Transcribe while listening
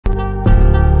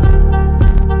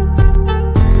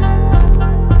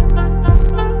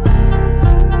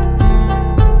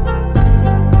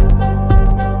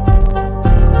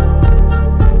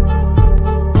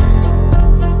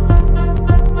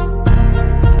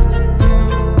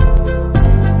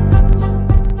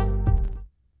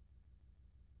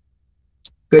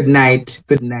Good night,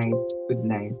 good night, good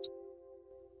night.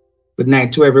 Good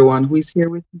night to everyone who is here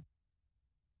with me.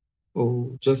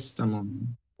 Oh, just a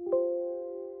moment.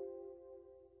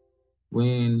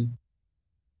 When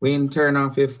turn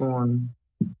off your phone.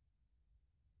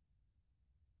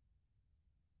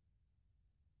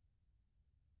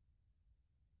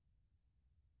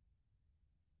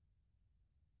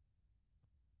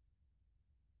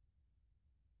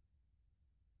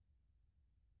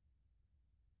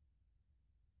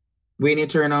 When you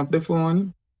turn off the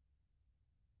phone.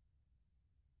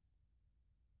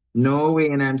 No,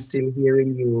 Wayne, I'm still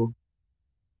hearing you.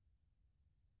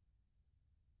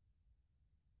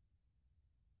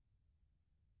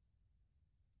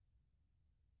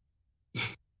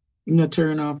 You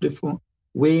turn off the phone.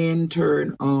 Wayne,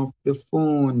 turn off the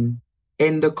phone.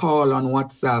 End the call on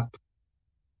WhatsApp.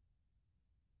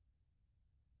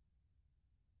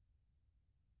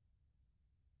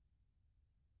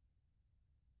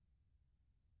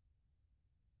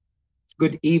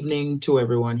 Good evening to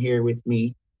everyone here with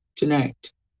me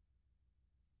tonight.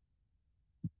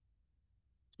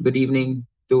 Good evening,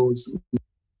 those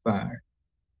far.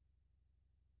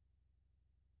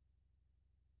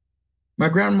 My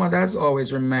grandmother has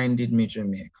always reminded me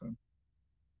Jamaica.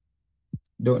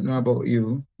 Don't know about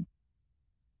you,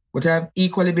 but I've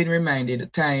equally been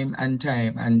reminded time and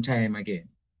time and time again.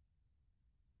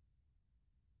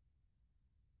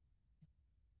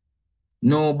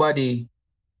 Nobody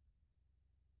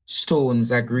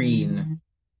stones are green.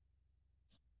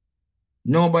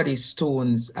 Nobody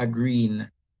stones a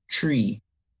green tree.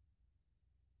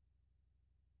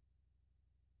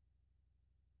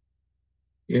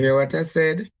 You hear what I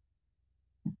said?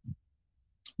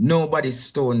 Nobody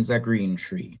stones a green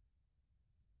tree.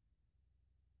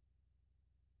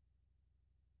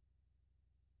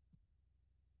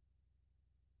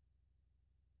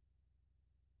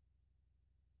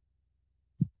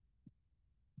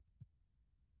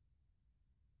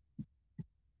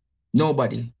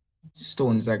 Nobody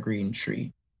stones a green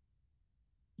tree.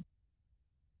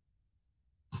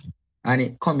 And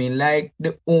it coming like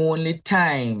the only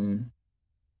time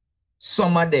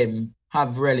some of them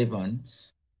have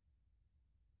relevance.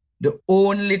 The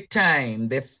only time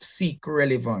they seek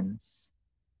relevance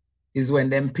is when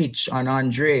them pitch on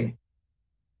Andre.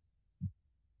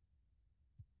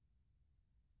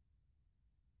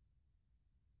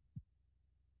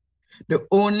 The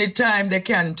only time they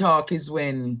can talk is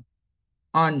when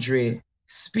Andre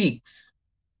speaks.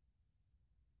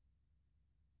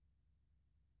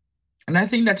 And I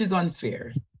think that is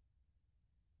unfair.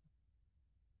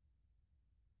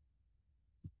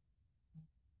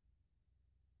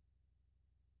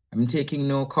 I'm taking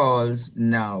no calls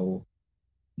now.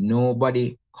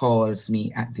 Nobody calls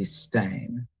me at this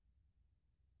time.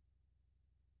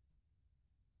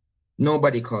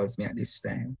 Nobody calls me at this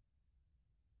time.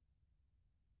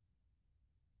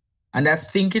 And I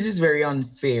think it is very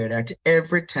unfair that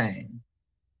every time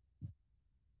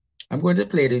I'm going to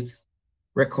play this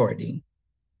recording.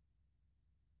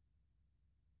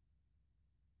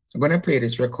 I'm going to play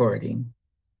this recording.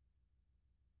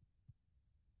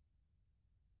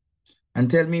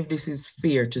 And tell me if this is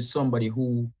fair to somebody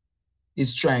who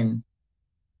is trying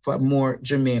for more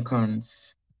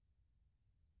Jamaicans.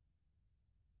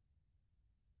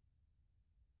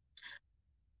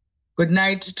 Good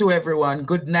night to everyone.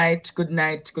 Good night, good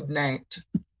night, good night.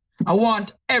 I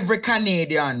want every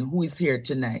Canadian who is here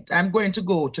tonight. I'm going to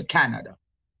go to Canada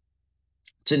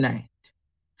tonight.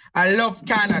 I love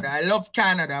Canada. I love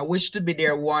Canada. I wish to be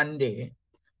there one day.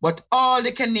 But all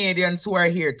the Canadians who are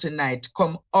here tonight,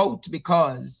 come out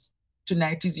because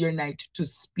tonight is your night to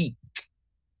speak.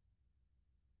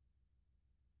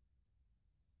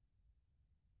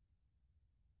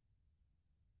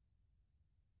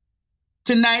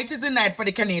 Tonight is the night for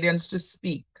the Canadians to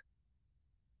speak.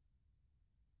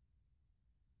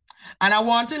 And I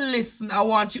want to listen. I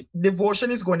want you,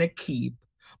 devotion is going to keep,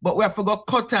 but we have to go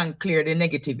cut and clear the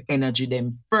negative energy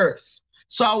them first.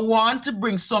 So I want to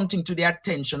bring something to the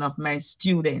attention of my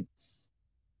students.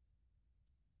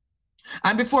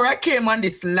 And before I came on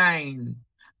this line,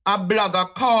 a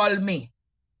blogger called me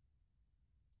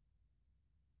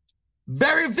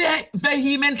very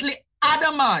vehemently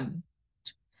adamant,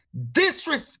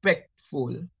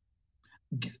 disrespectful,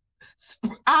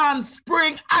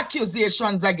 spring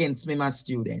accusations against me, my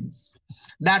students,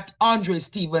 that Andre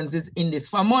Stevens is in this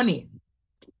for money.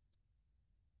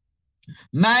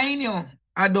 Mind you,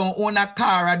 I don't own a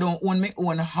car, I don't own my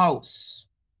own house.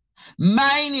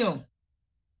 Mind you,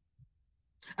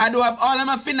 I don't have all of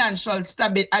my financial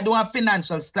stability. I don't have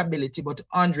financial stability, but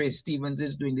Andre Stevens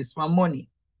is doing this for money.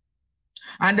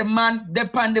 And the man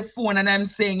dep on the phone and I'm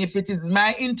saying, if it is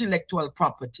my intellectual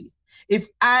property, if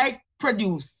I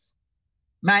produce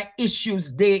my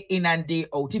issues day in and day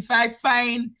out, if I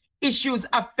find issues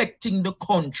affecting the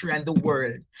country and the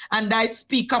world, and I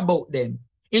speak about them,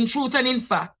 in truth and in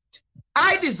fact,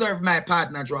 I deserve my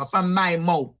partner draw from my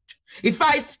mouth. If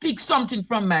I speak something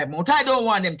from my mouth, I don't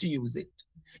want them to use it.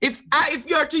 If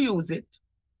you're to use it,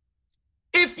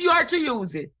 if you are to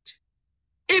use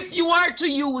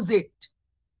it,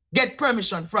 get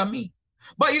permission from me.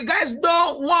 But you guys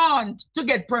don't want to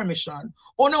get permission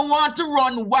or don't want to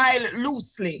run wild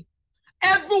loosely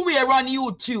everywhere on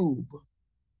YouTube,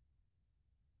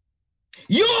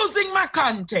 using my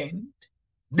content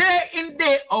day in,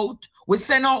 day out. We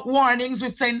send out warnings, we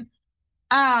send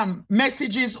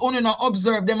messages, only not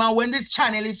observe them. And when this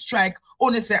channel is strike,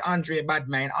 only say Andre bad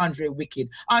mind, Andre wicked,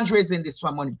 Andre is in this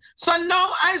for money. So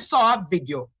now I saw a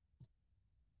video.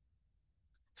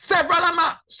 Several of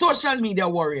my social media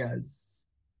warriors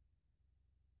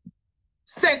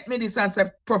sent me this and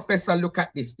said, Professor, look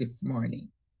at this morning.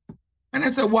 And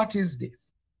I said, what is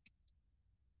this?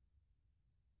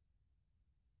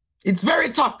 It's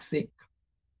very toxic.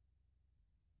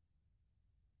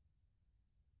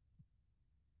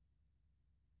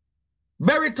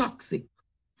 Very toxic.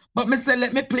 But me say,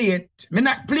 let me play it. Me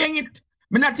not playing it.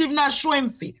 Me not even not showing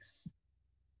face.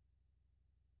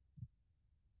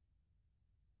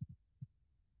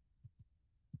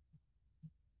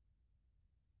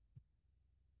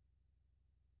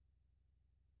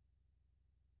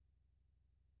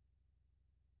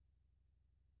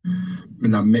 Me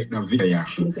not make no video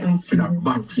for the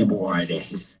batty boy there.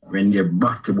 When the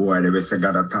batty boy there, we say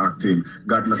God talk to him.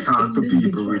 God not talk to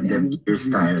people with them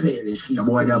hairstyle. The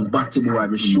boy the batty boy,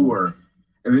 I'm sure.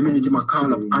 Every minute I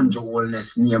call up Andrew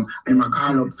Wellness name, and I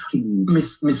call up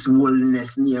Miss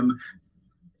Wellness name.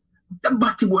 The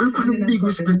batty boy, look at the big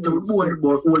respect of the boy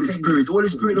about Holy Spirit. Holy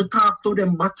Spirit will talk to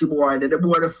them batty boy, the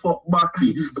boy the fuck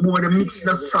batty, the boy the mix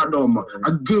the Sodom,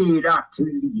 a gay that.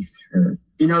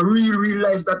 In a real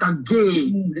life that are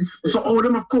gay. So all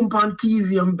them come on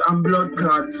TV and blood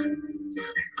clot,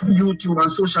 YouTube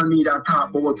and social media talk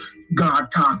about God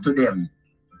talk to them.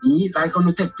 Like when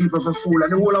you take people for fool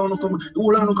and the whole want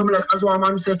to come like as one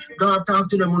man say, God talk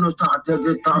to them when you talk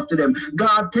to them.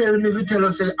 God tell me if you tell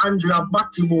us say Andrea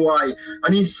batty boy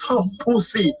and he's so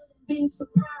pussy.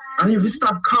 And if you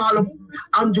stop calling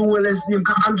Andrew Wellness name,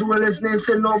 because Andrew Wellness name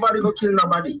say nobody go kill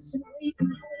nobody.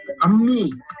 And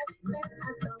me,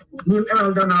 name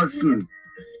Errol Donaldson.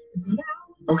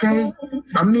 Okay?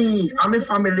 And me, and my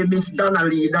family Miss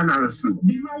Donnelly Donaldson.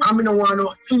 I mean, I want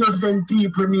no innocent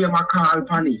people name a call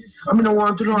Panny. I mean, I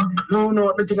want to know a clown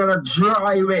out the thing on a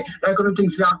dry way, like I don't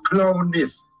think say a clown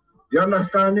this. You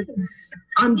understand?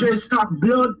 Andre stop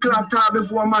blood clot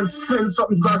before a man send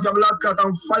something across your blood clot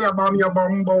and firebomb your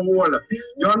bumbo wall.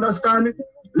 You understand?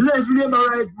 Left labor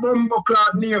right bumbo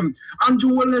clot name.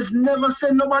 Andrew Wellness never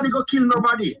said nobody go kill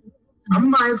nobody. And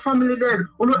my family dead.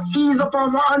 We will ease up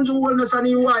over Andrew Wellness and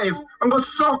his wife and go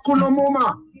suck on no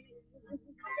mama.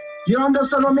 You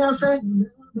understand what I say?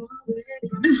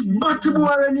 This batty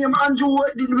boy named Andrew,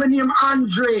 named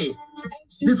Andre.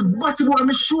 This batty boy,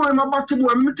 I'm sure him a batty boy.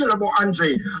 I'm tell about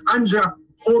Andre. Andre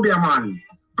Obeahman.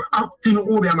 Acting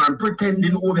Obeahman,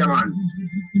 pretending Obeahman.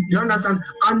 You understand?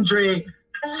 Andre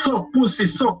suck pussy,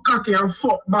 suck cocky and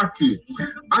fuck batty.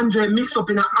 Andre mix up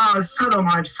in a all Sodom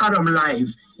life.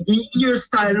 His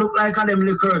hairstyle look like a them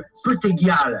little pretty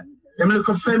girl. Them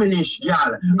little feminist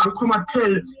girl. And come and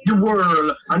tell the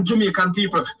world and Jamaican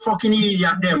people fucking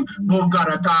idiot them. But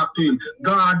God talk to him.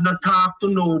 God not talk to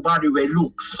nobody where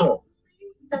look so.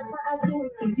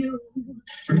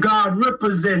 God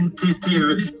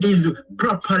representative is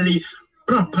properly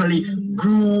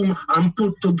groom and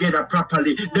put together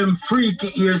properly. Them freaky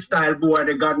hairstyle boy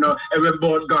they got now every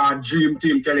about God dream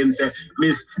team tell him say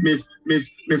Miss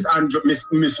Andrew,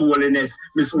 Miss Holiness,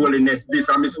 this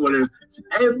and Miss Holiness.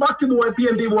 Hey batty boy,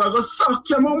 PNP boy, go suck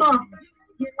your mama.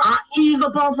 And ease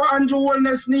up off for Andrew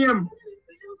Wellness name.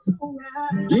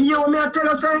 You hear what me I tell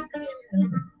you say?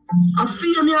 I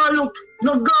feel me I look.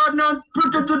 No God not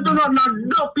protect to do not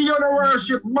dopey on the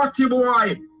worship, batty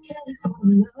boy.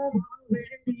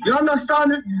 You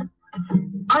understand?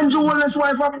 Andrew Wellness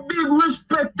wife a big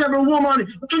respectable woman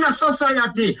in a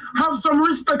society. Have some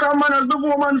respect and manners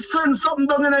before man send something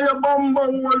down in your bumbo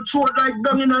hole throat like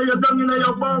down in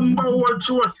your bumbo hole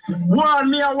throat. Warn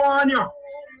me, I warn you.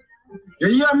 You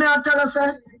hear me I tell us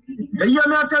say? You hear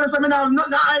me I tell us I mean I have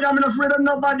nothing to hide, I'm not afraid of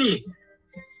nobody.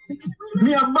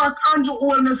 Me a back Andrew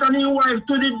Wellness and his wife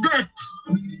to the death.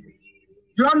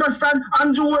 You understand?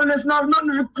 Andrew Wellness now have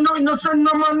nothing, no send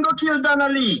no man go kill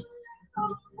Donnelly.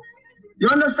 You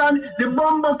understand? The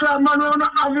bomber club man we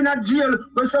not having a jail.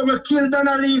 We say we kill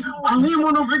Donnelly. And him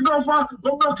when we go for,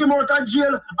 we block him out of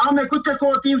jail. And make we take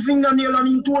out his fingernail and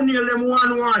his toenail them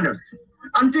one.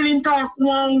 Until he talk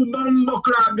one bomber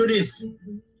club do this.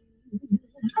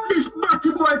 This batty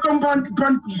boy come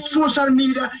on social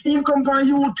media, he come on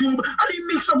YouTube, and he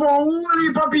mix up a whole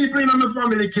heap of people in my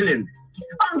family killing.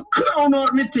 And clown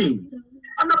out me thing.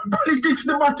 And the politics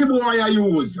the batty boy I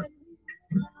use.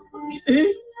 Eh?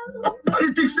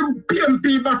 Politics, the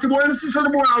PMP batty boy, and sister the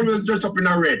boy always dress up in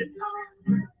a red.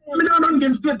 Me don't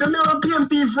get state, me have a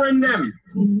PMP friend them.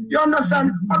 You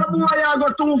understand? But the boy I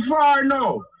go too far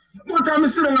now. But I'm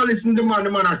sitting and listen to the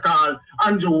man I call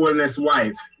Andrew Wellness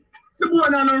wife. The boy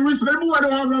don't have respect, the boy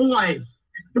don't have a wife.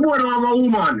 The boy don't have a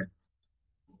woman.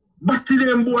 Batty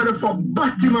them boy the fuck,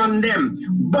 batty man them.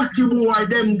 Batty boy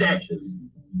them there.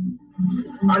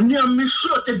 And near me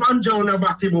shut if Andrew on a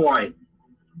batty boy.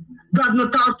 God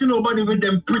not talk to nobody with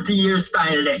them pretty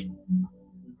hairstyle there.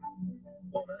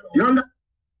 You understand?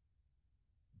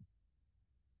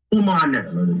 Woman.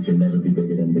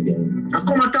 I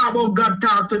come and talk about God,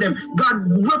 talk to them. God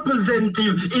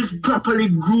representative is properly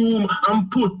groomed and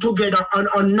put together and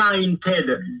anointed.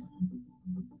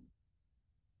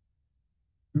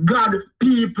 God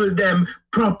people them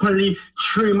properly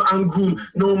trim and groom.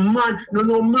 No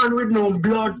man with no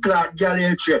blood clot girl.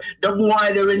 The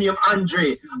boy they name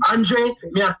Andre. Andre,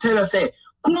 me I tell you say,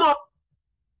 come up.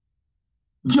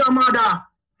 Your mother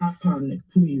happened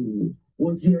to you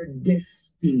was your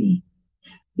destiny.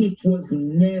 It was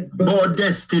never about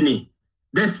destiny.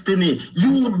 Destiny.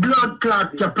 You blood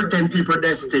clot can pretend people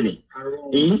destiny.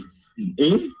 Eh?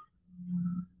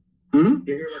 And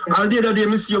the other day,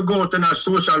 I see you go out on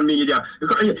social media,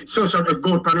 social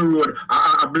go out on the road,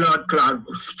 a blood clot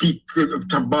speak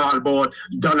to ball about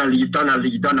Donnelly.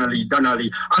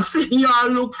 I sit here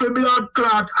and look for blood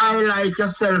clot, highlight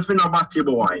yourself in a batty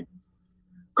boy.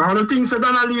 Because the things that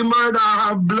Donnelly murder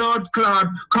have blood clot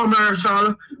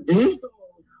commercial, eh?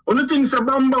 One of the things that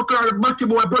bomber clot, batty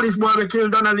boy, police boy, we kill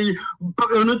Donnelly,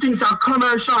 one of the things are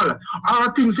commercial,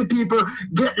 all things that people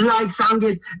get likes and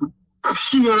get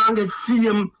share and get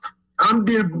fame and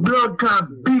build blood clot,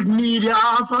 big media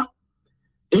offer.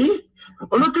 Eh?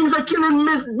 One of the things that killing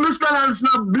Miss Donald's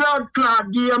not blood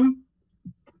clot game.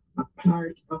 a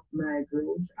part of my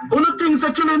growth. One of the things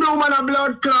that killing no man a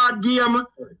blood clot game.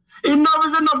 Enough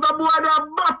is enough. The boy that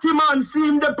batty man see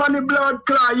him there on the blood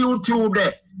clot YouTube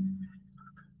there.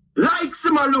 Like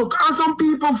him a look, and some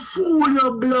people fool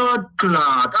your blood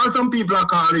clot, and some people are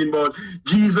calling about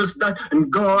Jesus that,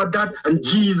 and God that, and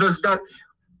Jesus that.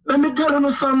 Let me tell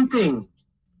you something.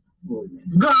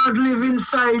 God live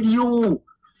inside you.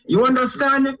 You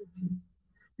understand?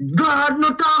 God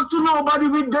no talk to nobody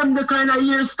with them the kind of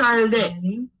hairstyle there.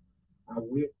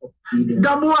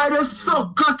 The boy they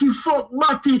so cocky, fuck,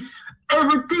 batty,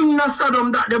 everything that's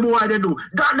them that the boy they do.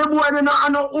 That the boy they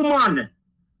not no woman.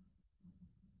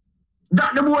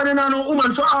 That the boy they not no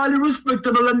woman. So all the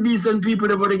respectable and decent people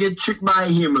they gonna get tricked by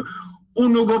him.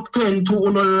 Uno go tend to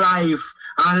uno life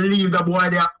and leave the boy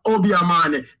there obia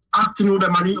man acting with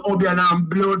them and he obia and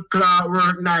blood clot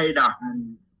work neither.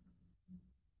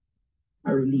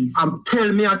 I tell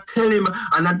him,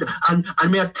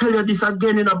 and may I tell you this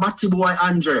again in a batty boy,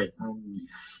 Andre.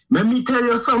 Let me tell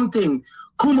you something.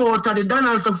 Come out of the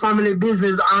Donaldson family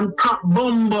business and top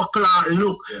bomber clock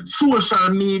look,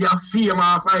 social media fame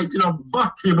and fight, you know,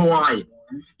 batty boy.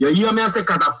 You hear me? I say,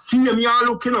 because of fame you are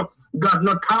looking up. God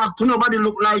not talk to nobody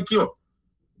look like you.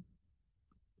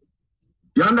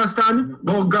 You understand?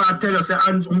 But God tell us,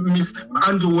 Miss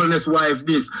Andrew Wellness wife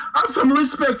this. Have some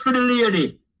respect for the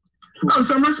lady. Have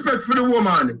some respect for the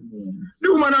woman.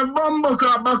 The woman a bomber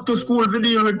clock back to school for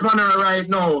dealing with Panera right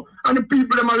now. And the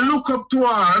people them a look up to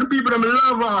her. And the people them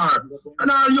love her. And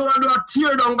all you want to do a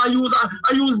tear down.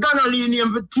 I use Donnelly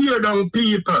name for tear down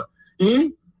people. Eh?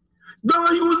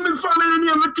 Don't use my family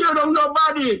name for tear down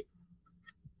nobody.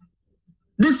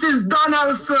 This is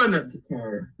Donaldson.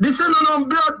 This is no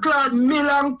blood clot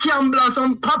Milan Campbell,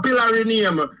 some popular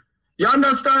name. You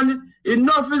understand?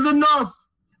 Enough is enough.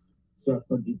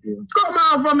 Come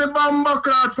on from a bomber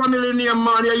clot family name,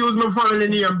 man. You use my family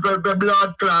name for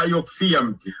blood clot, you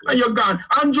fame. And you're gone.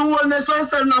 Andrew Wellness, when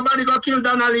said nobody got killed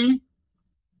Donnelly.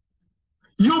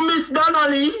 You miss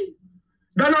Donnelly.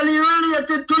 Donnelly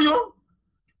related to you.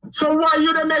 So why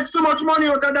you they make so much money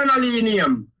out of Donnelly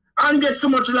name and get so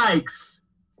much likes?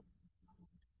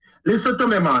 Listen to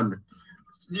me, man.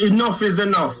 Enough is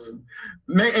enough.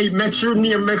 Make sure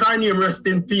name, make our name rest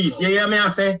in peace. You hear me? I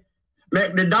say,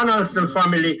 make the Donaldson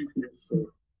family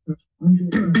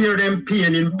bear them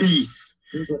pain in peace.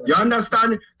 You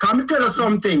understand? Can me tell you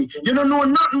something? You don't know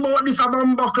nothing about this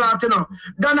about clot, you know.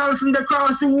 Donaldson, they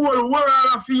cross the whole world,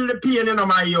 I feel the pain in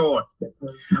my yard.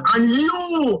 And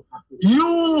you,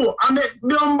 I make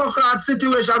the clot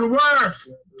situation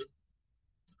worse.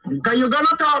 Because you're going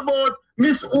to talk about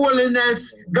Miss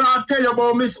Holiness, God tell you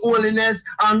about Miss Holiness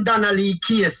and Donnelly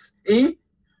case. Eh?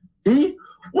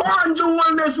 What Andrew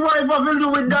Holiness wife have to do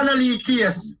with Donnelly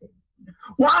case?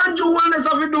 What Andrew Holiness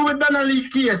have to do with Donnelly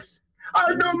case?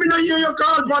 I don't mean to hear you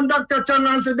call from Dr. Chang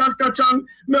and say, Dr. Chang,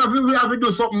 we have to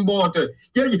do something about it.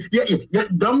 You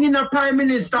don't in a Prime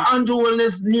Minister Andrew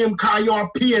Holiness name call you a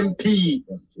PMP.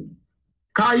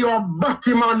 Call you a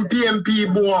Batman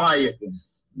PMP boy.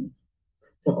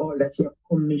 For all that you have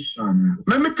commissioned.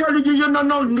 Let me tell you, you don't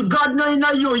know, God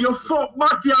knows you fuck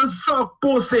body and suck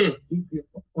pussy. Give you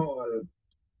all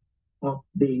of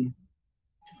the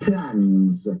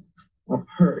plans of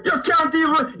hurt. You can't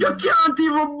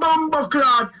even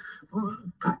bumbleclad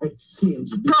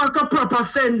talk a proper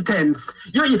sentence.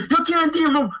 You can't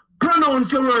even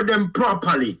pronounce your word them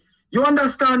properly. You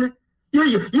understand?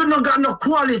 You don't got no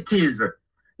qualities.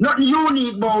 Nothing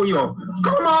unique about you.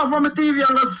 Come off from the TV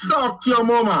and go suck your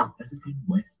mama.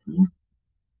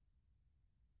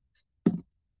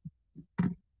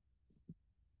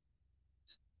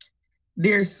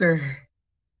 Dear sir,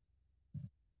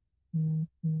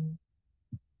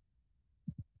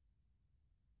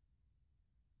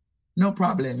 no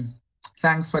problem.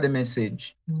 Thanks for the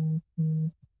message.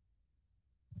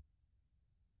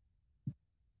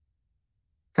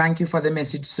 Thank you for the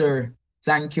message, sir.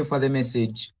 Thank you for the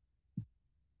message.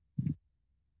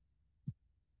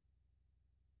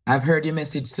 I've heard your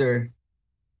message, sir.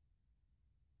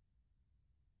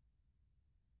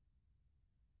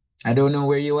 I don't know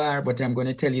where you are, but I'm going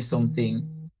to tell you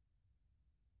something.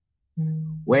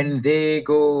 When they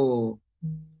go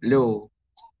low,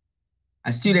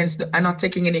 students are not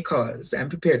taking any calls. I'm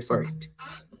prepared for it.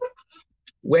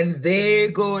 When they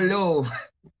go low,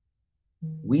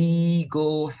 we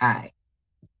go high.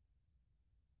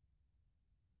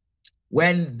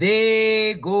 When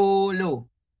they go low,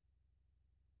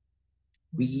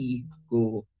 we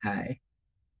go high.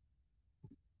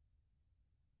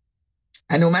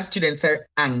 I know my students are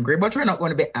angry, but we're not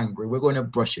going to be angry. We're going to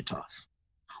brush it off.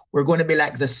 We're going to be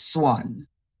like the swan.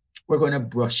 We're going to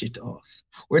brush it off.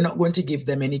 We're not going to give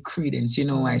them any credence. You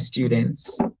know, my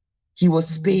students, he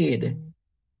was paid.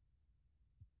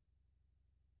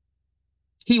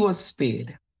 He was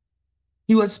paid.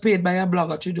 He was paid by a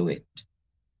blogger to do it.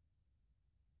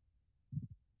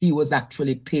 He was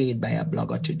actually paid by a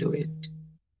blogger to do it.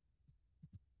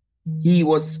 He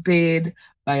was paid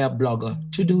by a blogger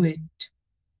to do it.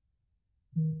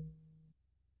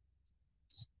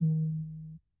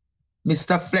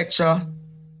 Mr. Fletcher,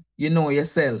 you know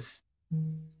yourself,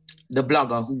 the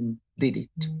blogger who did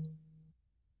it.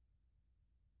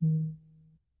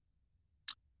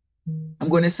 I'm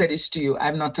going to say this to you.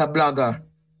 I'm not a blogger.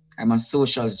 I'm a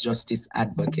social justice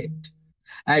advocate.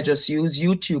 I just use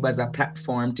YouTube as a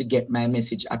platform to get my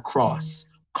message across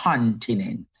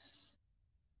continents.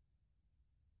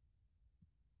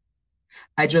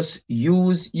 I just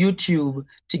use YouTube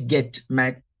to get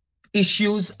my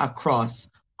issues across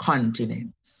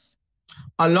continents.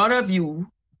 A lot of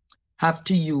you have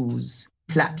to use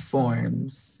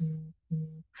platforms.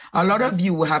 A lot of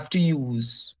you have to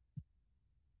use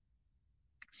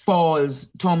false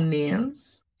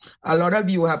thumbnails. A lot of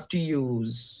you have to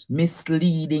use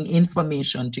misleading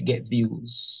information to get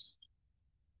views.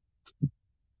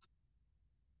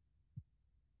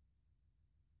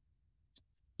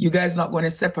 You guys not going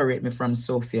to separate me from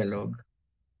Sophia Log.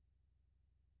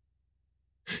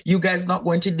 You guys not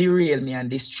going to derail me and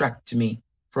distract me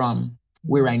from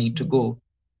where I need to go.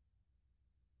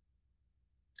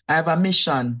 I have a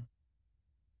mission.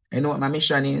 You know what my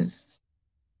mission is?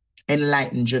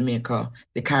 Enlighten Jamaica,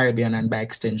 the Caribbean, and by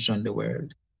extension, the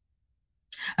world.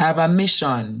 I have a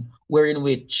mission wherein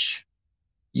which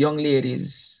young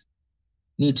ladies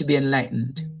need to be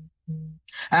enlightened.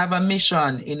 I have a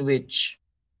mission in which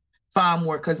farm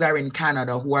workers are in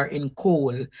Canada who are in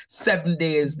coal. 7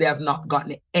 days, they have not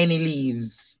gotten any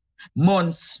leaves.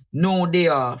 Months, no day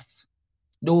off.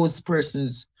 Those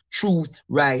persons' truth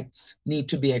rights need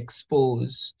to be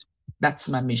exposed. That's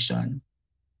my mission.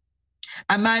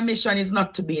 And my mission is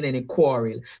not to be in any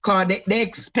quarrel. Because they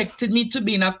expected me to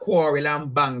be in a quarrel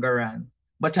and bangaran.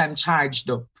 But I'm charged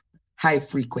up. High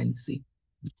frequency.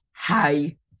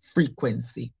 High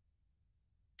frequency.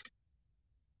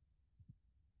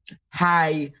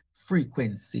 High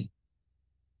frequency.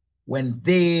 When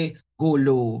they go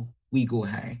low, we go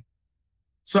high.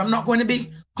 So I'm not going to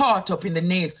be caught up in the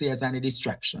naysayers and the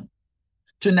distraction.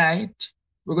 Tonight,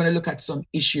 we're going to look at some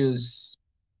issues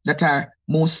that are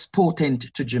most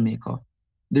potent to Jamaica,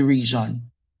 the region,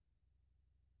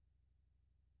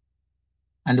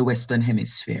 and the Western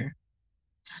Hemisphere.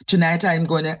 Tonight, I'm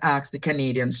going to ask the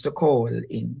Canadians to call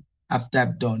in after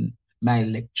I've done my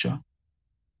lecture.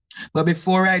 But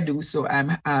before I do so,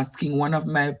 I'm asking one of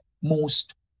my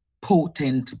most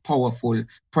potent, powerful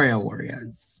prayer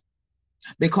warriors.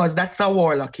 Because that's a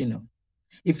warlock, you know.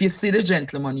 If you see the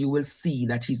gentleman, you will see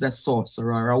that he's a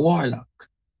sorcerer or a warlock.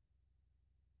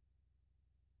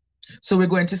 So we're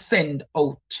going to send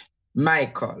out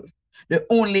Michael. The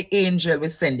only angel we're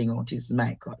sending out is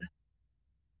Michael.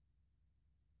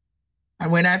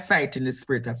 And when I fight in the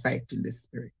spirit, I fight in the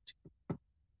spirit.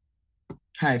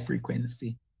 High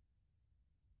frequency.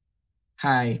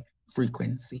 High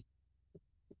frequency.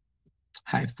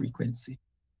 High frequency.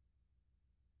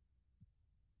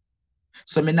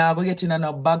 So me now go get in a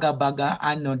no bagger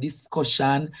and no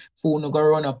discussion. Phone go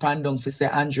run up and down for say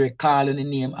Andre call on the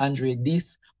name Andre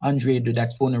this, Andre do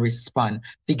that, phone respond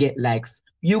to get likes.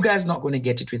 You guys not going to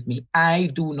get it with me. I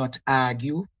do not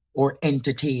argue or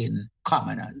entertain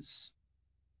commoners.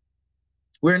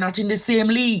 We're not in the same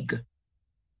league.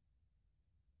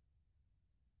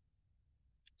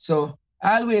 So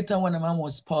I'll wait on one of my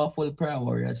most powerful prayer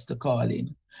warriors to call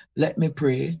in. Let me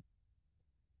pray.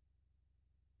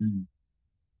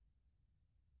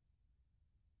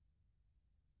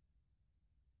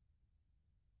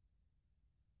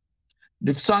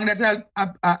 The song that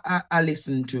I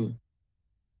listen to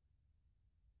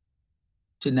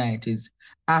tonight is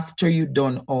After You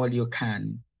Done All You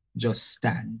Can, Just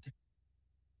Stand.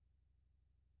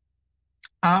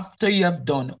 After you have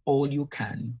done all you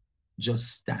can,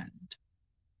 just stand.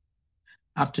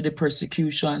 After the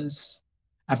persecutions,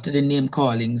 after the name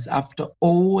callings, after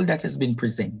all that has been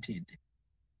presented,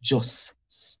 just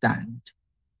stand.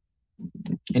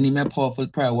 Any of my powerful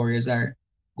prayer warriors are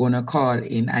going to call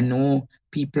in. I know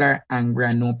people are angry.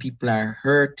 I know people are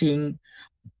hurting.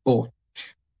 But,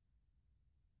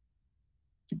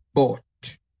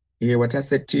 you hear what I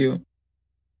said to you?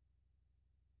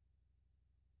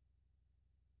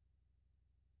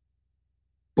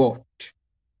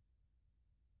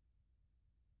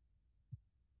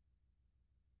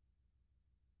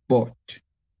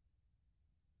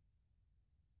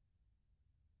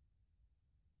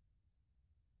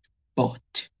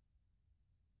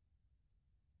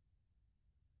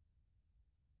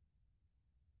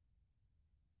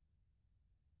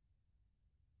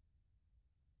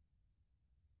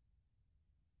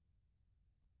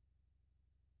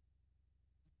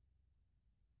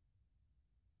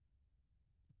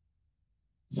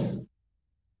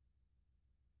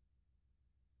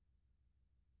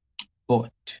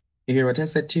 But, you hear what I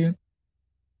said to you?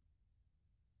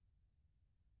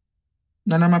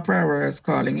 None of my prayer warriors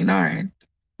calling in, all right?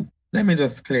 Let me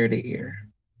just clear the air.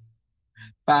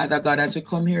 Father God, as we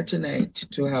come here tonight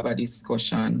to have a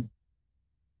discussion,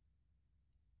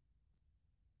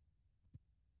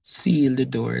 seal the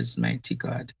doors, mighty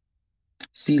God.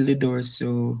 Seal the doors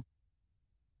so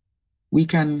we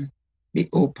can be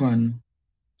open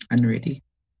and ready.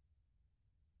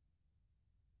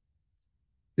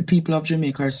 The people of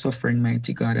Jamaica are suffering,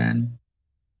 mighty God, and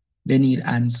they need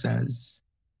answers.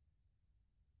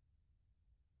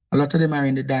 A lot of them are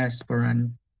in the diaspora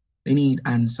and they need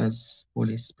answers,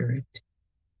 Holy Spirit.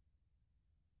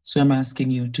 So I'm asking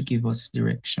you to give us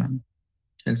direction,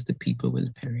 else the people will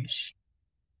perish.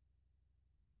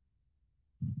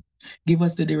 Give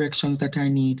us the directions that are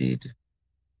needed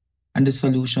and the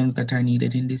solutions that are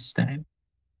needed in this time.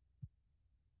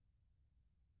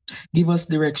 Give us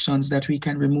directions that we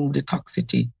can remove the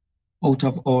toxicity out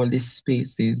of all these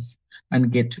spaces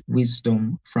and get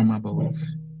wisdom from above.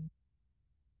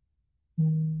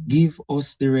 Give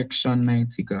us direction,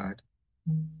 mighty God.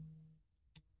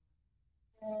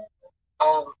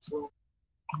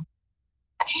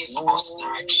 Give us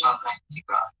direction, mighty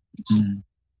God.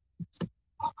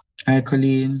 Hi,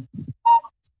 Colleen.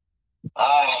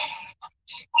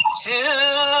 Too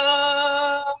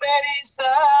many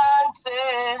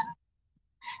sunsets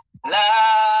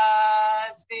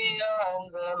lies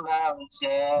beyond the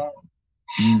mountain.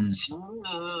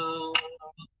 Too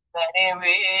many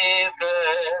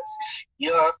rivers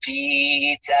your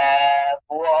feet have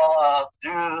walked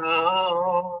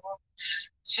through.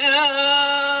 Too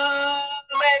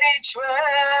many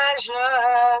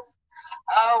treasures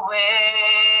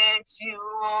await you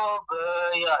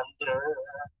over yonder.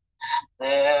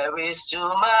 There is too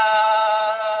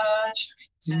much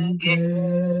to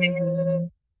get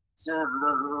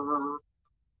to.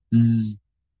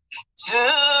 Too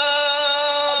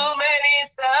many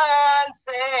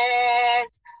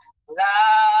sunsets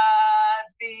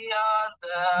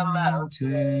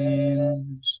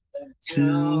mountains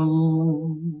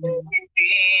to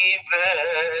river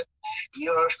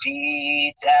your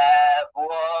feet have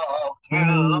walked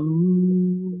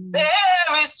through.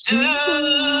 There is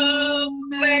too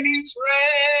many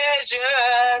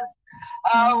treasures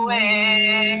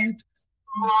await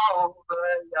over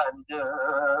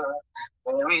yonder.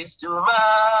 There is too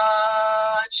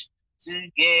much to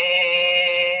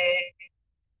gain,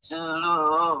 to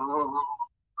lose.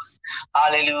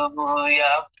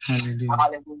 Hallelujah. Hallelujah.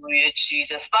 Hallelujah,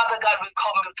 Jesus. Father God, we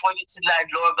come before you tonight,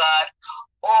 Lord God,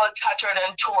 all tattered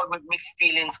and torn with mixed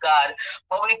feelings, God.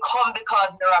 But we come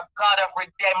because you're a God of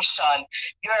redemption.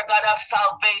 You're a God of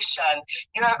salvation.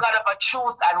 You're a God of a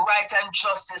truth and right and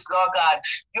justice, Lord God.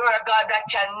 You're a God that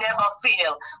can never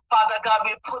fail. Father God,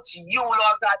 we put you,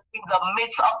 Lord God, in the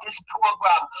midst of this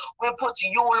program. We put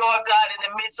you, Lord God, in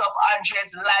the midst of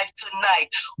Andre's life tonight.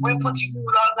 We put you,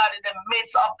 Lord God, in the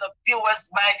midst of the viewers,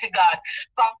 mighty God.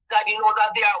 Father God, you know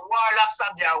that there are warlocks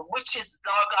and there are witches,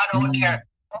 Lord God, out there.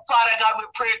 Father God, we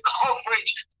pray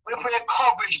coverage. We pray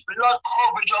coverage, blood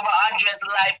coverage over Andre's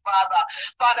life, Father.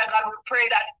 Father God, we pray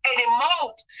that any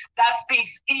mouth that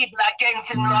speaks evil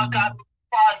against him, Lord God,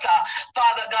 Father.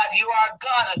 Father God, you are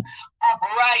God of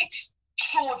rights,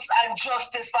 truths, and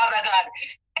justice, Father God.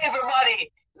 Everybody,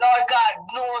 Lord God,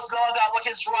 knows, Lord God, what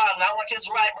is wrong and what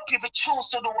is right, but people choose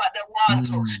to do what they want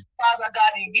to. Father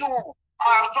God, you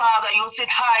are Father. You sit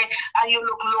high and you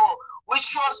look low. We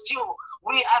trust you.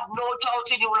 We have no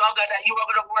doubt in you, Lord God, that you are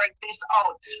going to work this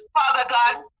out. Father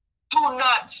God, do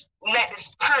not let the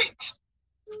spirit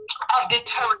of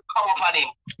deterrent come upon him.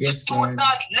 Yes, Do Lord.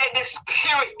 not let the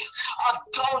spirit of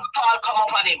downfall come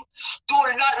upon him. Do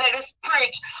not let the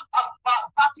spirit of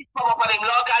battle come upon him,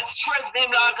 Lord God. Strengthen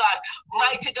him, Lord God.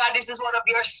 Mighty God, this is one of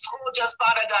your soldiers,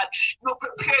 Father God. You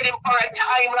prepared him for a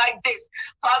time like this.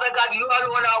 Father God, you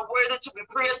alone are worthy to be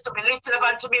praised, to be lifted up,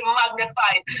 and to be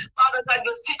magnified. Father God,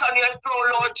 you sit on your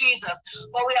throne, Lord Jesus.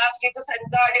 But we ask you to send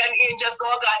guardian angels,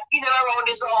 Lord God, in and around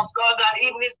his house, Lord God,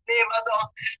 even his neighbor's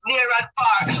house, near and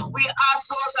far. We ask,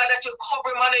 Lord God, that you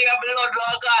cover him under your blood,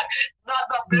 Lord God. Not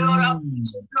the blood of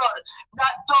blood,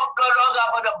 not dog blood, Lord God,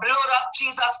 but the blood of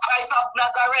Jesus Christ of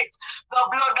Nazareth. The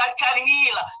blood that can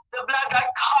heal, the blood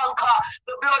that conquer,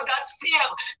 the blood that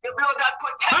saves, the blood that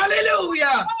protects.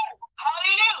 Hallelujah.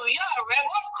 Hallelujah.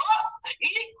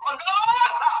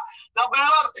 The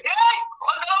blood,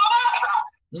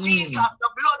 Jesus,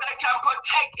 the blood that can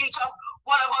protect each of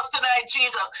one of us tonight,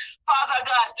 Jesus. Father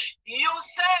God, you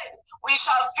said we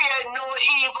shall fear no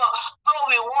evil, though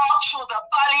we walk through the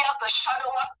valley of the shadow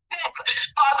of death.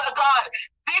 Father God,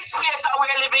 this place that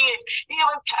we're living in,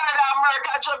 even Canada,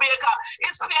 America, Jamaica,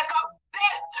 is place of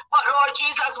death. But Lord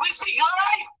Jesus, we speak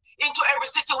life into every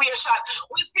situation.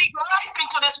 We speak life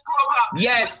into this program.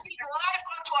 Yes. We speak life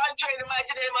unto Andre in the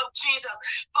mighty name of Jesus.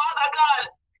 Father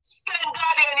God, send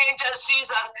guardian angels,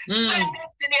 Jesus. Send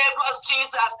destiny helpers,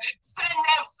 Jesus. Send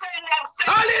them.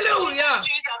 Hallelujah. Them,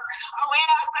 Jesus. And we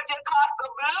ask that you cast the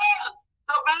blood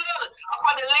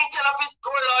upon the lintel of his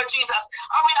door, Lord Jesus.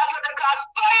 And we ask that you cast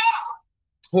fire.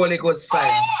 Holy Ghost fire.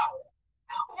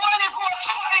 Holy Ghost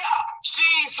fire,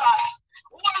 Jesus.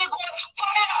 Holy Ghost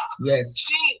fire. Yes.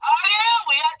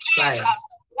 Hallelujah, Jesus.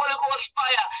 Fire. Holy Ghost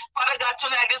fire. Father God,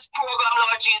 tonight this program,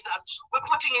 Lord Jesus, we're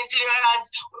putting into your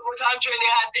hands. We put Andre in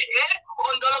your hand.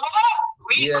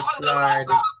 Yes, Lord.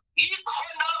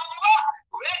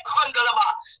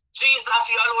 Jesus,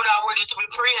 you alone are worthy to be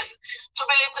praised, to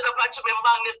be lifted up and to be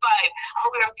magnified. And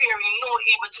we are fearing no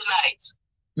evil tonight.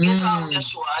 In time,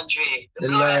 Yeshua, Andre, the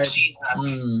blood Lord. of Jesus.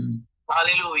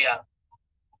 Hallelujah.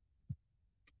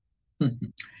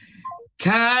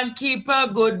 Can't keep a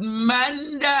good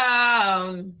man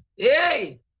down.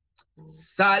 Hey,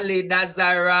 solid as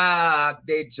a rock.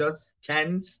 They just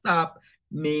can't stop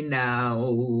me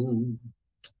now.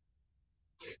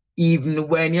 Even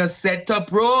when you set up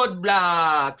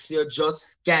roadblocks, you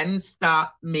just can't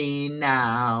stop me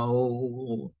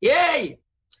now. Yay!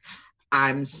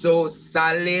 I'm so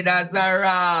solid as a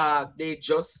rock. They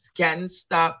just can't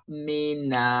stop me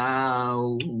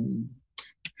now.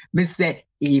 Me say,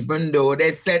 even though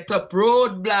they set up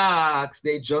roadblocks,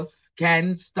 they just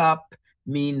can't stop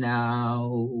me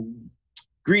now.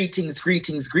 Greetings,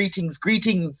 greetings, greetings,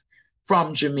 greetings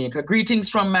from Jamaica. Greetings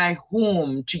from my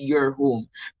home to your home.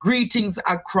 Greetings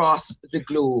across the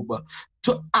globe.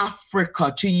 To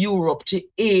Africa, to Europe, to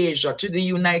Asia, to the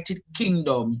United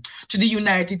Kingdom, to the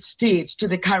United States, to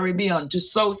the Caribbean, to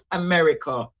South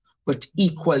America, but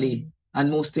equally and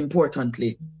most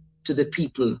importantly, to the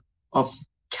people of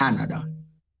Canada.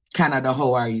 Canada,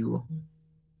 how are you?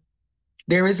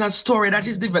 There is a story that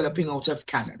is developing out of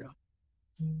Canada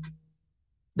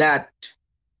that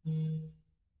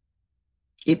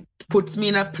It puts me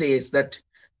in a place that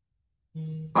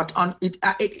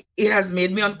it has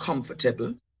made me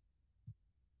uncomfortable.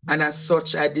 And as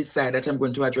such, I decide that I'm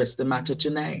going to address the matter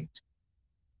tonight.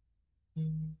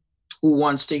 Who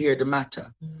wants to hear the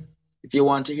matter? If you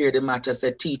want to hear the matter,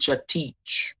 say, teacher,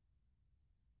 teach.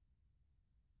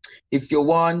 If you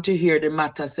want to hear the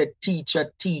matter, say,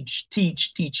 teacher, teach,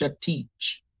 teach, teacher,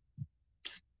 teach.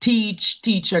 Teach,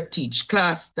 teacher, teach.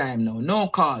 Class time now. No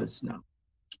calls now.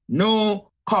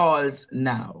 No calls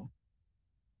now.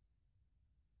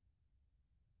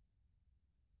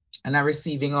 And I'm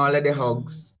receiving all of the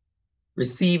hugs.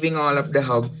 Receiving all of the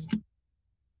hugs.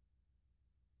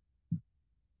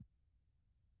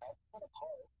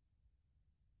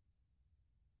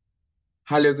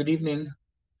 Hello, good evening.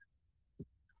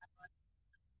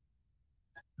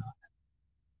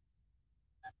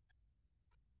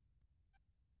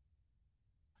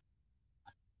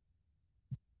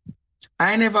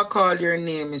 I never called your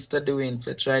name, Mr. Dwayne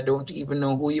Fletcher. I don't even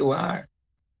know who you are.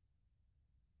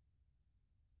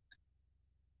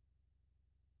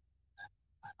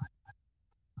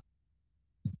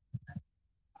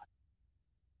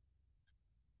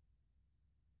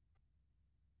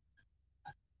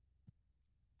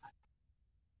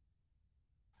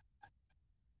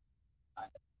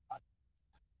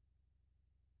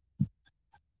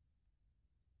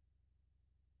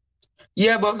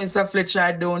 Yeah, but Mr. Fletcher,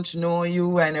 I don't know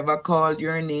you. I never called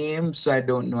your name, so I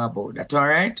don't know about that. All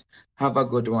right? Have a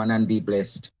good one and be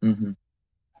blessed. I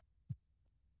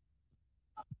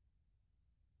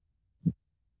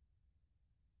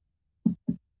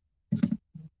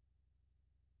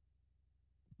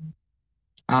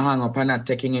hang up and not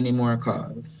taking any more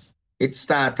calls. It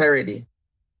started already.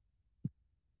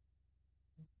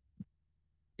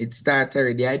 It started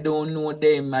already. I don't know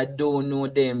them. I don't know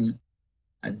them.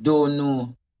 I don't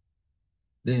know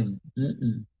them.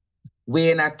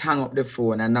 We're not hang up the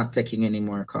phone and not taking any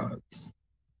more calls.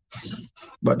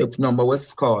 But the number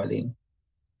was calling.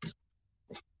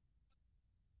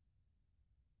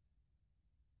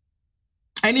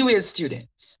 Anyway,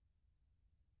 students,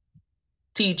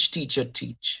 teach, teacher,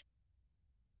 teach.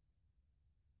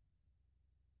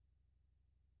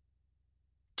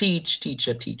 Teach,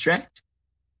 teacher, teach, right?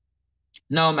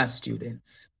 No, my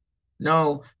students.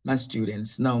 No, my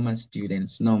students. No, my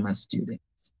students. No, my students.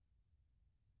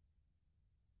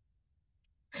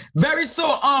 Very so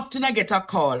often I get a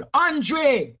call.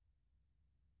 Andre,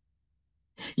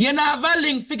 you know have a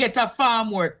link to get a farm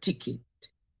work ticket.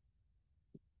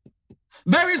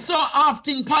 Very so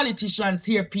often politicians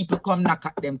hear people come knock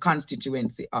at them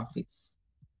constituency office.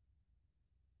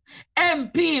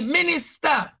 MP,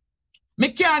 minister,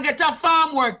 me can't get a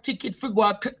farm work ticket for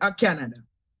go to Canada.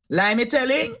 Like me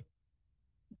telling.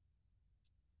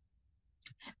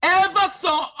 Ever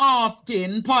so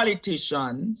often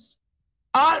politicians,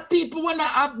 all people wanna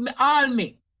have all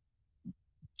me.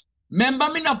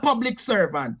 Remember me a public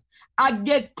servant. I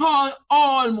get called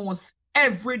almost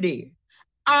every day.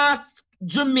 Ask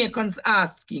Jamaicans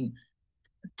asking,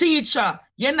 teacher,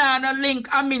 you know no link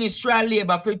a Ministry of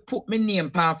Labour for put my name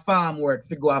for farm work,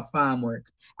 for go a farm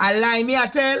work. I lie me I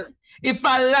tell. If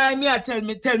I lie me I tell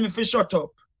me for shut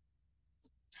up.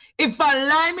 If I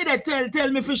lie me they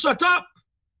tell me for shut up.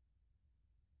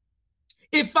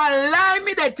 If I lie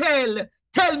me they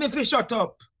tell me for shut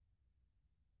up.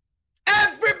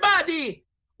 Everybody,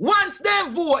 once they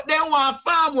vote, they want a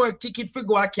farm work ticket for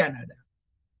go to Canada.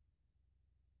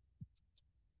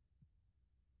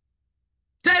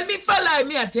 Tell me if I lie,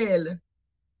 me I tell.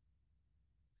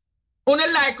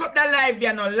 Only like up the live,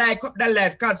 you know, like up the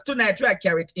live, because tonight we are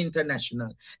carry it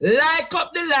international. Like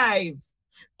up the live.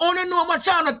 Only know much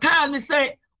on the call me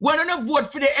say, when you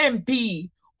vote for the MP,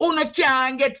 only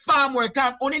can't get farm work,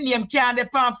 and only name can't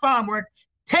get farm work.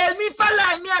 Tell me if I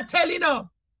lie, me I tell you know.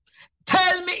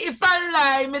 Tell me if I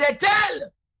lie, me they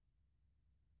tell.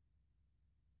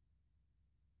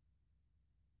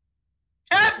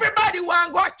 Everybody want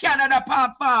to go to Canada for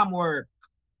farm work.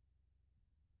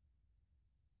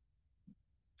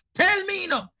 Tell me, you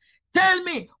know. Tell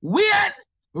me, when,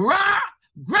 Ra,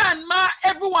 Grandma,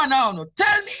 everyone I know.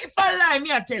 Tell me if I lie,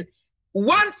 me I tell.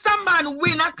 Once a man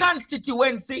win a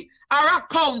constituency or a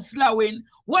councillor win,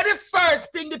 what the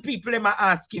first thing the people am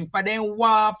asking for? They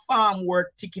want farm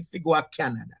work ticket to go to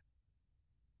Canada.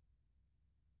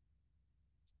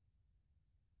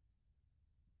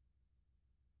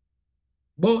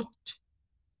 But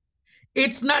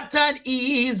it's not an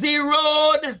easy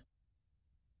road.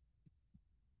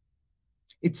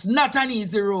 It's not an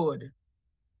easy road.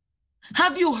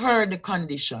 Have you heard the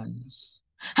conditions?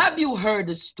 Have you heard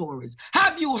the stories?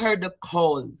 Have you heard the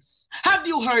calls? Have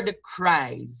you heard the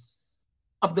cries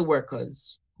of the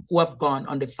workers who have gone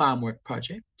on the farm work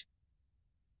project?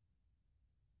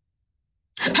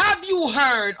 Have you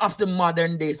heard of the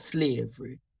modern day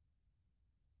slavery?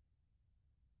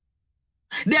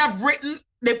 They have written,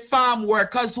 the farm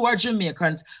workers who are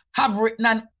Jamaicans have written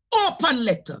an open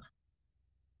letter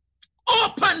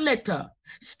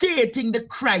stating the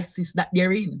crisis that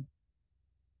they're in.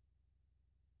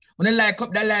 I'm going to like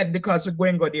up the live because we're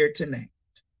going to go there tonight.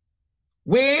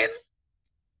 Wayne,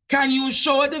 can you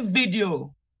show the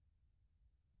video?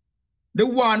 The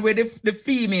one with the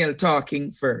female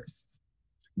talking first.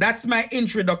 That's my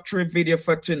introductory video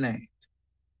for tonight.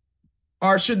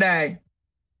 Or should I?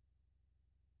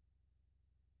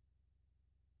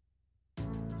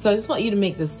 So I just want you to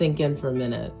make this sink in for a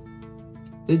minute.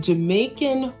 The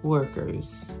Jamaican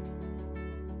workers,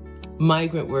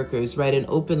 migrant workers, write an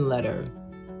open letter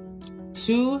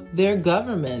to their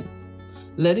government,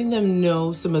 letting them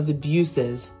know some of the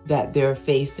abuses that they're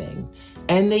facing.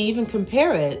 And they even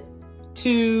compare it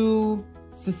to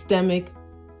systemic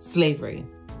slavery.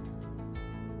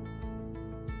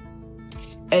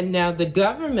 And now the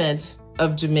government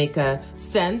of Jamaica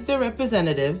sends their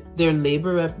representative, their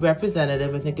labor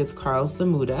representative, I think it's Carl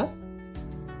Samuda,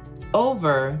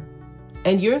 over.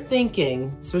 And you're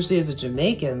thinking, especially as a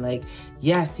Jamaican, like,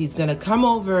 yes, he's going to come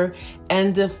over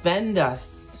and defend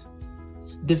us,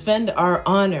 defend our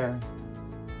honor,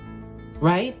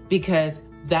 right? Because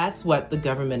that's what the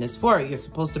government is for. You're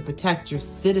supposed to protect your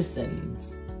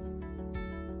citizens.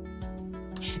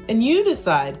 And you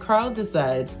decide, Carl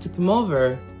decides to come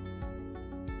over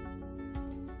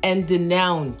and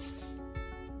denounce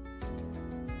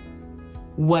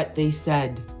what they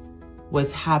said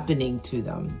was happening to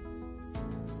them.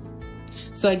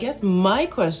 So I guess my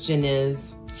question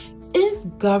is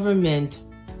government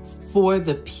for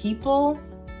the people,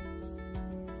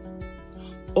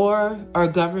 or are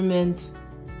government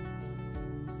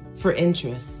for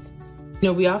interests? You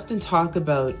know, we often talk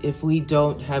about if we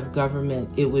don't have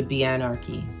government, it would be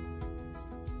anarchy.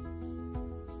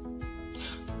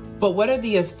 But what are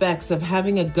the effects of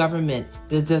having a government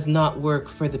that does not work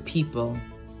for the people?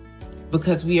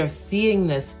 Because we are seeing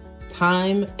this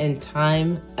time and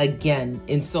time again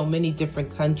in so many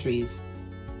different countries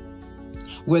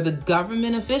where the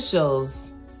government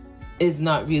officials is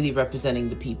not really representing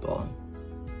the people.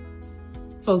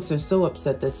 Folks are so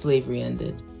upset that slavery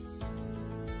ended.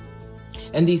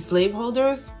 And these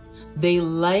slaveholders, they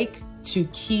like to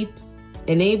keep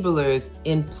enablers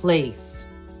in place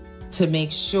to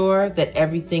make sure that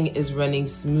everything is running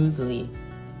smoothly.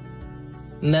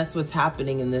 And that's what's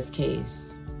happening in this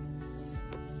case.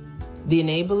 The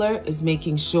enabler is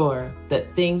making sure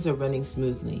that things are running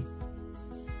smoothly.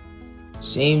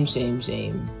 Shame, shame,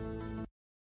 shame.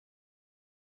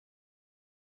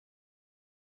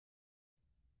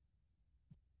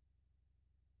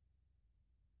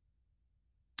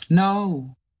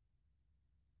 No.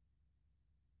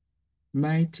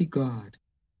 Mighty God.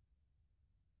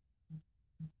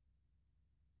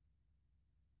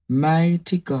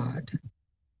 Mighty God.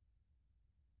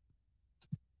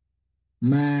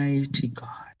 Mighty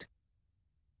God.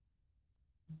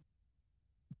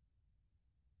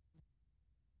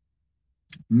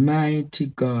 Mighty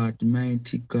God,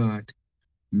 mighty God,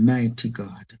 mighty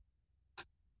God.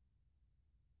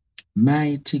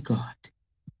 Mighty God.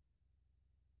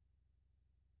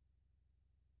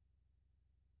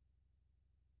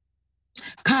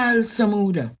 Carl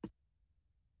Samuda.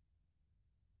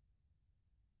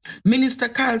 Minister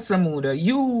Carl Samuda,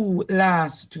 you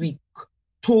last week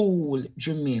told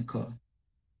Jamaica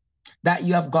that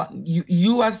you have gotten,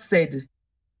 you have said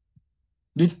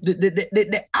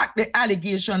the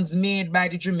allegations made by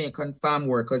the Jamaican farm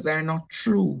workers are not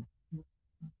true.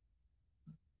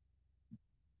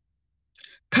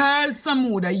 Carl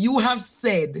Samuda, you have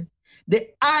said the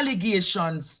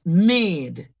allegations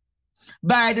made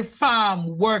by the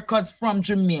farm workers from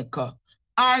Jamaica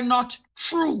are not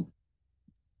true.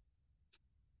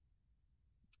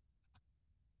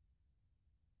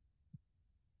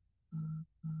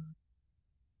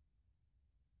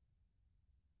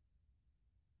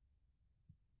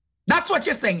 That's what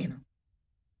you're saying.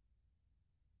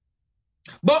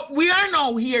 But we are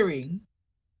now hearing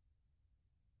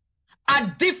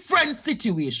a different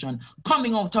situation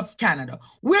coming out of Canada.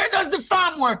 Where does the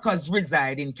farm workers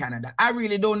reside in Canada? I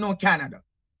really don't know Canada.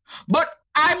 But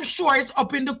I'm sure it's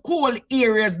up in the coal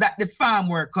areas that the farm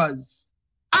workers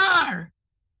are.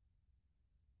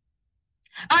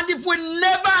 And if we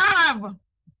never have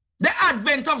the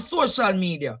advent of social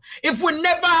media, if we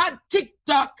never had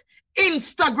TikTok,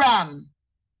 Instagram,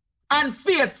 and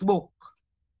Facebook,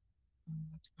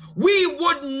 we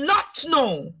would not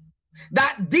know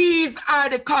that these are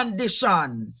the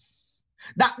conditions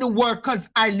that the workers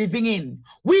are living in.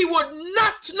 We would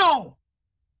not know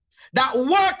that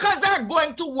workers are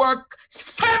going to work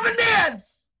 7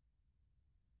 days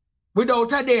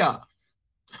without a day off.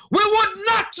 We would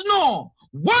not know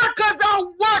workers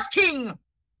are working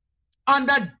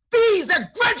under these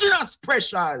egregious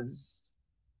pressures.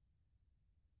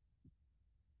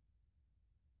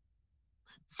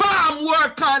 Farm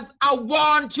workers, I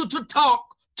want you to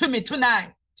talk to me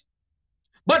tonight.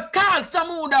 But Carl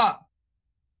Samuda,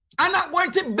 I'm not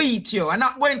going to beat you. I'm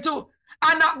not going to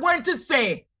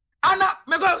say,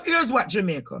 here's what,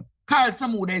 Jamaica. Carl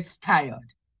Samuda is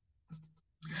tired.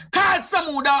 Carl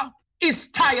Samuda is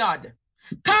tired.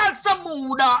 Carl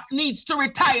Samuda needs to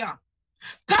retire.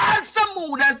 Carl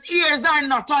Samuda's ears are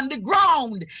not on the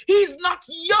ground. He's not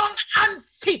young and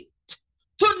fit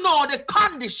to know the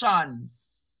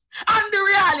conditions and the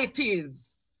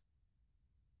realities.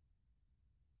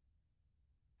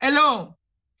 Hello?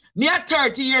 Me are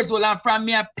 30 years old and from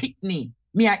me a Pitney.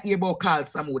 Me a hear about Carl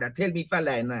Samuda. Tell me if I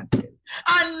lie or not.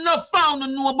 And no found to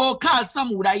know about Carl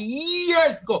Samuda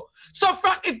years ago. So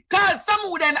from if Carl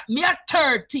Samuda, me a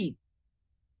 30.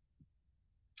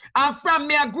 And from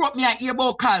me I grew up, me I hear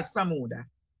about Carl Samuda.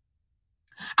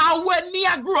 And when me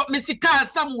I grew up, me see Carl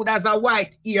Samuda as a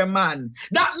white ear man.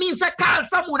 That means that Carl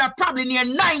Samuda probably near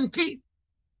 90.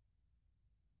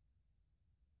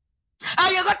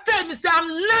 And you got to tell me, say I'm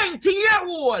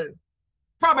 90-year-old.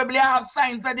 Probably I have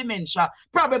signs of dementia.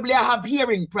 Probably I have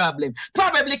hearing problem.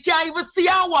 Probably can't even see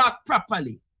and walk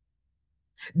properly.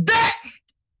 There,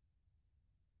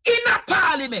 in a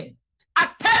parliament, I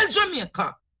tell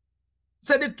Jamaica,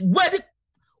 so that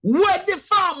where the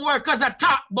farm workers are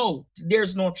talk about,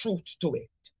 there's no truth to it.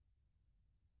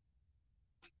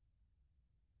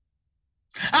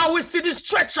 And we see the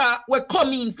stretcher we're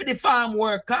coming for the farm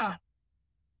worker.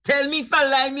 Tell me if I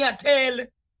lie, me I tell.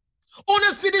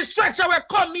 Only see the stretcher we're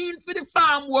coming for the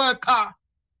farm worker.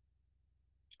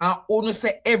 And only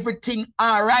say everything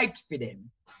all right for them.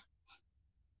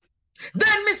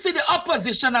 Then me see the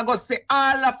opposition I go say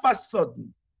all of a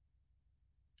sudden,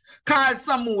 Carl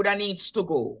Samuda needs to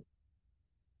go.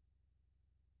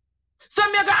 So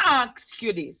I'm going to ask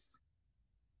you this.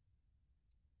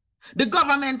 The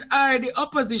government or the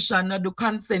opposition do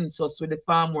consensus with the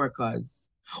farm workers.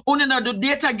 Only not do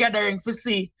data gathering to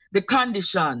see the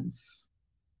conditions.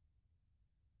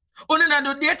 Only not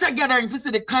do data gathering to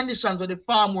see the conditions where the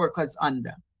farm workers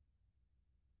under.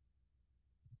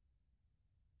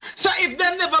 So if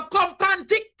they never come on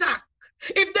TikTok,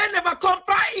 if they never come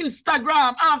on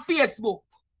Instagram and Facebook,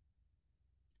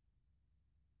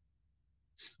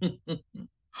 we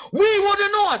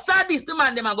wouldn't know. So this the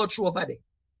man them a go through over there.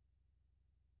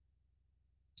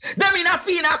 Them in a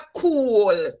feel a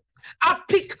cool. I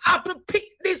pick up, pick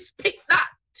this, pick that.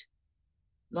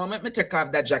 No, let me take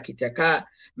off that jacket. Because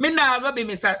me now going to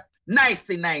be Mr.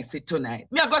 Nicey tonight.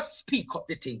 Me I go speak up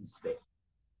the things there.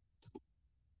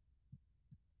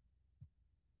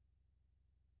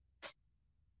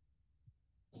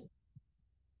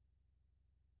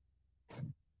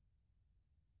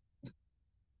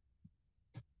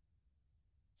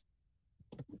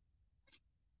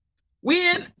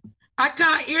 Wayne, I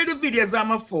can't hear the videos on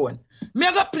my phone. Me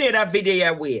I go play that video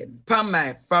here, Wayne, from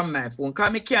my phone,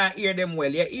 because I can't hear them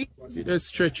well. Yeah? See that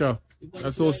stretcher?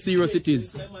 That's how serious it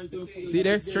is. See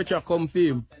that stretcher come for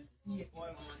him?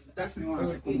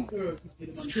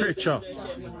 Stretcher.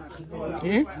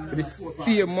 The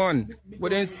same man. But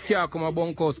then can't come a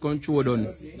bunkhouse control done.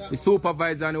 The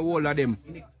supervisor and the whole of them.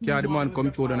 Can't the man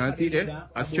come through done. And see there?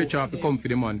 A stretcher have to come for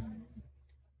the man.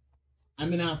 I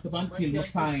mean, after one kill was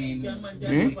fine. And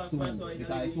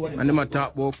them a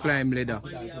talk about climb ladder.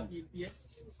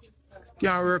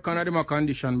 Can't work on them a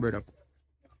condition, brother.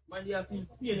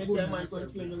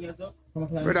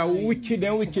 Brother, wicked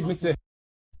and wicked, me say.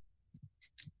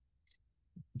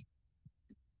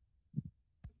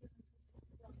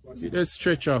 See that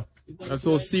stretcher? That's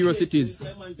how serious it is.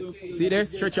 See that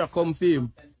stretcher come for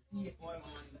him?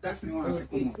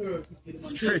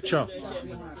 Stretcher.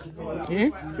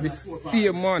 The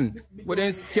same man. But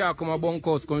then can't come a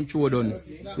bunkhouse control done.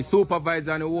 The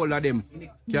supervisor and the whole of them.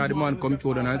 Can't the man come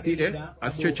through done. And see there?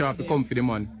 A stretcher have to come for the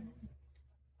man.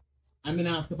 I mean,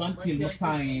 after one kill was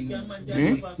fine.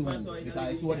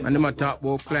 And them a talk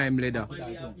about climb ladder.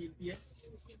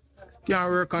 Can't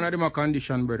work on them a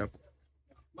condition, brother.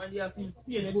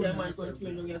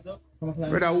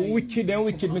 Brother, wicked and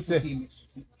wicked, me say.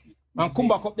 And come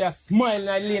back up there smiling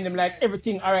and laying them like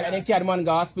everything alright, and then carry the man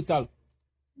go to hospital.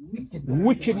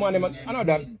 Wicked man, them, I know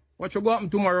that. What you go happen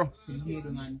tomorrow?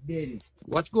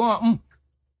 What go happen?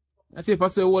 I say if I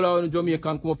say all out in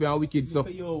Jamaica come up here and wicked stuff.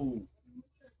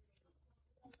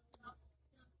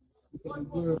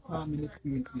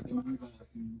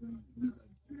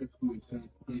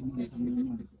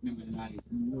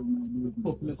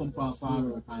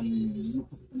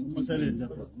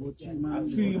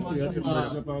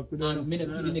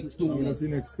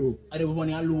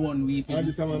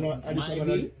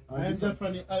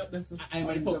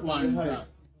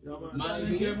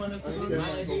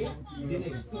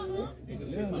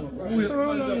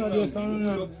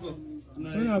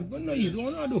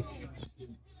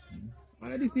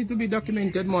 This need to be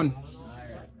documented, man.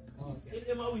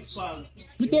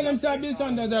 You tell them say Bill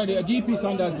Sanders are there, GP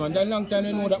Sanders, man. That long time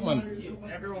they know that, man.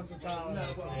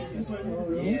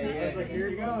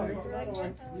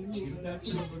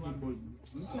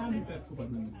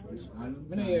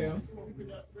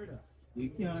 You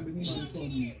can't be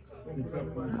me.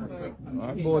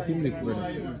 I bought him liquor.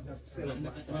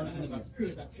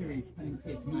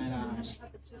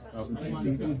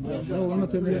 No, I'm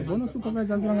not telling you. Don't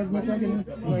supervise as long as my talking.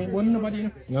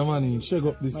 Nobody. Yeah, man, shake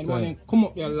up this time. Come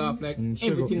up here, laugh like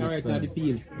everything alright at the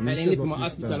field. And then live from a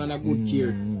hospital and a good care.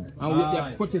 And we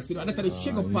have protest. That's the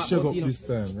shake up part. Shake up this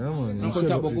time. Yeah, man. I'm going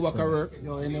to go back to work.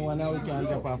 No, anyone now we can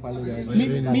drop off holiday.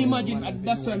 Me imagine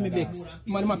that's why me vex.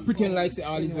 Man, I pretend like say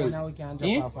all is well. Now we can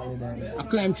drop off holiday. I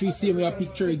climb tree same way, I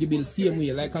picture the bill same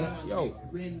way. Like, yo.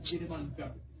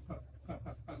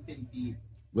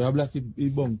 We are black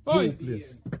it bump two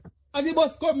place. As the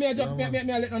bus come, me I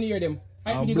let none hear them.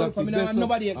 I be going for me now,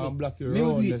 nobody help me. I'm black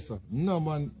around there, sir. No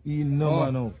man, no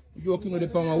man now. Joking with the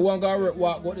pound, one guy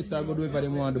walk out the star, go do whatever they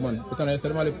want, the man. Because I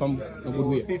said the man come a good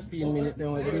way. 15 minutes,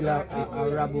 then we will have a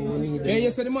rabble we need them. Yeah,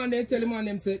 you said the man, they tell the man,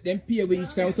 them say, them pay with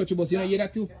each time we touch the bus, you know, hear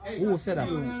that too? Who said that?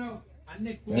 You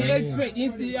expect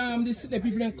the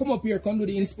people then come up here, come do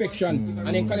the inspection,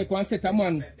 and then collect one set of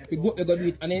man, they go do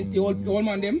it, and then the old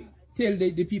man them tell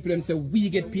the people themselves, we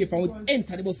get paid for we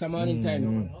enter the bus a man in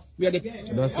time. We are get.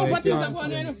 That's what things are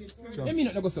going on? Let me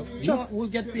not go so. No, we'll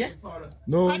get paid.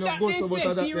 No, and no, that go they so but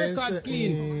say, that the record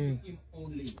clean.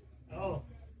 Oh.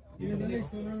 The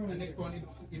next one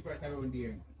is right around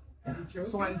there.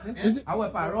 Swansea. Is it? I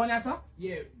went for run, sir?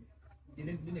 Yeah. The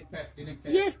next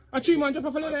Yeah, a 3 man drop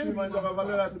off a letter. 3 man drop off a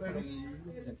letter today.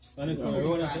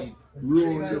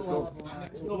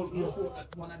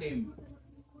 One of them.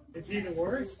 It's even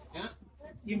worse? Yeah?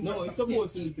 No, it's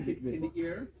supposed to be in the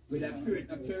ear with a curry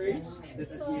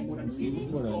that's more than 3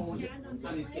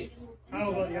 and it takes.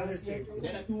 How about the other two?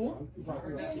 Then a 2.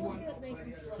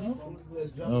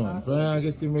 Oh, so I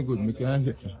get him good, me can't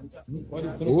get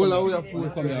that. All our way of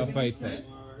food for me a fight.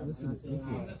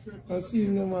 I see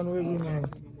no man with man.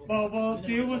 Well,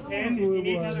 deal with him. If you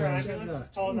need another ambulance,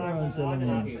 call 911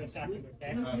 and ask for a second,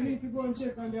 okay? You need to go and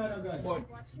check on the other guy.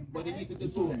 But you need to do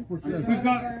 2. We've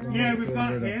got him.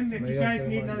 If you guys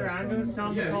need another ambulance,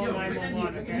 tell them to call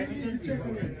 911, okay?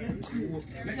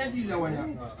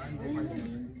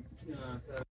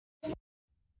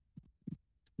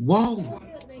 Wow.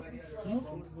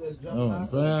 Oh,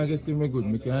 so I get him good,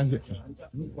 me can't get that.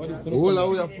 All our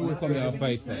way of food for me a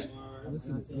fight.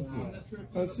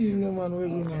 I see no man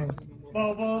with man.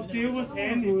 Well, deal with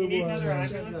him. If you need another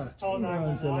ambulance, call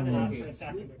 911 and ask for a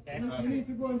second, okay? You need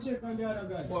to go and check on the other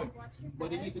guy.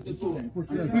 But you need to do 2.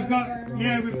 We've got him.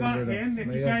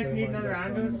 If you guys need another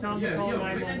ambulance, tell them to call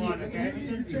 911, okay?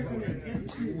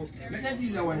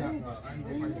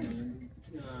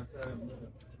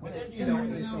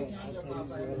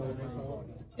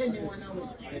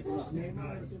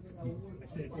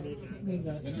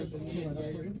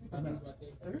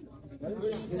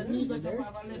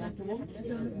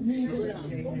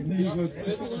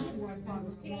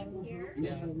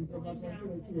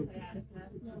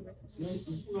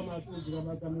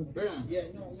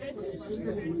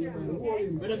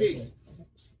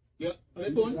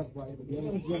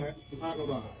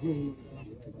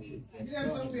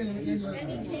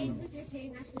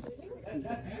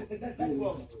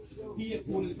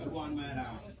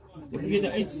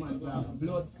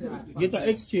 Get the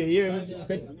X-ray here.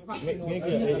 Make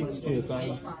an X-ray.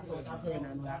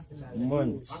 Man.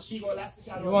 You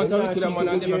want to look at them and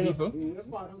them people?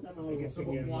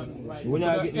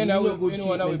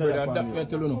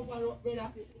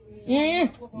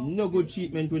 No good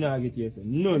treatment we not get here, sir.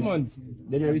 None.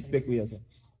 They don't respect we, sir.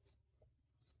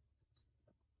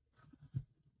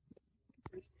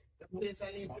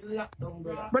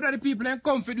 Brother, the people then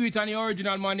come for do it and the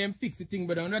original man them fix the thing,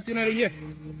 brother. Not in the year.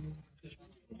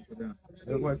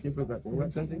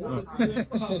 What something?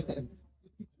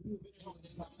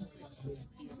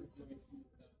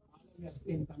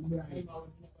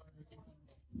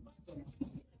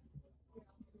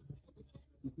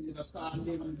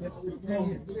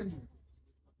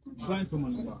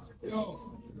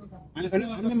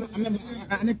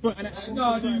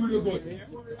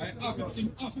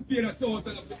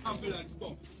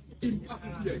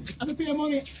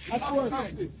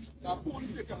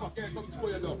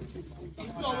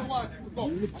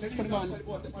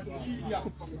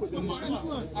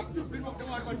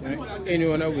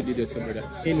 Anyone of we did this, brother.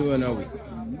 Anyone of we.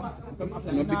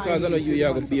 No, because I know you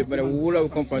have to behave, but the whole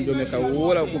of come from Jamaica, the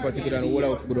whole of come particular, and the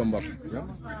whole of go back.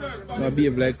 No,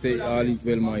 behave like say all is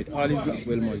well might, all is not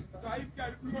well might.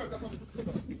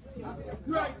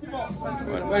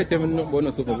 Why tell me not about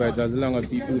no supervisor as long as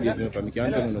people do this, I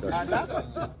can't tell me that.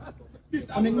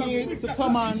 I need to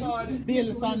come on,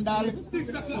 Bill Sandal,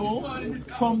 no,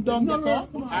 come down the car,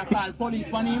 I call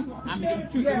police on him, and we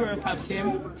treat the work of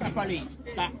them properly.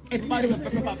 But everybody will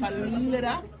put up a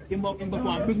leader, bring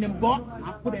them back,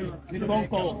 and put them in the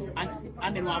bunker,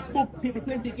 and then we'll book people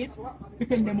 20 tickets, pick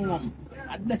them home.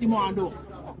 And that's what we want to do.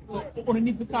 So, we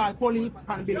need to call police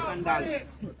and Bill Sandal.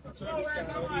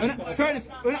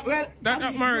 Well,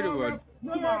 that's murder word.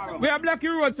 We are black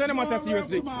your road, so no matter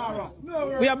seriously.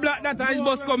 We are black that and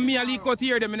bus come me and leak out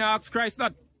here them and I ask Christ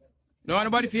that. No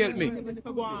nobody help me.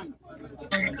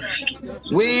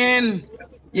 Wayne,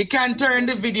 you can turn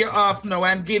the video off now.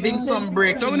 I'm giving some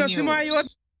breaking news.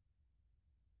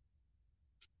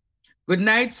 Good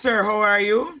night, sir. How are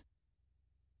you?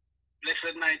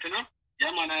 Blessed night, you know.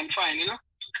 Yeah, man, I'm fine, you know.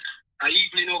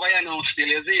 Evening over here now still,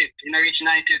 is it? In a rich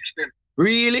night still.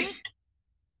 Really?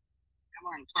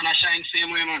 Man, sun shine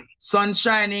same way, man. Sun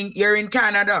shining. You're in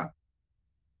Canada.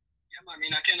 Yeah, man, I'm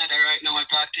in Canada right now. I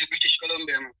part of British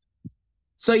Columbia, man.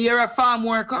 So you're a farm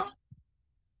worker?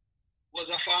 Was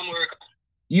a farm worker.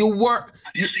 You work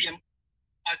at the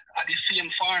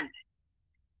same farm.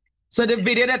 So the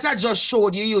video that I just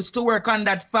showed, you used to work on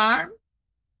that farm? At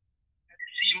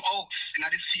the same house, in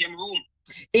the same room.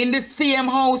 In the same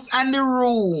house and the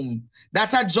room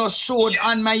that I just showed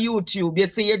on my YouTube. You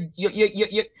see, you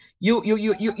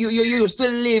used to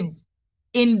live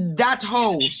in that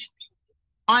house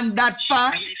on that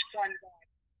farm.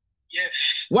 Yes.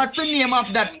 What's the name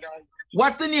of that?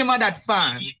 What's the name of that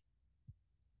farm?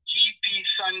 GP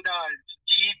Sandals.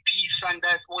 GP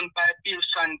Sandals owned by Bill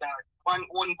Sandals. One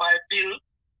owned by Bill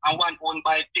and one owned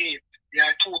by Dave. There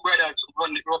are two brothers who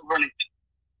run it.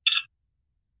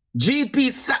 GP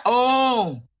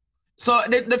oh, so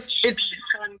it's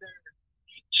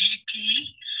GP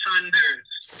Sanders.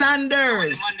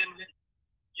 Sanders.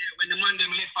 When the man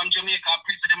them left from Jamaica,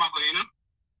 prison them ago, you know.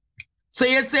 So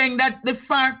you're saying that the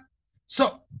farm.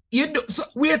 So you do. So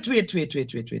wait.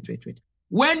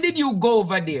 When did you go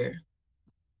over there?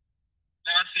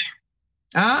 Last year.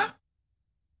 Huh?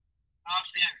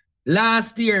 Last year.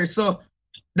 Last year. So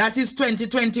that is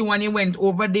 2021. You went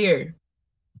over there.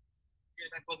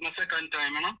 That was my second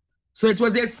time, you know. So it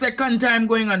was your second time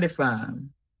going on the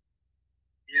farm?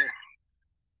 Yeah.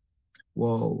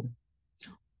 Whoa.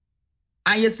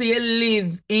 And you say you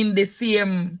live in the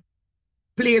same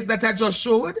place that I just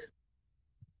showed?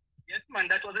 Yes, man,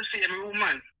 that was the same room,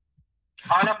 man.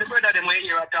 All of the brothers them were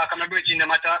here attack and I'm bridging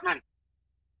them attack, man.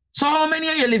 So how many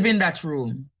of you live in that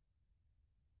room?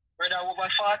 Brother, over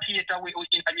 48 are we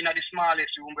in the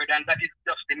smallest room, brother, and that is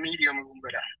just the medium room,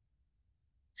 brother.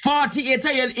 48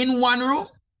 are you in one room?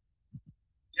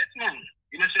 Yes, man.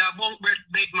 You know, say a bunk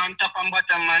bed, man, top and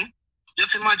bottom, man.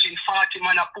 Just imagine 40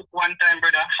 man a cook one time,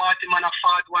 brother. 40 man a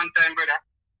fart one time, brother.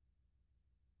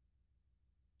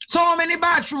 So how many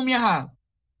bathrooms you have?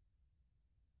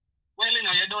 Well, you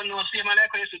know, you don't know. Same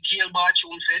like when you see jail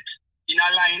bathroom set in a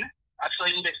line. I saw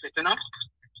in this set, you know.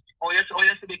 Or you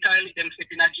see the toilet them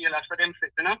set in a jail. I saw them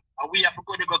set, you know. And we have to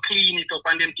go clean it up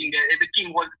and them thing there.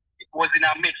 Everything was in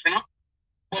a mix, you know.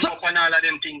 Up and all of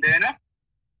them things there, you know.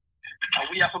 And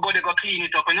we have to go clean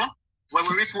it up, you know. When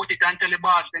we report it and tell the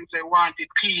boss, them say want it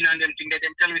clean and them things there,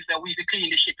 them tell me say we have to clean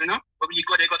the shit, you know. But we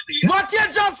go see. What you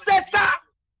just said, sir?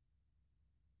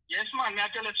 Yes, man. I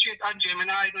tell you straight, Andre, I'm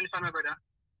not going to my brother.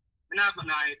 I'm not going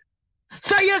to hide.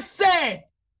 So you say,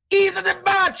 even the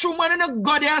bathroom when you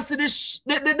go there and see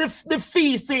the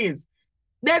feces,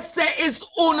 they say it's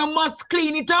owner must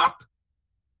clean it up?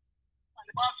 And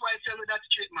the boss why tell you that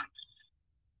straight, man.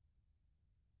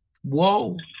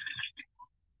 Whoa.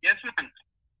 Yes, man.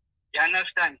 You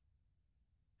understand?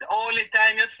 The only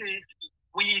time you see,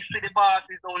 we see the boss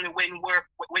is only when he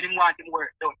want him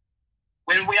work done.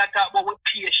 When we are talking about we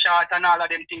pay short and all of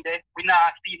them things there, we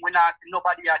not see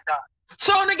nobody at all.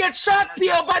 So when they get short pay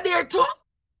over there too?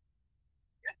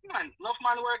 Yes, man. Enough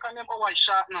man work on them for what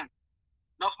short, man.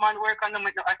 Enough man work on them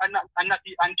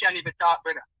and can't even talk,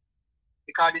 brother.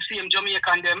 Because the same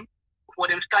Jamaican them,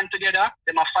 before them stand together,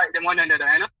 them a fight them one another,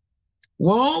 you know?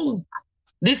 Whoa.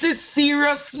 This is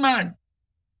serious, man.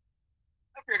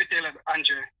 I'm going to tell you,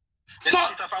 Andrew. So,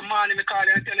 from morning, I call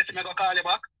you and tell you to go call you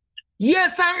back.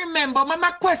 Yes, I remember. But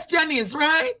my question is,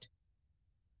 right?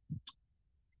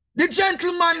 The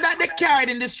gentleman that they carried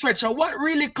in the stretcher, what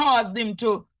really caused him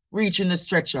to reach in the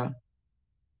stretcher?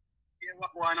 Yeah,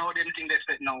 what know them thing they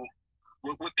said now.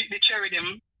 We pick the cherry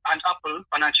them and apple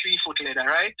on a 3-foot ladder,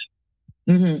 right?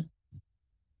 Mm-hmm.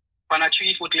 On a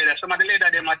 3-foot ladder. Some of the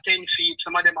ladder them are 10 feet,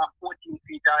 some of them are 14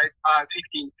 feet or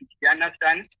 15 feet. You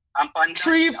understand?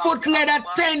 3-foot ladder,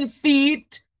 10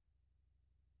 feet.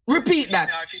 Repeat that.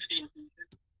 15 feet.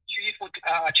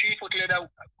 3-foot ladder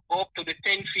go up to the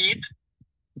 10 feet,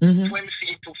 12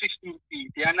 feet to 15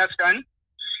 feet. You understand?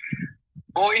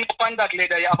 Going up on that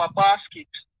ladder, you have a basket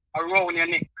around your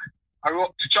neck, a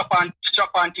rope strap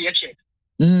onto your chest.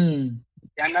 You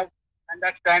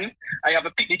understand? I have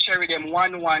a pick the cherry them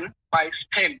 1-1 by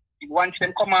stem. If one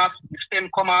stem come off, the stem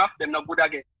come off, them not good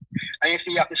again. And you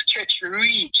see you have to stretch to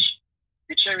reach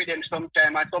the cherry them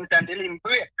sometime, and sometimes they limb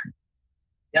break.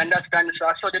 You understand?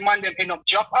 So the man them end up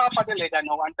drop off of the ladder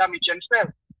now and damage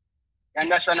themselves. You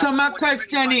understand? So my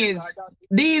question is,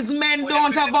 these men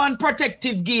don't have on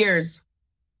protective gears.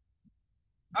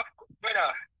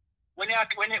 Brother, when you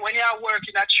are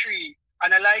working a tree,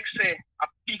 and I like say a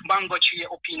big mango tree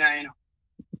up in there, you know.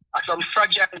 As some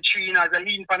fragile tree, you know, as a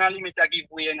lean pan limiter give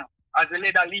way, you know. As a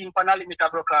leather lean pan limiter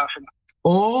broke off, you know.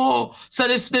 Oh, so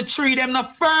this the tree them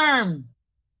not firm.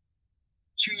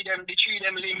 The tree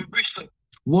them limb bristle.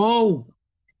 Whoa.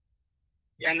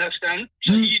 You understand?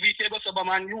 So if you table some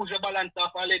man use a balance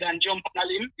off a lead and jump on a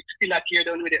limb, it's still a tear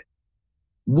down with it.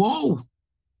 Whoa.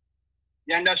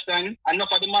 You understand?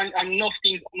 Enough of the man, enough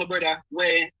things, my brother,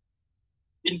 where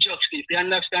injustice. You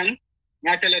understand?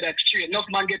 I tell you that straight. Enough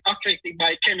man get affected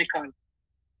by chemicals.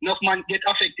 Enough man get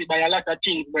affected by a lot of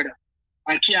things, brother.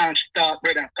 And can't start,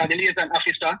 brother. Because the liaison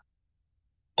officer,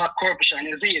 back corruption,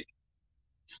 you see it?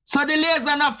 So the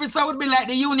liaison officer would be like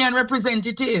the union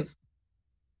representative?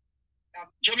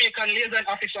 Jamaican liaison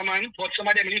officer, man, but some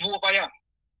of them live over here.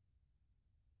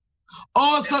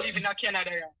 Oh, they so... live in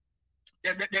Canada,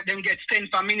 yeah. Them get sent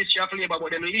from Ministry of Labour,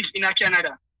 but them live in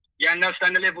Canada. You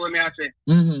understand the level me I say?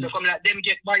 So come like them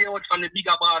get buyout from the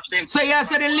bigger boss. Them. So you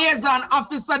say the liaison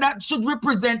officer that should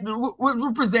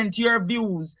represent your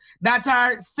views that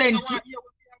are sent. You know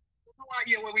what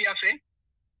hear what we are saying?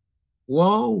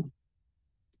 Whoa.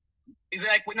 It's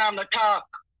like we don't have no talk,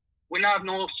 we don't have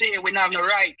no say, we don't have no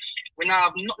rights, we don't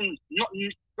have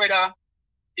nothing, brother.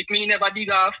 If me never dig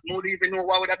off, more even know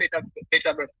what would have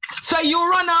better, brother. So you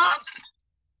run off?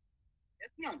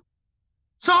 Yes, man.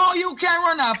 So how you can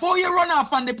run off? How you run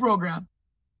off on the program?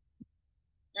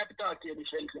 I have to talk to you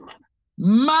differently, man.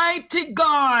 Mighty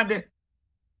God.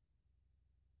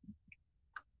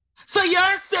 So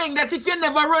you're saying that if you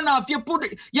never run off, you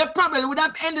probably would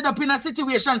have ended up in a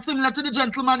situation similar to the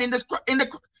gentleman in the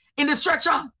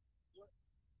stretcher.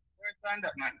 Understand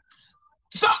that, man.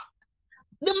 So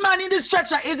the man in the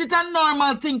stretcher, is it a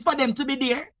normal thing for them to be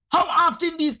there? How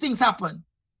often these things happen?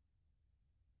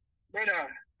 Brother,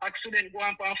 accident go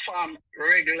on farm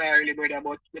regularly, brother,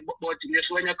 but just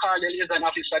when you call the liaison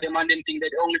officer, them and them think that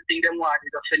the only thing them want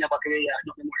is to send you back to the yard,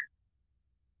 nothing more.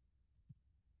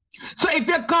 So if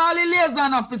you call the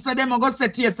liaison officer, them will go say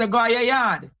to you, so go to your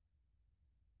yard.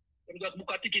 Them just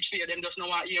book a ticket for you, them just know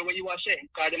what hear what you are saying.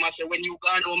 Because them say when you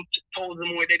gone home 1,000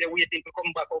 more, they're waiting to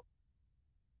come back up.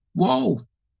 Whoa.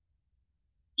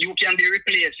 You can be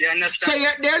replaced, you understand?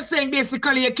 So they're saying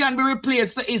basically you can be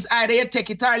replaced, so it's either you take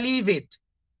it or leave it.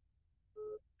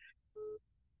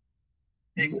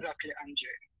 Exactly, Andre.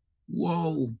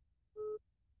 Whoa.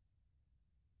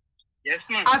 Yes,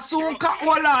 man.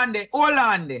 Hold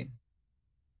on there.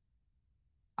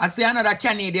 I see another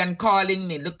Canadian calling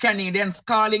me. Look, Canadians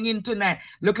calling in tonight.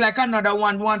 Look like another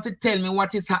one wants to tell me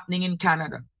what is happening in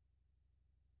Canada.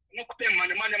 Look them, man.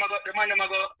 The man them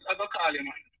go call you,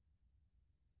 man.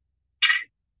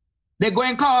 They're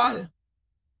going to call? Yeah,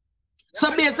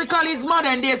 so basically it's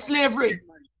modern day slavery.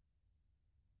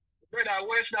 Brother,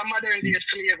 where's the modern day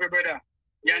slavery, brother?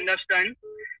 You understand?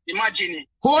 Imagine it.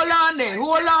 Hold on there.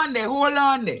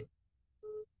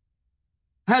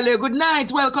 Hello, good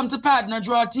night. Welcome to Partner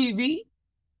Draw TV.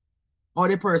 Or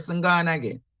the person gone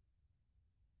again.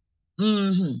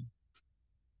 Yeah.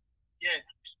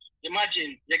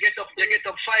 Imagine you get up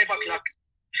 5 o'clock.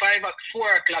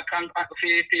 4 o'clock and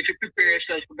if you prepare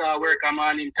yourself to go work a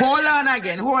morning. Hold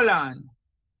on.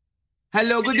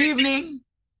 Hello, good evening.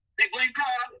 They're going to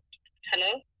call.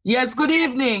 Hello? Yes, good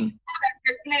evening.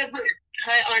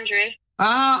 Hi, Andre.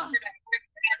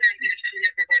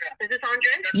 Is this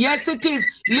Andre? Yes, it is.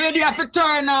 Lady, you have to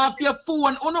turn off your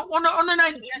phone. Yes,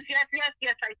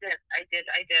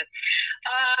 I did.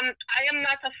 I am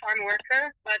not a farm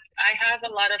worker, but I have a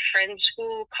lot of friends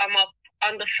who come up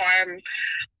on the farm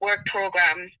work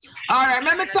program. All right,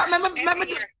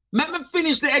 let me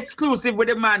finish the exclusive with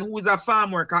the man who's a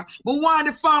farm worker. But why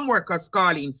the farm workers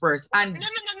calling first? And no.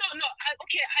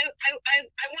 Okay,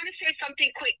 I want to say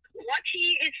something quick. What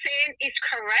he is saying is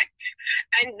correct,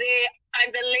 and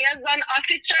the liaison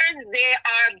officers,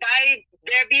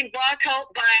 they're being bought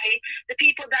out by the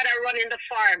people that are running the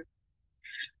farm.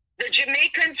 The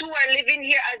Jamaicans who are living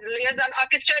here as liaison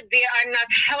officers, they are not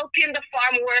helping the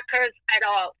farm workers at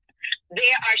all.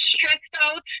 They are stressed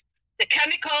out. The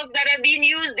chemicals that are being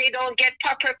used, they don't get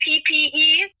proper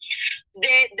PPE.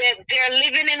 They're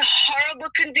living in horrible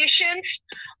conditions.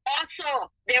 Also,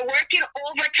 they're working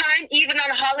overtime, even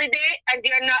on holiday, and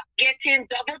they're not getting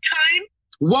double time.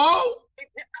 Whoa!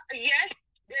 Yes,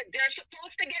 they're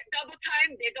supposed to get double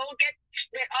time. They don't get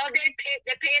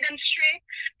they pay them straight.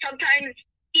 Sometimes,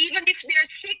 even if they're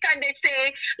sick and they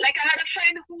say, like I had a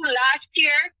friend who last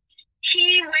year,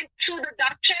 he went to the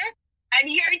doctor. And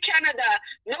here in Canada,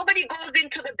 nobody goes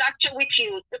into the doctor with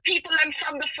you. The people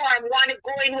from the farm want to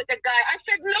go in with the guy. I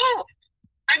said, no.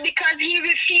 And because he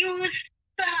refused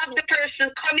to have the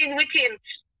person come in with him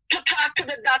to talk to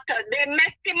the doctor, they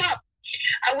messed him up.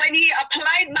 And when he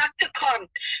applied back to come,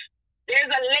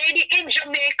 there's a lady in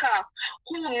Jamaica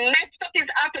who messed up his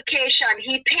application.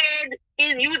 He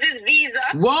used his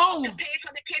visa to pay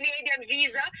for the Canadian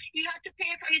visa. He had to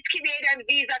pay for his Canadian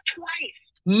visa twice.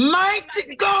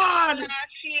 Mighty God!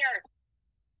 Last year.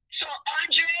 So,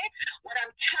 Andre, what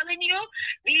I'm telling you,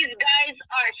 these guys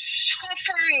are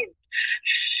suffering.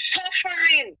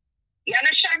 You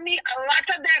understand me? A lot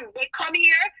of them, they come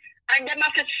here and they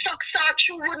have to suck salt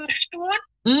through wooden spoon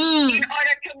in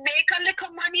order to make a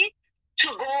little money to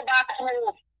go back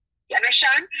home. You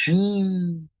understand?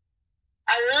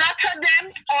 A lot of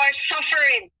them are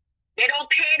suffering. They don't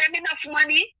pay them enough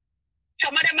money.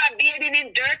 Some of them are bathing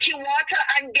in dirty water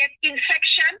and get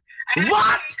infection. I had to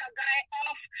take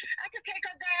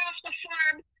a guy off the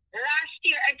farm last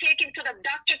year and take him to the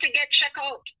doctor to get checked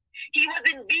out. He was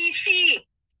in BC.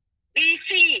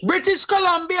 British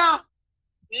Columbia.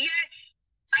 Yes.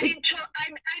 And in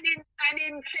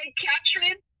St.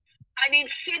 Catherine and in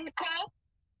Simcoe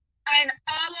and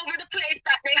all over the place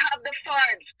that they have the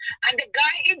farms. And the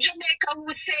guy in Jamaica who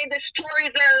say the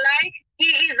stories are like, he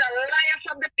is a liar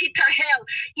from the pit of hell.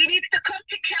 He needs to come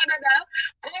to Canada,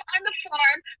 go on the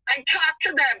farm and talk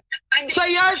to them. And so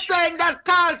you're saying that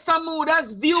Carl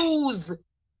Samuda's views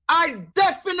are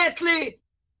definitely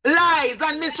lies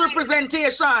and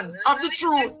misrepresentation of the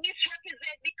truth.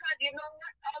 Misrepresent because you know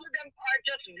what? All of them are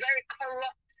just very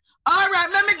corrupt. All right,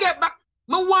 let me get back.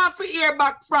 I want to hear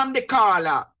back from the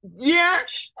caller. Yeah?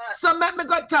 So let me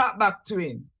go talk back to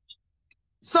him.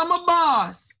 So my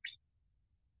boss.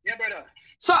 Yeah, brother.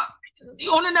 So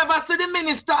you only never see the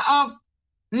Minister of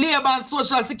Labour and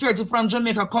Social Security from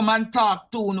Jamaica come and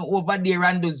talk to you over there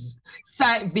and do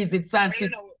site visits and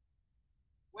sit.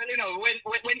 Well, you know,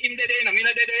 when him dead, you know, me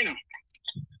not dead, you know.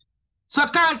 So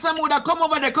Carl Samuda come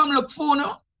over there, come look for you.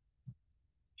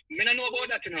 Me don't know about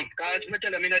that, you know, because me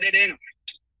tell him me not dead, you know.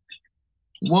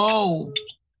 Whoa.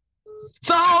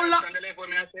 So how long?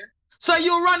 So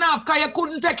you run off because you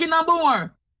couldn't take in no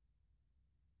more?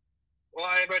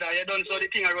 Why, brother, you don't saw the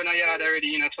thing I run a yard already,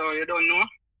 you know, so you don't know.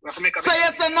 So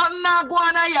you say nothing now go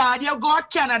on a yard, you go to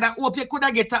Canada, hope you could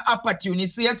get an opportunity.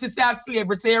 So you see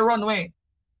slavery, say you run away.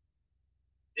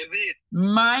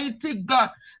 Mighty God.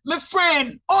 My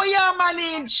friend, how you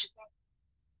manage?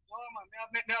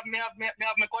 Me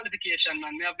have my qualification,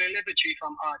 man. Me have the level 3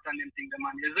 from art and them things,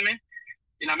 man. You see me?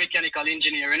 In a mechanical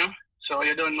engineer, you know? So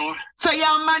you don't know. So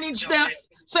you manage them?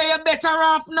 So you're better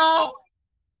off now?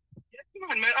 Yes,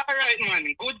 man. All right, man.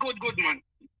 Good, man.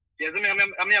 You see me?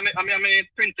 I'm a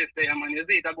princess there, man. You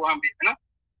see it? I go and be, you know?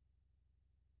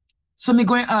 So me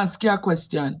going to ask you a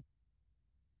question.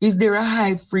 Is there a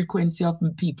high frequency of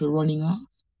people running off?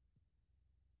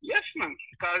 Yes, man.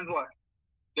 Because what?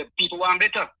 The people want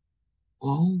better.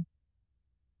 Oh.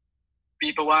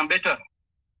 People want better.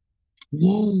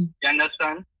 Whoa. You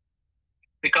understand?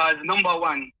 Because number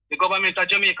one, the government of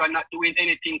Jamaica not doing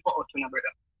anything for us, brother.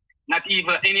 Not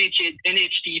even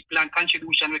NHT plan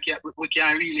contribution we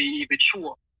can really even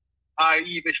show. Or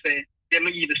even say, them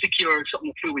even secure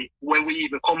something for we when we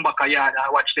even come back a yard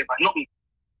or watch them. Nothing.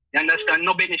 You understand?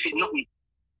 No benefit, nothing.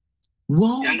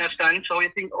 Whoa. You understand? So you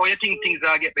think things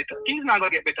are get better. Things not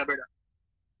gonna get better, brother.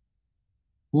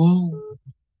 Whoa.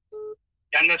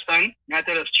 You understand? I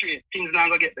tell you straight, things not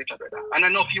gonna get better, brother. And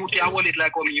enough you can hold it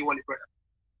like how me you hold it, brother.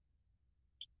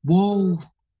 Whoa.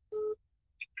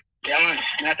 Yeah, man.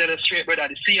 I tell you straight, brother.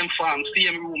 The same farm,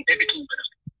 same room, everything, brother.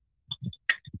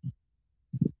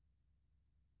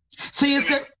 So you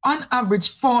said on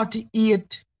average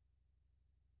 48.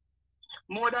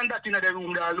 More than that in the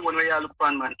room there alone where you look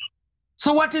upon, man.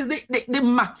 So what is the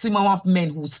maximum of men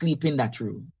who sleep in that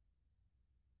room?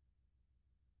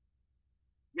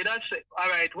 Yeah, that's it. All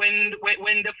right. When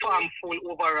the farm full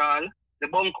overall, the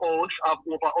bunkhouse have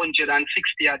over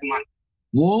 160 odd man.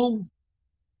 Whoa.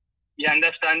 You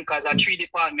understand? Because a 3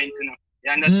 departments, you know.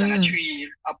 You understand? A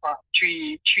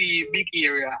three big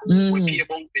area with a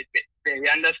bunk bed there. You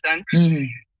understand?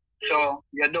 So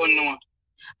you don't know.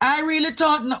 I really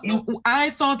thought,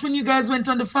 I thought when you guys went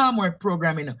on the farm work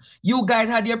program, you know, you guys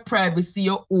had your privacy,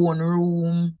 your own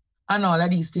room, and all of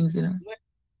these things, you know.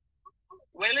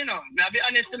 Well, you know, I'll be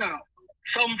honest, you know,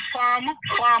 some farmer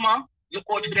look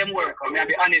out for them work, I'll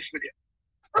be honest with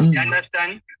you. You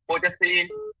understand? But you see,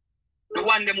 the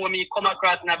one them when me come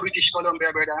across in a British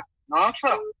Columbia, brother, no,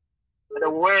 sir. The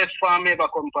worst farm ever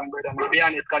come from, brother, I'll be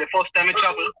honest, because the first time I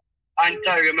travel,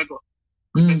 Ontario, I go.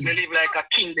 I live like a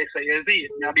king, they say, you see,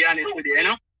 I'll be honest with you, you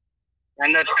know? You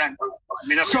understand?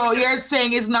 So you're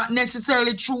saying it's not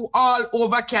necessarily true all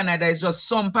over Canada, it's just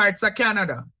some parts of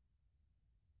Canada?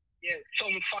 Yeah,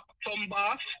 some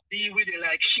boss deal with it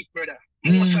like shit, brother.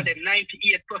 Most of them,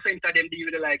 98% of them deal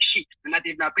with it like shit. Not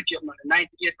even a picture of money.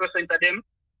 98% of them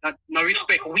not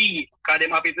respect we, because them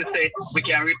happy to say we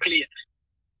can replace.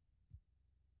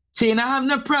 So you don't have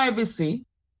no privacy?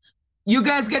 You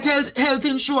guys get health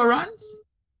insurance?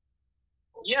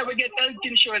 Yeah, we get health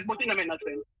insurance, but it don't make no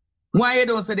sense. Why you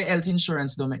don't say the health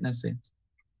insurance don't make no sense?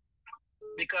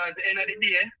 Because at the end of the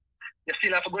day, you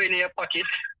still have to go in your pocket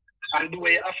and do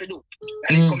what you have to do.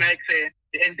 And you come here and say,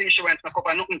 the health insurance not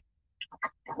cover nothing.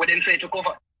 What they say to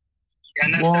cover. You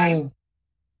understand? Wow.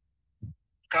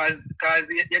 Because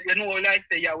you know, like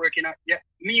say you're working at,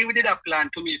 me we did a plan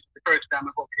to me the first time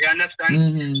I go. You understand? I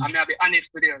mean, I'll be honest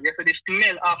with you. You see the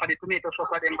smell off of the tomato sauce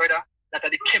of them, brother, that are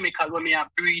the chemical when me are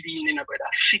breathing in, brother.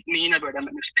 Sick me in, brother,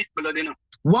 make me spit blood, you know.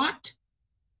 What?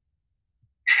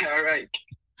 All right.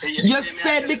 So you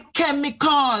said the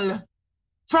chemical.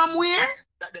 From where?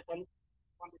 That from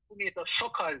the tomato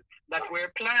suckers that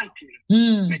we're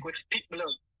planting. Make we spit blood.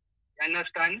 You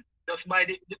understand? Just by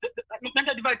not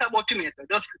advise about tomato.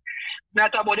 Just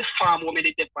not about the farm where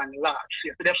they depend last.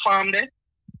 So the farm there,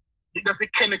 just the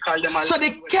chemical them. So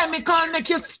the chemical make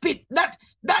you spit. That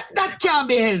can't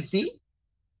be healthy.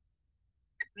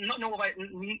 No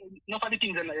for the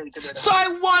things in the healthy. So I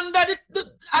wonder,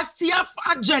 I see a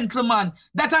gentleman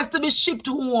that has to be shipped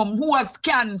home who has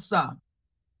cancer.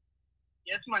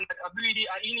 Yes, man. I breathe an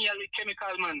inhale with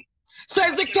chemical, man. So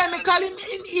is the chemical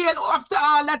inhaled after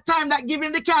all that time that give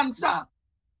him the cancer?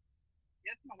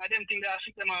 Yes, man. I don't think they are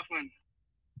sick them off, man.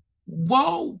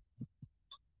 Wow.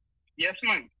 Yes,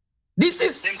 man. This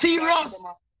is serious.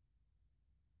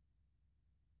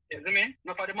 You see me?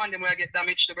 Enough of the man them will get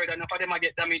damaged to brother. Enough of them will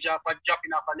get damaged off of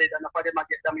dropping off a leather. Enough of them will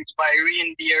get damaged by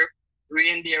reindeer.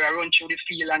 Reindeer run through the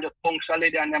field and just bunks a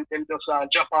leather and them just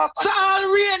drop off. So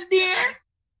all reindeer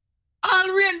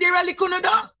are looking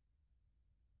down?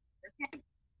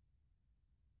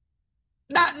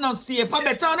 That not safe. I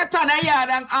better on a ton of yard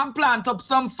and plant up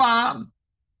some farm.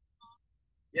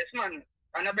 Yes, man.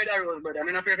 And a better rose, brother.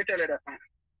 I'm not afraid to tell you that, man.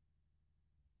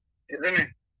 You see me?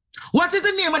 What is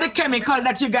the name of the chemical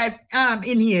that you guys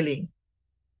inhaling?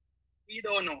 We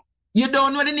don't know. You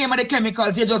don't know the name of the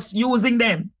chemicals, you're just using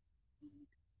them?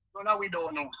 No, we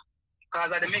don't know.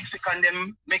 Because the Mexican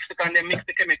them mix the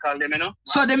chemical, them, you know?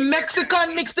 So the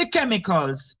Mexican mix the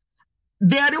chemicals.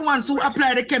 They are the ones who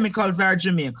apply the chemicals are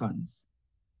Jamaicans.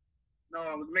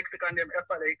 No, the Mexican them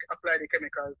apply the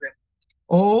chemicals there.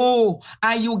 Oh,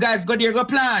 and you guys go there go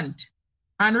plant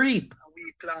and reap? And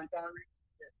we plant and reap.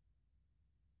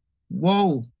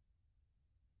 Whoa.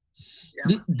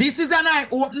 Yeah, this is an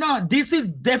eye-opener. This is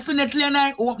definitely an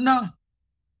eye-opener.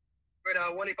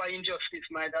 Brother, what if I injustice,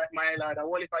 my lad?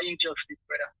 What if I injustice,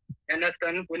 brother? You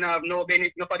understand? We don't have no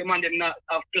benefit. No for the man them not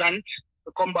have plans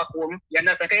to come back home. You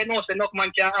understand? Because you know, so enough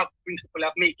man can have principle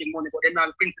of making money, but they not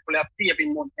have principle of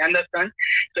saving money. You understand?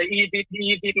 So if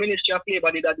the Ministry of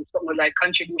Labor did that, something like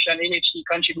contribution, NHT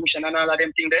contribution, and all of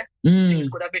them things there,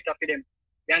 it could have better for them.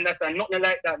 You understand? Nothing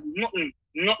like that.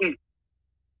 Nothing.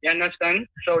 You understand?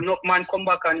 So no man come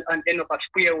back and end up a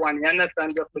square one. You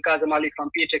understand? Just because I'm live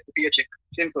from paycheck to paycheck.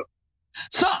 Simple.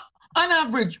 So on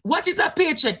average, what is a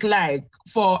paycheck like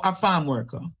for a farm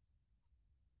worker?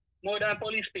 More than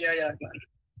police pay, yeah, man.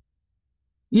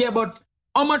 Yeah, but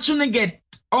how much you get?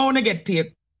 How you get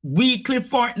paid? Weekly,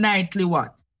 fortnightly,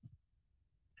 what?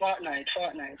 Fortnight.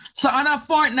 So on a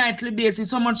fortnightly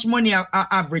basis, how much money a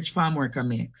average farm worker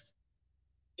makes?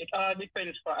 It all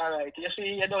depends for alright. You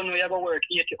see, you don't know you're gonna work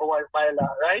 80 hours by law,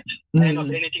 right? And not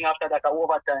anything after that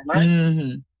overtime, right?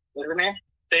 You see me?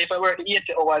 So if I work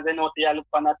 80 hours, then out there look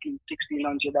for at least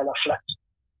 $1,600 flat.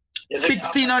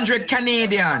 1,600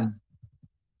 Canadian.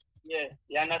 Yeah,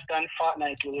 you understand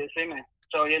fortnightly, you see me?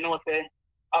 So you know, say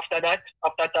after that,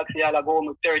 after tax, you'll go home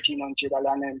with $1,300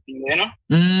 and everything, you know?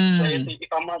 So you see,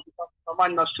 if a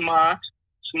man not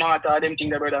smarter them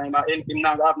things, brother, him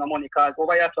not have no money, because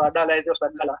over here, so $1 is just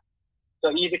 $1. So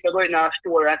if you go in a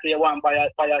store and say you want to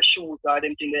buy a shoes or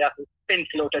them things, they have to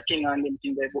pencil out a thing and them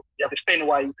things, you have to spend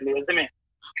wisely, you see me?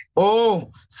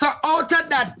 Oh, so out of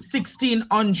that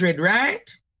 1,600,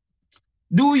 right?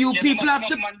 Do you people have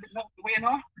to...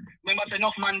 Remember,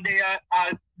 enough man there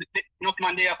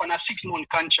on a 6-month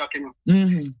contract, you know.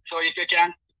 So if you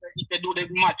do the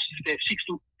match, say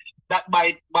that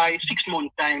by 6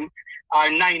 months time, or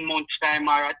 9 months time,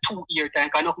 or a 2-year time,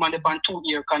 because enough man on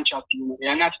 2-year contract, you know.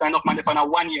 And that's enough man on a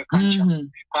 1-year contract.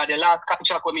 Because the last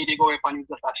contract with me, they go upon is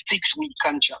just a 6-week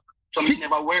contract. So me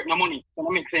never work no money. So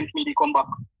it makes sense me to come back.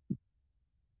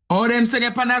 Oh, them say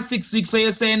they're on a 6 weeks, so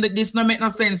you're saying that this no make no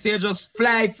sense. You just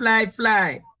fly. Yes,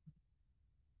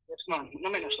 man. No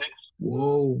make no sense.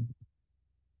 Whoa.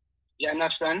 You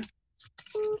understand?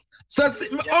 So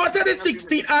out of the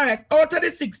 16, all right, out of the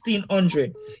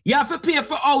 1,600, you have to pay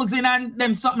for housing and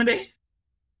them something there? Yeah,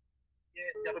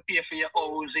 you have to pay for your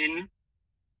housing,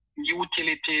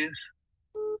 utilities,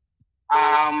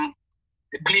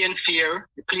 the plane fare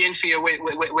where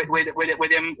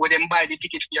them buy the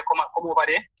ticket for you come over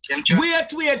there.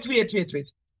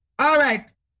 Wait. All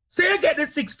right. So you get the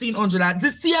 1,600, the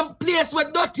same place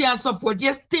with dirty and so forth,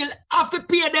 you still have to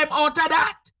pay them out of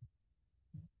that?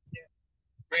 Yeah.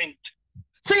 Rent.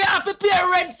 So you have to pay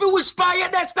rent for which part you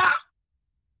there, sir?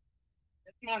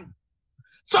 Yes, man.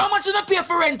 So how much you pay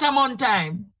for rent a month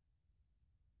time?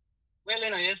 Well,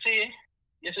 you see,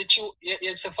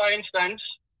 for instance,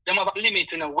 them have a limit,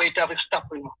 where it have to stop,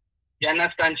 You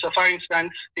understand? So for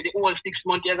instance, the whole 6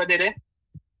 months you ever did it,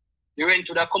 the rent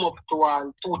would have come up to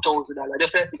 $2,000.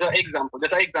 Just an example. But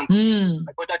that is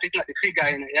not the figure,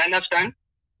 you understand?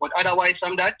 But otherwise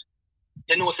from that,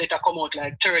 you know, say it come out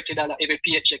like $30 every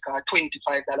paycheck, or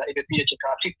 $25 every paycheck,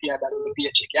 or $50 every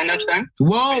paycheck. You understand?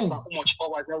 Whoa! How much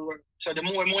hours you work. So the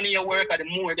more money you work, the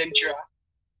more them draw.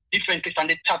 Differently from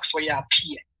the tax where you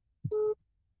pay.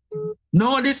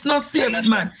 No, this not safe,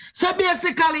 man. So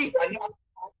basically,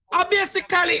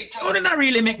 you don't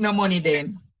really make no money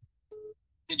then.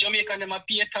 The Jamaican them a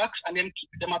pay tax, and them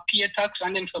pay tax,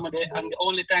 and then the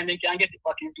only time they can get it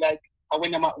back is like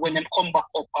when them come back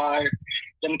up, or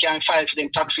them can file for them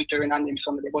tax return and them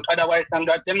somebody. But otherwise than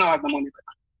that, them not have the money.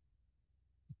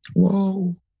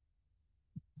 Whoa.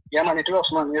 Yeah, man, it's rough,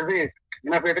 man. You see it.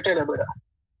 You never ever tell you, brother.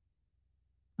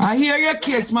 I hear your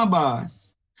case, my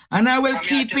boss. And I will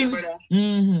keep in.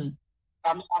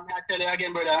 I'm going to tell you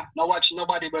again, brother. Not watch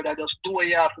nobody, brother. Just do what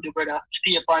you have to do, brother.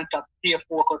 Stay on top. Stay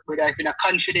focused, brother. If you're not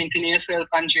confident in yourself,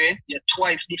 Andre, you're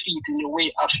twice defeating your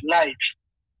way of life.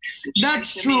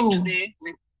 That's true.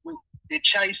 The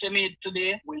choice you made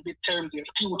today will determine your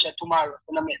future tomorrow.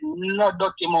 And I mean, no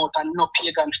dirty mouth and no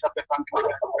pagan stuff from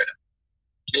brother.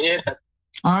 Yes.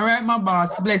 All right, my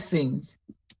boss. Blessings.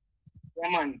 Yeah,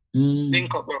 man.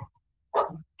 Link up, bro.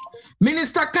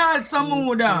 Minister Carl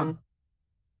Samuda.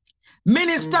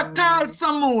 Minister Carl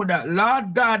Samuda.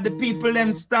 Lord God, the people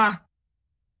them star.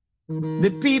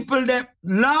 The people them.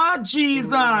 Lord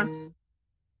Jesus.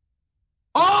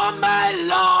 Oh my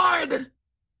Lord.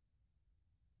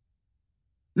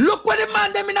 Look what the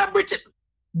man them in a British.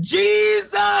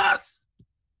 Jesus.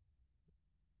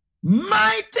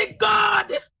 Mighty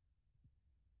God.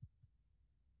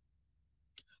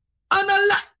 And a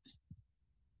lot.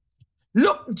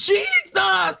 Look,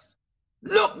 Jesus.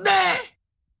 Look there.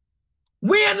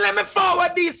 We ain't let me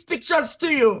forward these pictures to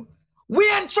you. We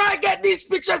ain't try to get these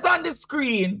pictures on the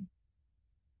screen.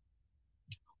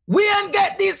 We ain't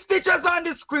get these pictures on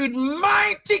the screen.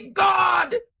 Mighty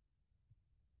God.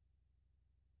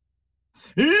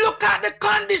 Look at the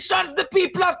conditions the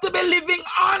people have to be living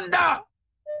under.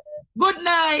 Good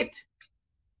night.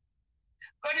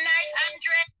 Good night,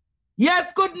 Andre.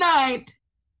 Yes, good night.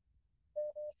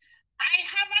 I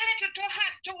have a little to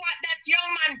add to what that young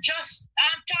man just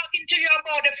talking to you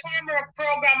about the farmer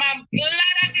program. I'm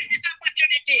glad I get this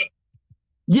opportunity.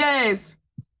 Yes.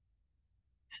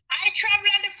 I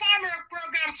traveled on the farmer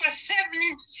program for 7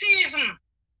 seasons,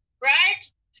 right?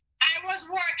 I was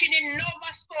working in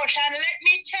Nova Scotia, and let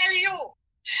me tell you,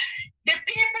 the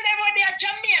people that were there,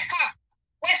 Jamaica,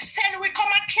 when send we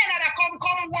come to Canada, come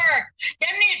work.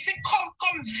 They need to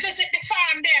come visit the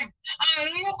farm them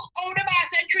and look how the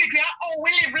boss and treat we and how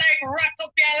we live like rat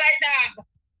up there like dog.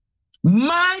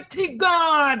 Mighty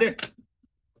God.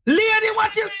 Lady,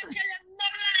 what is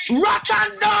rat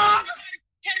and dog?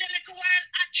 Tell you a little while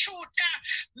and shoot.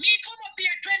 Me come up here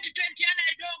 2020 and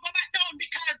I don't go back down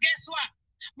because guess what?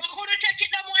 I couldn't take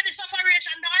it no more the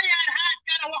separation down here and hard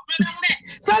kind of walk down there.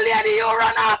 So lady, you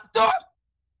run after?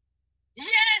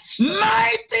 Yes.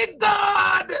 Mighty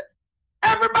God.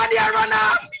 Everybody I run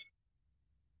off.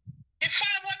 If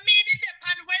I were me did that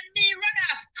and when me run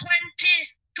off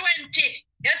 2020,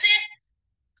 you see?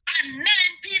 And 9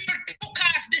 people took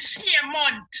off the same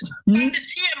month from the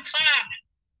same farm.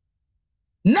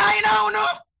 9 now, no?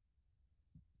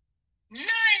 9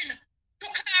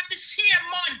 took off the same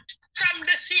month from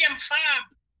the same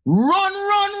farm. Run.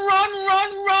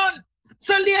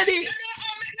 So lady.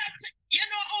 You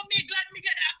know how me glad me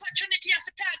get the opportunity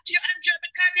to talk to you, Andrew,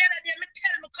 because the other day me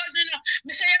tell my cousin,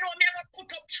 me say, you know, me ever put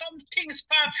up some things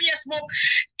on Facebook.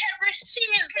 Every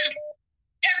season,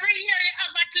 every year you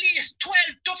have at least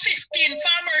 12 to 15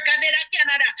 farm workers there in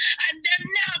Canada. And them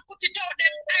now put it out,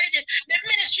 them hide it. The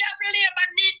Ministry of Labor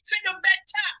need to do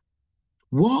better.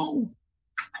 Whoa.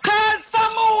 Call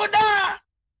Samuda.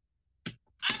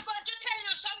 I'm going to tell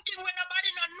you something when nobody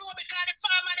don't know because the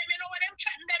farmer them, you know what them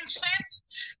threaten them say?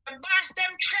 The boss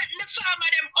them threaten the farmer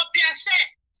them up here say,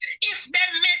 if they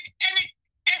make any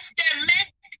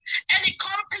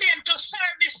complaint to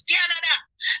Service Canada,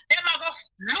 them are going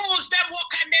to lose them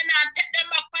work and then take them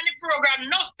back on the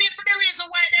program. No people, the reason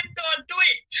why them don't do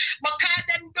it, because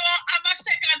them don't have a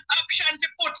second option to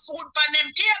put food on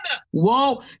them table.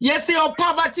 Whoa, you see how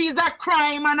poverty is a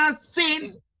crime and a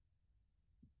sin?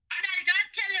 And I gotta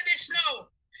tell you this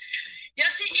now. You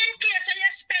see, in case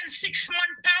you spend 6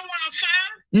 months per one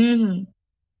farm,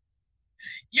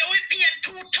 you will pay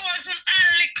 2,000 and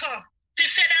liquor to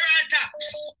federal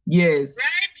tax. Yes.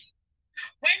 Right?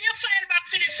 When you file back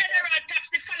for the federal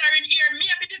tax the following year,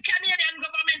 maybe the Canadian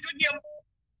government will give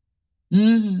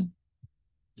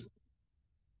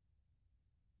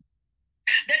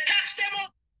the tax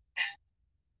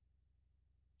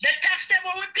them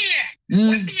will pay.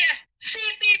 We pay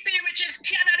CPP, which is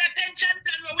Canada Pension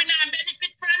Plan, where we now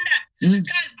benefit from that.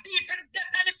 Because people depend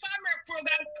on the farmer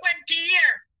program 20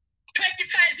 years,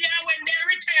 25 years when they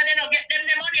retire, they don't get them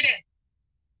the money there.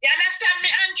 You understand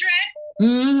me, Andre?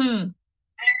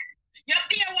 You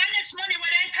pay one next money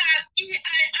what they call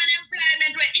EI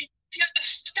unemployment, where if you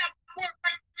stop work,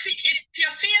 if you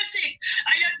feel sick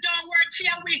and you don't work for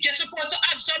a week, you're supposed to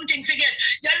have something to get.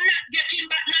 You're not getting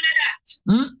back none of that.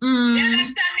 You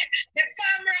understand me? The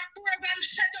farmer program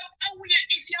set up a way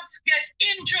if you get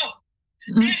injured.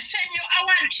 They send you a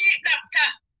one cheap doctor.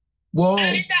 Whoa.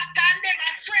 And the doctor and them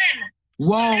a friend.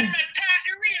 Whoa. So them not talk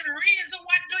the real reason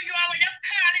what do you when you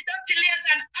call it up to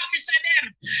liaison officer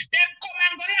them. Them come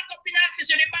and go lock up in the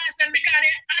office with the boss them because they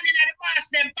hand in the boss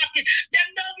them pocket. Them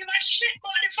don't give a shit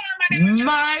about the farmer.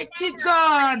 Mighty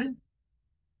God.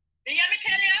 You hear me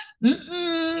tell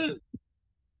you?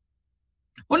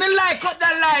 When you like up the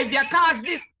live, you cause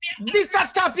this a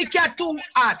topic you're too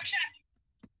hot.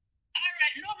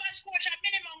 Alright, Nova Scotia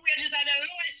minimum wages are the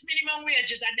lowest minimum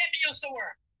wages that they used to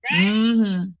work,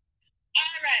 right?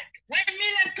 Alright, when me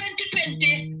left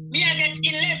 2020, me I get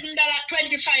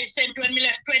 $11.25 when me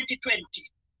left 2020.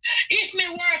 If me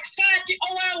work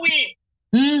 40-hour week,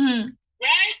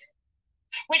 right?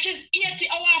 Which is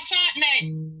 80-hour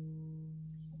fortnight,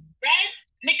 right?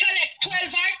 Me collect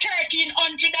 12 or $1,300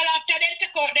 after they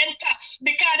take out them tax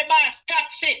because the boss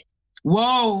tax it.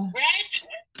 Whoa. Right?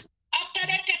 After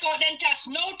they take out them tax,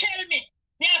 now tell me,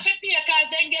 they have to pay because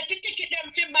they get the ticket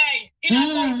them to buy. In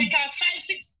a month because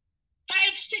 5-6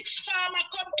 farmers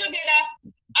come together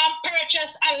and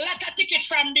purchase a lot of tickets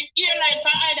from the airline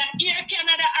for either Air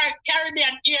Canada or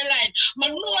Caribbean Airline. I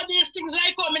know these things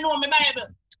like how I know my Bible.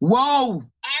 Whoa.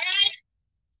 Alright?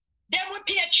 Then we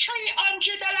pay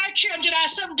 $300,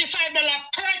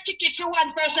 $375 per ticket for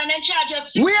one person and charge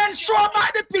us. We ain't show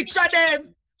about the picture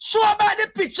them. Show about the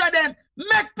picture them.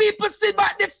 Make people see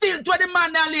back the field where the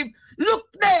man a live.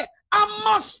 Look there, a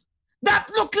must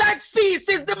that look like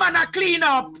feces the man a clean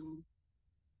up.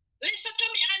 Listen to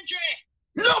me, Andre.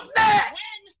 Look there.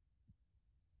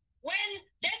 When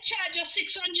they charge you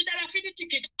 $600 for the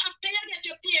ticket, after you get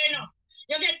your pay now,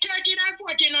 you get $1,300 and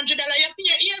 $1,400. You pay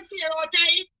airfare out of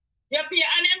it, you pay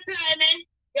unemployment,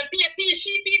 you pay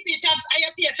PCPP tax, and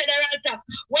you pay federal tax.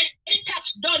 When the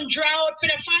tax done draw out for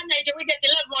the fortnight, you will get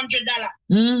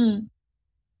 $1,100.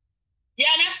 You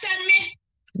understand me?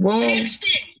 Whoa. Next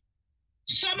thing,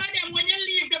 some of them when you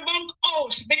leave the bunk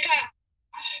house, because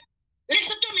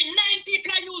Listen to me, 9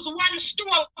 people use 1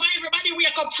 stove. Everybody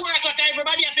wake up 4 o'clock,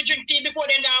 everybody have to drink tea before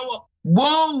they go.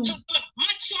 Whoa. So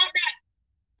much saw that.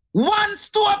 1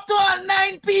 stove to all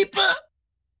 9 people?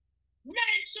 9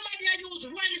 somebody use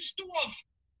 1 stove.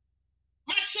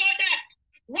 Much saw that.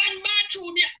 1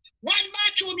 bathroom, you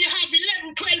have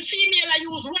 11, 12 female I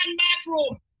use 1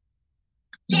 bathroom.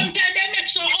 Sometimes they make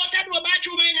so out of the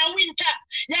bathroom in the winter.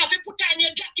 You have to put on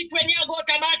your jacket when you go to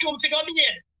the bathroom for go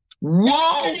bed. Whoa! You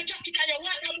put on your jacket and you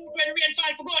water move when rain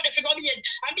fall for go there for go bed.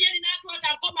 And be in that water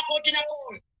and come back out in a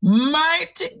cold.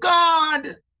 Mighty God!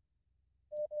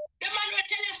 The man will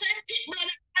tell you some people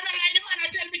and the man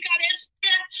will tell because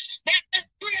they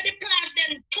spray the plant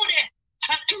then today.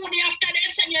 And 2 days after they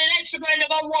send your legs to go and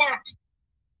go work.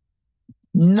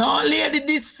 No, lady,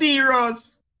 this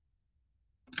serious.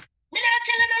 Me not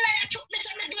telling a lie. I took me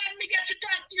some glad me get to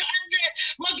talk to you, Andre.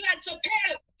 I'm glad to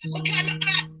tell. Because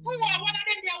one of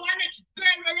them there one next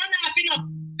girl will run off, you know.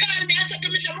 Call me and say to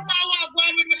me, say, Mama, I want to go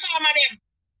on with the farm of them.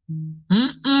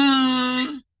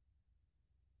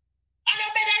 And I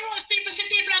better roast people, see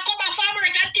people come back from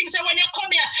America and think that when you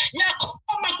come here, you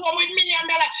come back home with $1 million.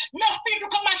 Enough people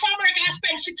come back from America and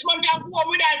spend 6 months and go home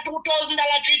with $2,000, $3,000.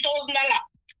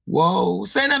 Whoa,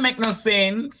 so that make no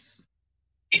sense.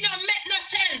 It don't make no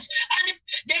sense. And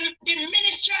the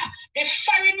minister, the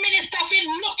foreign minister,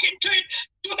 will look into it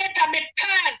to better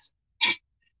because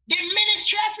the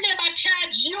Ministry of Labor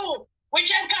charge you,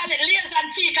 which I call it liaison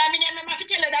fee. I mean, I remember to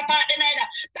tell you that part neither.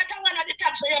 That's one of the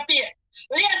tax for your pay.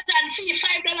 Liaison fee,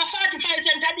 $5.45 a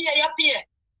day you pay.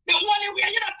 The only way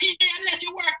you don't pay unless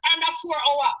you work under 4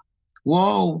 hours.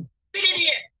 Whoa.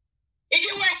 If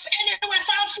you work anywhere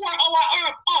from 4 hours or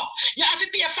up, you have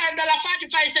to pay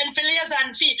 $5.45 for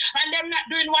liaison fee, and them not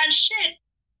doing one shit.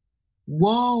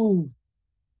 Whoa.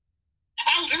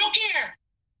 And look here,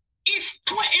 if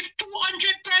 200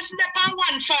 persons on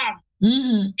one farm,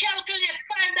 calculate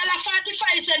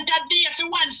 $5.45 a day for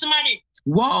one somebody.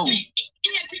 Whoa. 80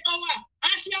 hours.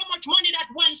 And see how much money that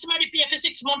one somebody pay for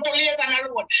 6 months to liaison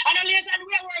alone. And the liaison we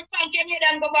work from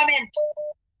Canadian government.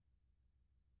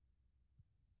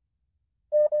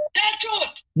 That's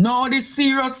truth. No, this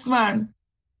serious, man.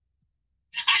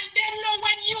 And then know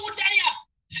when you die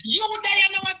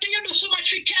now after you do so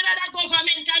much for Canada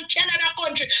government and Canada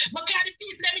country. Because the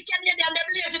people them Canadian, them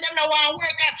lazy, them now want to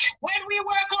work at. When we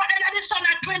work out under the sun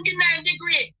at 29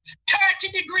 degrees,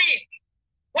 30 degrees,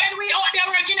 when we out there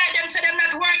working at them, say them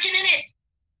not working in it.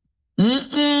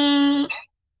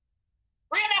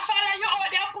 Rain a fall and you out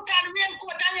there put on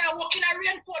raincoat and you're walking a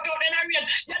raincoat out in a rain.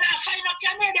 You're not find a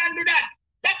Canadian do that.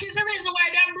 That is the reason why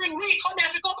they bring we come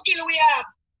there to come kill we have.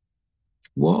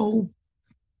 Whoa.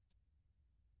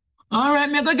 All right,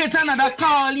 me go get another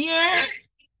call, yeah?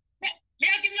 May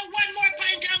I give you one more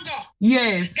point and go?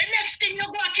 Yes. The next thing you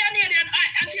go to Canadian,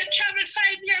 if you travel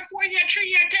 5 years, 4 years, 3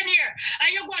 years, 10 years,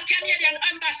 and you go to Canadian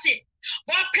embassy,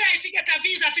 go apply to get a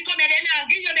visa to come here, then I'll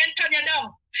give you, then turn you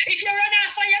down. If you run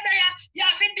off for your there, you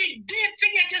have to dig deep to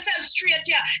get yourself straight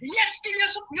here. Yes, still you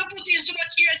put in so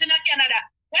much years in Canada.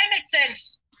 That makes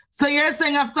sense. So you're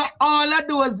saying after all of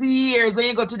those years when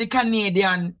you go to the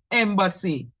Canadian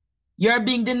embassy, you're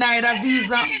being denied a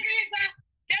visa? Them now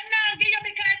give you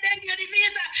because they give you the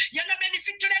visa. You're not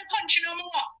benefit to their country no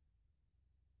more.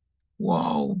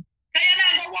 Wow. You're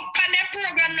not going to work on their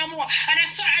program no more. And I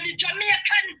saw the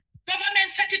Jamaican government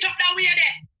set it up that way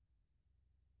there.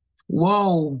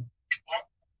 Whoa.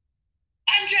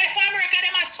 Andre, for America,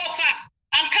 they must suffer.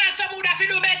 And Carl Samuda if you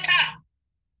do better.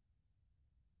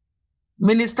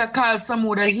 Minister Carl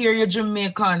Samuda, hear your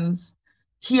Jamaicans.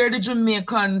 Hear the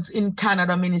Jamaicans in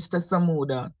Canada, Minister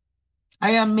Samuda.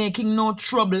 I am making no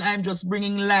trouble. I'm just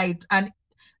bringing light, and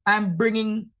I'm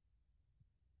bringing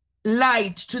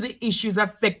light to the issues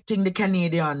affecting the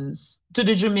Canadians, to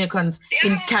the Jamaicans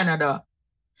in Canada.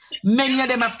 Many of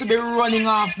them have to be running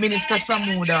off, Minister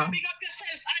Samuda.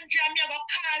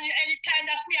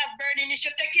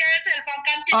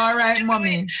 All right,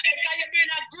 mommy. Because you're doing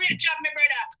a great job, my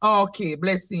brother. Okay,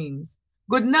 blessings.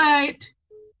 Good night.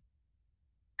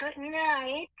 Good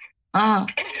night.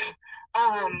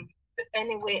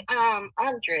 Anyway,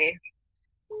 Andre,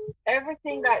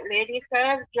 everything that lady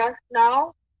said just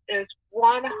now is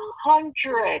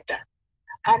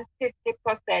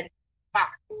 150%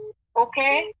 fact.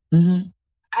 Okay?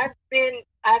 I've been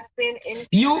in.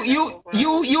 You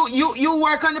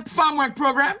work on the farm work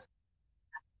program?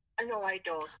 No, I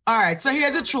don't. All right, so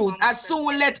here's the truth. I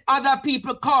soon let other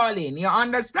people call in. You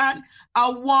understand? I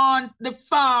want the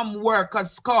farm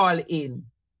workers call in.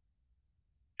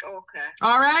 Okay.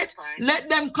 All right? Let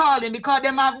them call in because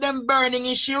them have them burning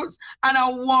issues and I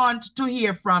want to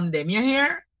hear from them. You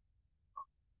hear?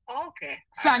 Okay.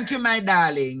 Thank you, my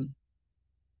darling.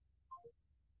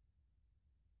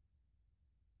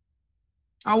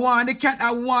 I want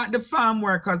the farm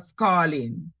workers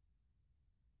calling.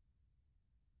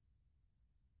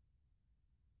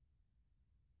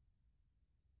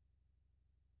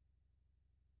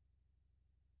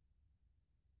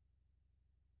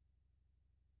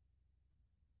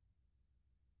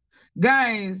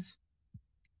 Guys,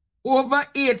 over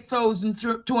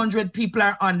 8,200 people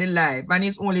are on the live, and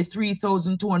it's only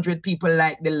 3,200 people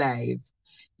like the live.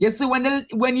 You see,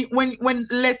 when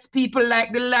less people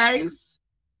like the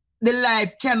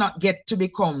live cannot get to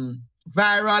become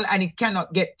viral, and it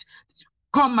cannot get.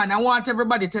 Come on, I want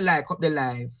everybody to like up the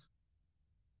live.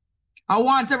 I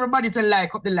want everybody to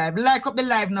like up the live. Like up the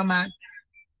live, no man.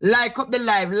 Like up the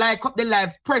live, like up the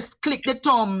live. Press, click the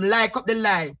thumb, like up the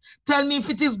live. Tell me if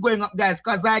it is going up, guys,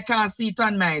 because I can't see it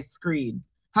on my screen.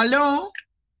 Hello?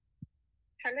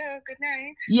 Hello, good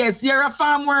night. Yes, you're a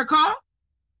farm worker? I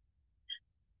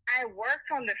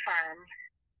worked on the farm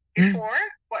before,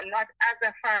 but not as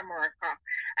a farm worker.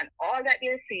 And all that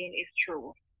you're saying is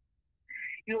true.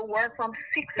 You work from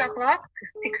 6 o'clock to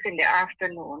 6 in the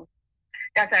afternoon.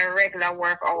 That's a regular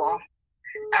work hour.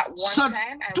 At one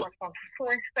time, I worked from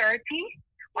 4:30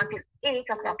 until 8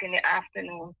 o'clock in the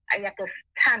afternoon. I have to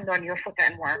stand on your foot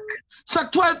and work. So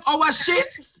 12-hour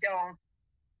shifts? Down.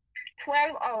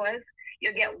 12 hours.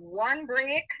 You get one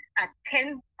break at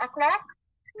 10 o'clock.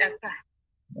 That's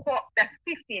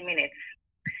 15 minutes.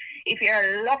 If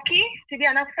you're lucky to be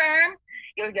on a farm,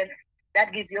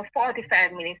 that gives you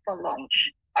 45 minutes for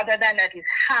lunch. Other than that, it's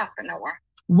half an hour.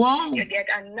 Wow. You get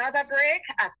another break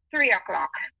at 3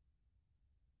 o'clock.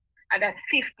 And that's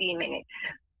 15 minutes.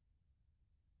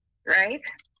 Right?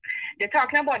 They're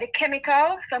talking about the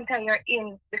chemical. Sometimes you're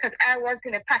in, because I worked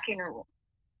in a packing room.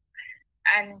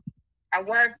 And I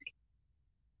worked,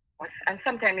 and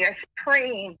sometimes you're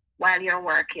spraying while you're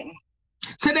working.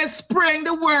 So they're spraying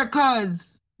the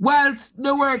workers whilst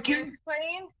they're working?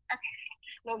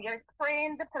 You're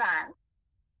spraying the plant.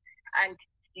 And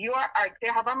they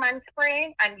have a man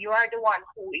spraying, and you are the one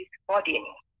who is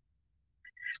budding.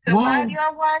 So while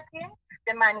you're working,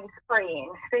 the man is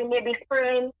spraying. So he may be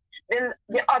spraying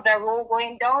the other row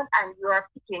going down, and you're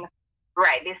picking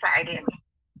right beside him.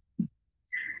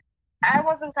 I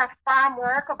wasn't a farm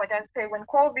worker, but I say when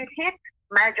COVID hit,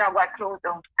 my job was closed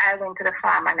down. I went to the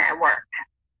farm and I worked.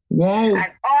 Wow.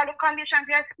 And all the conditions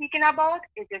you're speaking about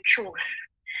is the truth.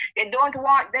 They don't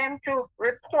want them to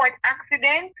report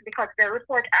accidents, because they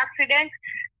report accidents.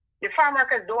 The farm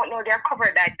workers don't know they're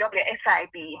covered by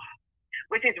WSIB,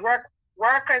 which is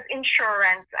Workers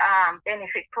Insurance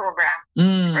Benefit Program,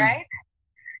 right?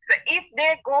 So if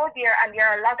they go there and there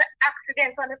are a lot of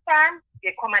accidents on the farm,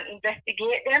 they come and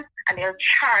investigate them and they'll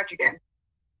charge them.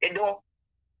 They don't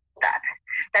do that.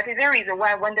 That is the reason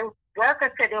why when the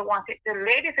workers said the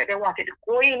lady said they wanted to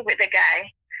go in with the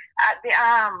guy at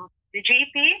the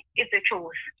GP, is the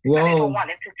truth. So they don't want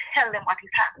them to tell them what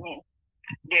is happening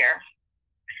there.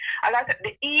 A lot of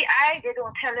the EI, they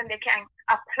don't tell them they can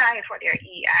apply for their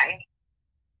EI.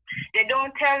 They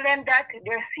don't tell them that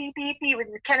their CPP with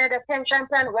the Canada Pension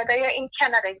Plan, whether you're in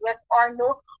Canada, yes or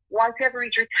no, once you have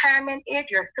reached retirement age,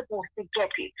 you're supposed to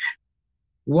get it.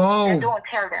 Wow. They don't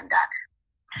tell them that.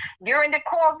 During the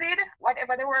COVID,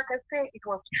 whatever the workers say, it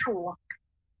was true.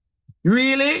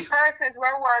 Really? Persons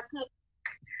were working.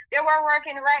 They were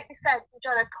working right beside each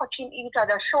other, touching each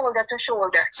other, shoulder to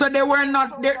shoulder. So they were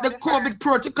not, the COVID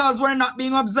protocols were not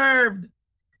being observed?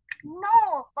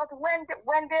 No, but when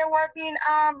they were being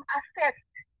assessed,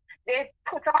 they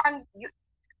put on,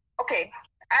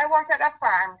 I worked at a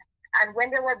farm, and when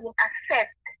they were being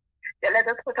assessed, they let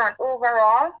us put on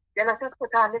overall, they let us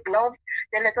put on the gloves,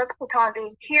 they let us put on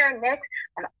the hairnet,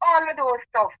 and all of those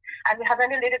stuff. And we have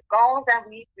any little gowns,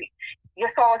 and you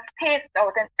saw us spaced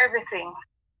out and everything.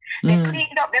 They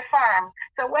cleaned up the farm.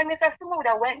 So when Mr.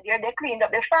 Samuda went there, they cleaned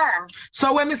up the farm.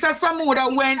 So when Mr. Samuda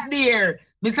went there,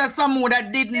 Mr.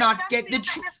 Samuda did not get the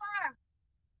truth.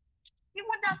 He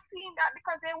would have seen that,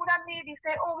 because they would have maybe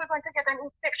say, oh, we're going to get an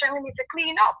inspection, we need to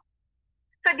clean up.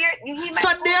 So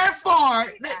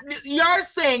therefore, you're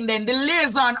saying then the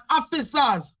liaison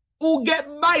officers who get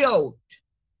buyout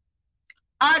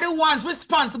are the ones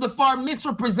responsible for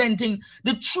misrepresenting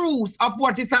the truth of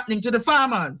what is happening to the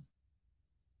farmers?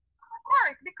 Of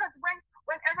course, because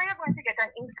whenever you're going to get an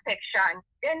inspection,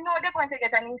 they know they're going to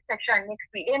get an inspection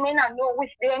next week. They may not know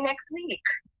which day next week.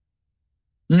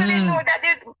 So they know that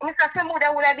Mr.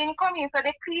 Samuda would have been coming, so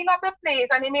they clean up the place,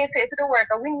 and they may say to the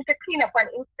worker, we need to clean up an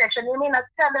inspection. They may not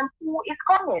tell them who is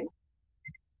coming.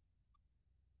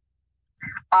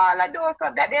 All of those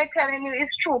stuff that they're telling you is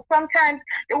true. Sometimes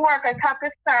The workers have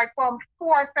to start from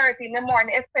 4:30 in the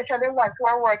morning, especially the ones who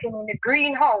are working in the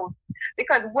greenhouse.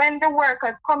 Because when the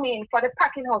workers come in for the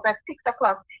packing house at 6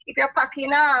 o'clock, if you're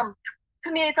packing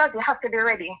tomatoes, you have to be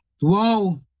ready.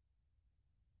 Whoa.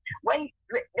 When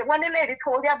the lady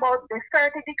told you about the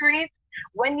 30 degrees,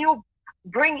 when you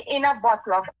bring in a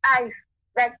bottle of ice,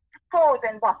 like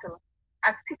frozen bottle,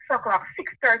 at 6 o'clock,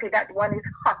 6:30, that one is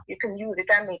hot. You can use it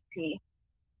and make tea.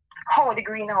 How the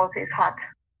greenhouse is hot.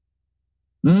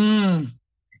 It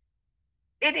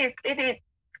is.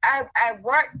 I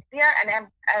worked there and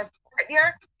I've worked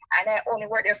there, and I only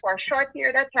worked there for a short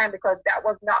period of time because that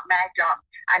was not my job.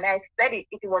 And I said it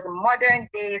was modern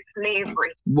day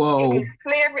slavery. Whoa. It is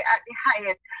slavery at the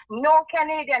highest. No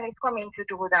Canadian is coming to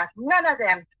do that. None of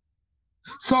them.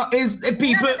 So is the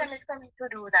people... None of them is coming to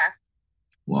do that.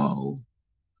 Wow.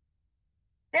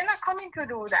 They're not coming to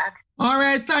do that. All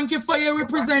right, thank you for your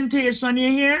representation.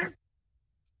 You hear?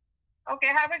 Okay,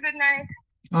 have a good night.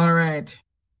 All right.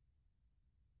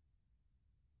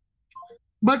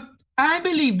 But I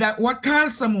believe that what Carl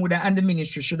Samuda and the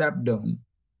ministry should have done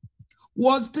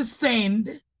was to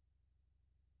send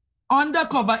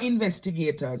undercover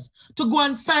investigators to go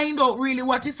and find out really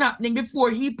what is happening before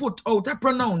he put out a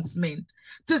pronouncement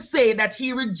to say that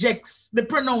he rejects the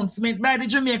pronouncement by the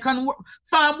Jamaican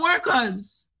farm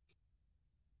workers.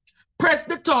 Press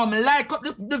the thumb, like up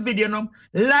the video now,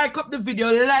 like up the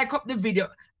video, like up the video.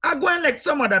 I go and let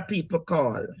some other people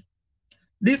call.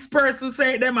 This person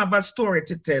say them have a story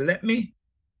to tell. Let me.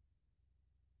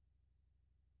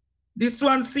 This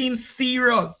one seems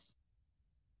serious.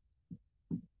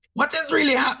 What is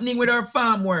really happening with our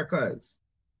farm workers?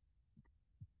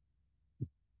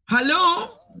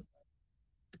 Hello?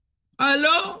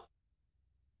 Hello?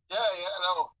 Yeah,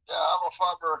 no. Yeah, I'm a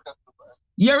farm worker.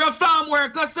 You're a farm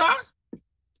worker, sir?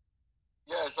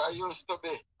 Yes, I used to be.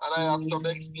 And I have some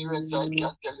experience, I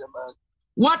can tell you, man.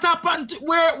 What happened?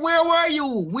 Where were you?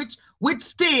 Which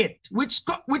state? Which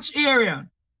area?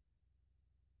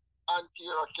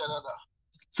 Ontario, Canada.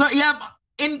 So you have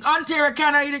in Ontario,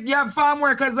 Canada, you have farm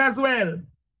workers as well?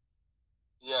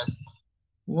 Yes.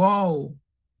 Wow.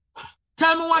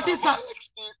 Tell me what is that?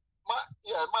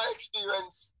 My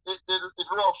experience, it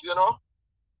rough, you know?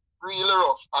 Really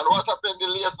rough. And what happened, the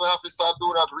liaison officer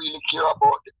do not really care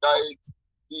about the guys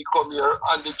he come here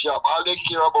on the job. All they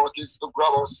care about is to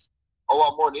grab us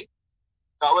our money.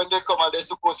 Now when they come and they're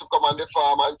supposed to come on the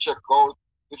farm and check out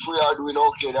if we are doing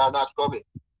okay, they are not coming.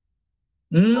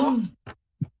 You know?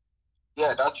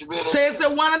 Yeah, that's the way. So you say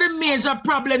one of the major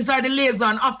problems are the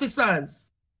liaison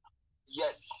officers?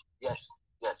 Yes,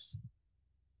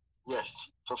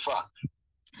 for fact.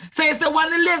 So you say one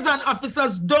of the liaison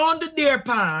officers don't do their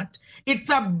part, it's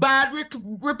a bad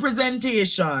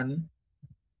representation.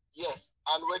 Yes,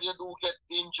 and when you do get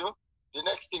injured, the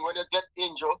next thing when you get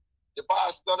injured, the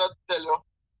boss gonna tell you,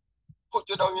 put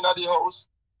you down in the house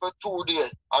for 2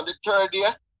 days. On the 3rd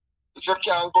day, if you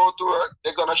can't go to work,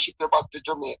 they're gonna ship you back to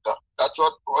Jamaica. That's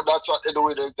what they do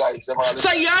with the guys.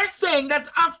 So you're saying that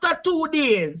after 2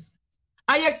 days,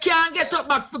 and you can't get up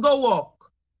back to go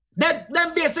work,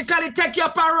 then basically take you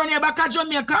up and run you back to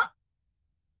Jamaica?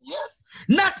 Yes.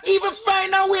 Not even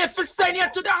find a way to send you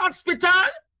to the hospital?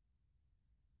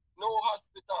 No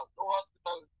hospital.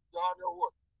 You're on your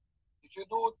own. If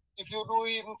you do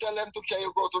even tell them to carry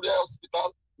you go to the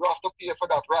hospital, you have to pay for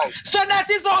that, right? So that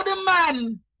is how the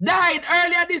man died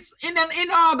earlier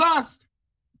in August.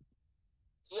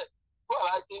 Yeah. Well,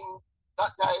 I think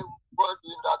that guy was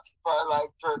doing that for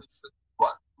like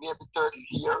maybe 30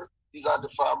 years. He's on the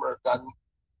farmer, and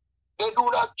they do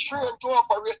not train to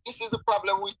operate. This is the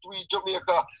problem with we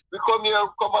Jamaica. We come here,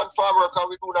 come on farm work, and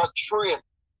we do not train.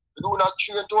 We do not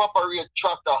train to operate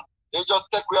tractor. They just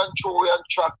take we and throw we on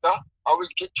tractor, and we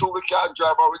get through, we can't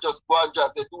drive, and we just go and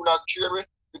drive. They do not train we.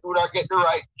 We do not get the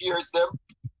right gears them.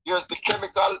 Here's the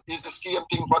chemical is the same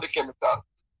thing for the chemical.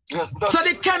 So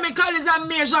the chemical is a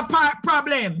major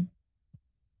problem?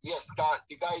 Yes,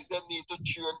 the guys them need to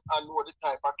train and know the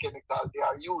type of chemical they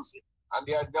are using. And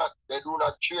they do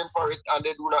not train for it, and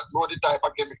they do not know the type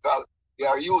of chemical they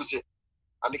are using.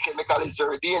 And the chemical is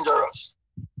very dangerous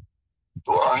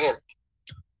to our health.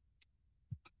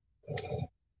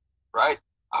 Right?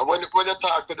 And when you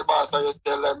talk to the boss and you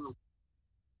tell them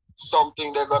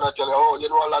something, they're gonna tell you, oh, you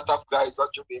know, a lot of guys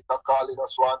at Jamaica calling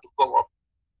us want to come up.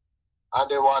 And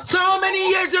they want. So how many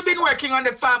years have you been working on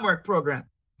the farm work program?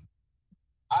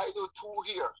 I do 2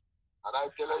 years, and I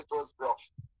tell you it was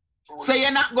rough. So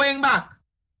you're not going back?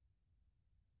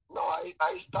 No,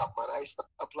 I stopped, man. I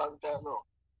stopped a long time now.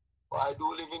 But I do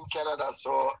live in Canada,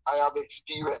 so I have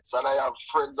experience, and I have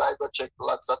friends I go check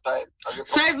lots of time.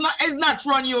 So it's not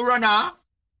run you run off?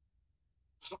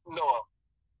 No.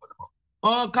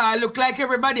 Oh, Carl, look like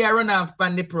everybody I run off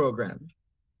on the program.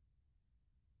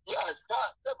 Yes,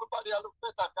 everybody look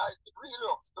better, guys. It really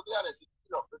looks, to be honest,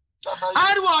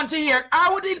 I'd want to hear, I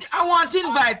would want to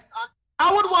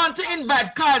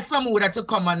invite Carl Samuda to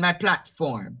come on my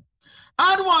platform.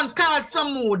 I'd want Carl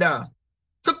Samuda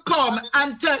to come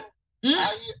and tell.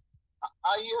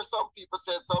 I hear some people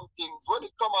say some things when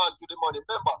it come on to the money.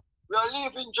 Remember, we are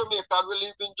leaving Jamaica and we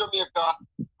live in Jamaica.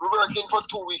 We're working for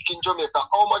 2 weeks in Jamaica.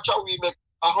 How much are we make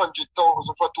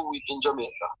 100,000 for 2 weeks in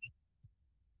Jamaica?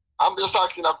 I'm just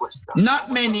asking a question. Not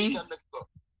many.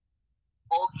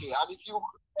 Okay, and if you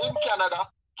in Canada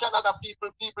people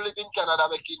live in Canada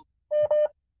making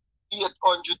 $800,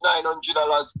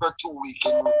 $900 per 2 weeks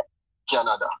in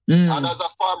Canada. And as a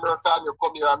farmer, can you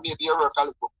come here and maybe you work a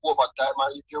little overtime,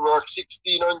 and if you work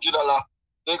 $1,600,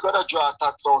 they're gonna draw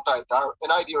tax out of it.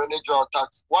 An idea when they draw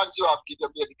tax, once you have kids, you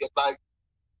maybe get like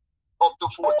up to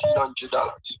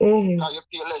 $1,400. Now you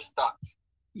pay less tax.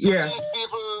 So these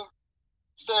people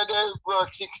say they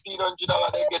work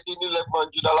 $1,600, they get in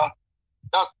 $1,100.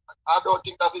 That I don't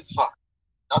think that is fact.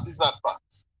 That is not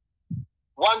fact.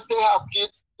 Once they have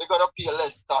kids, they're gonna pay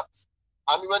less tax.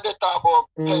 And when they talk about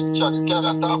pension, you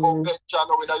cannot talk about pension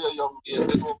when you're young days.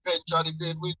 They do pension if you're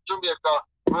in Jamaica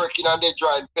working and they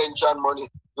drawing pension money.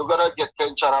 You're gonna get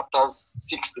pension after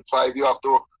 65. You have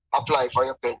to apply for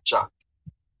your pension.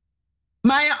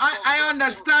 I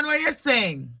understand what you're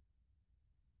saying.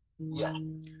 Yeah.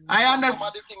 I understand. Some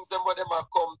of the things them when them are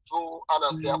come through and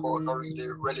I say about not really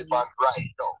relevant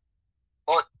right now.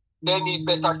 But they need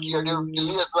better care. The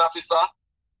liaison officer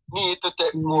need to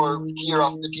take more care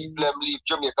of the people them leave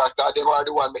Jamaica because they are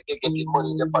the one they getting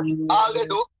money in their pocket. All they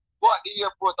do, go at the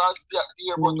airport and stay at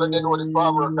the airport when they know the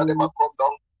farm worker them are come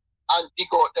down and dig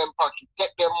out them pocket,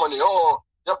 take them money. Oh,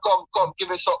 you come, give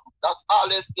me something. That's all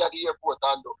they stay at the airport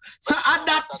and do. So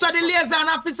the liaison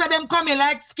officer them coming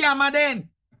like scammer then?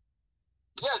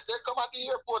 Yes, they come at the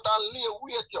airport and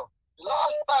wait you. The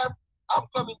last time I'm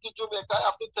coming to Jamaica, I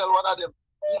have to tell one of them,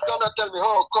 he cannot tell me,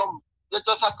 oh, come. They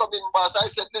just are coming, boss. I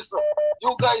said, listen,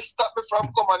 you guys stop me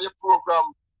from coming on your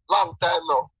program long time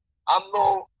now. I'm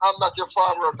not your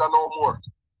farm worker no more.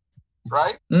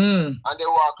 Right? And they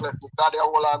walk left because they are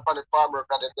all on the farm worker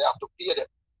and they have to pay them.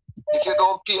 If you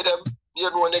don't pay them, you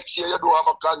know next year you don't have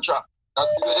a contract.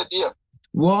 That's the way they do.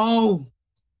 Wow.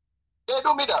 They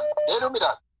do me that.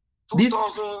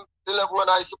 2011 when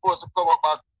I supposed to come up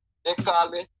back, they call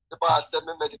me, the boss send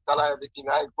me medical and everything.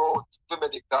 I go to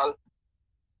medical.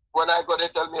 When I go, they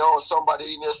tell me, oh,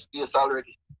 somebody in your space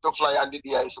already to fly on the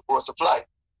day I supposed to fly.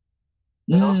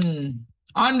 You know?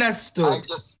 Understood.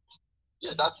 That's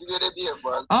the way they behave,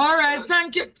 man. All right,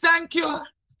 thank you.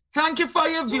 Thank you for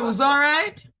your views, all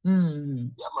right? Yeah,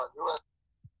 man.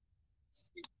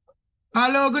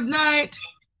 Hello, good night.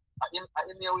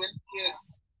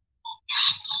 Yes.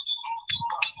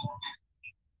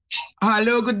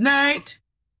 Hello, good night.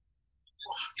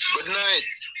 Good night.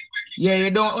 Yeah,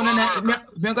 you don't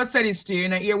I'm gonna say this to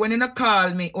you, when you call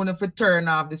me, you have to turn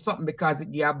off the something because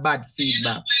it give bad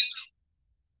feedback.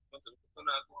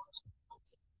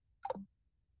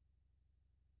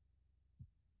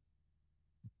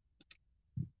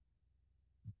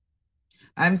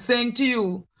 I'm saying to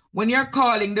you, when you're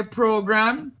calling the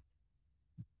program,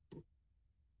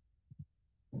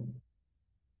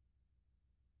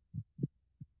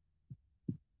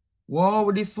 whoa,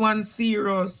 this one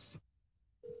serious.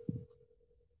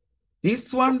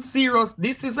 This one serious.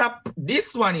 This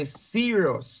one is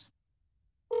serious.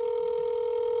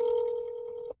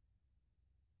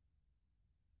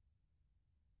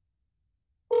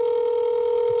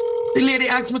 The lady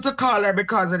asked me to call her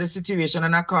because of the situation,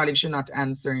 and I call if she's not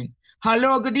answering.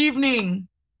 Hello, good evening.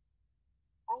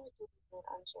 Hi, good evening,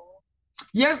 Angela.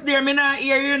 Yes, dear, me not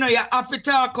hear you, you have to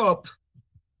talk up.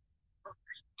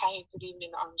 Hi, good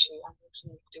evening, Angela. I'm going to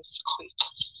make this quick.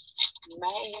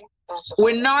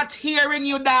 We're not hearing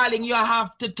you, darling. You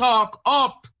have to talk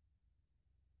up.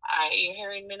 Are you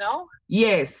hearing me now?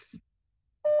 Yes.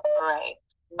 Right.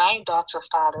 My daughter's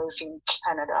father is in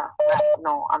Canada right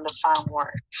now on the farm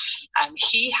work, and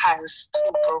he has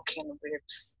 2 broken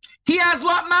ribs. He has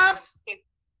what, ma'am?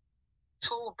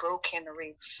 2 broken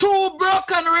ribs. 2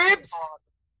 broken ribs?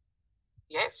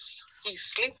 Yes. He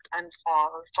slipped and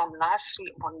fell from last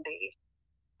week Monday,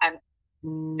 and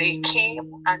they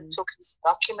came and took his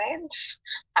documents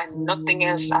and nothing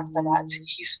else after that.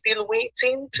 He's still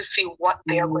waiting to see what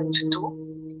they are going to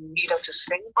do, either to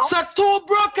send him. So 2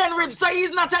 broken ribs, so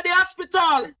he's not at the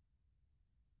hospital?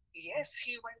 Yes,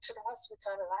 he went to the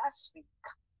hospital last week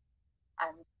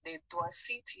and they do a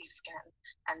CT scan.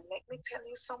 And let me tell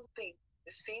you something,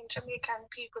 The same Jamaican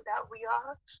people that we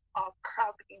are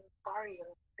crab in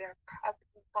barrel. They're crab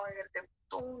in barrel. They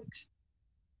don't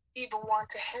even want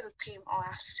to help him or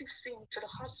assist him to the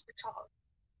hospital.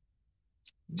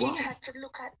 Wow. He had to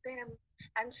look at them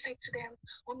and say to them,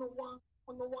 on the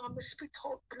one me spit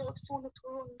out blood for the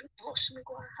rush me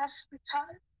go to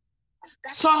hospital.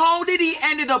 So how did he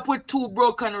ended up with 2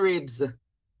 broken ribs?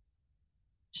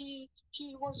 He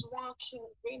was walking,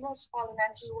 rain was falling,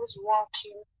 and he was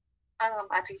walking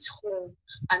at his home,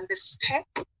 and the step,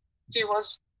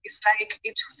 it's like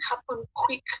it just happened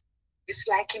quick. It's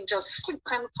like him just slip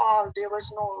and fall. There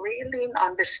was no railing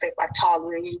on the step at all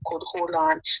where he could hold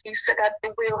on. He said that the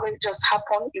way it just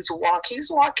happened is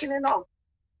he's walking,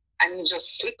 and he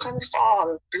just slip and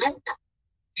fall, bloop,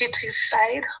 hit his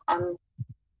side on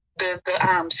the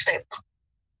step.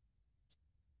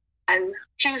 And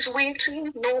he's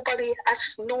waiting. Nobody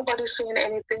saying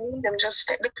anything. Them just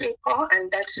take the paper and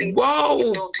that's it. Wow.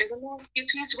 You don't even know if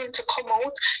he's going to come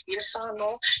out. Yes or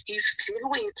no. He's still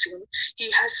waiting. He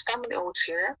has family out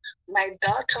here. My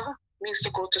daughter needs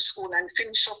to go to school and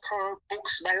finish up her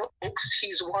books, bio books.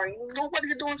 He's worrying. Nobody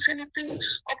don't say anything.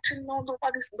 Up till now,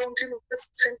 nobody don't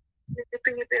say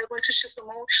anything if they're going to ship him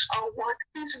out or what.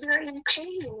 He's very in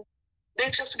pain. They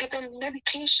just give him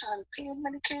medication, pain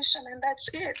medication, and that's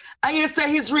it. And you say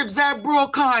his ribs are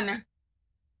broken?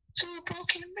 2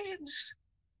 broken ribs.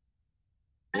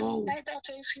 And my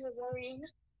daughter is here worrying,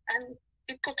 and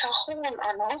it put a hold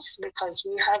on us because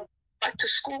we have back to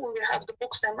school, we have the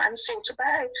books them and so to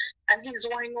buy, and he's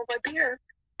worrying over there.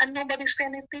 And nobody said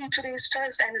anything. Today is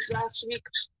Thursday, and it's last week,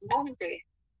 Monday,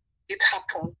 it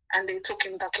happened, and they took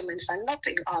him documents and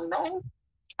nothing. Oh no.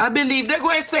 I believe they're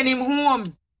going to send him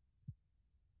home.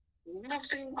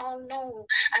 Nothing, oh no.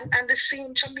 And the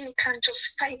same Jamaican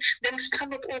just fight. Them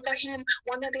stand up over him.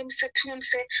 One of them said to him,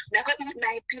 say, I'm going to eat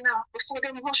my dinner. Before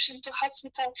them rush him to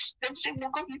hospital, them say,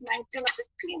 I'm going to eat my dinner. The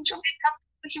same Jamaican,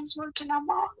 he's working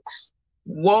amongst.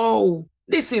 Whoa.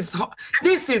 This is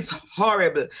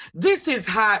horrible. This is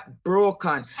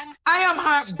heartbroken. I am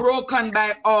heartbroken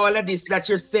by all of this that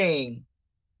you're saying.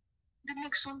 The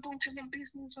next one don't tell them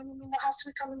business when you're in the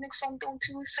hospital. The next one don't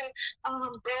even say, bro,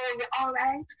 you're all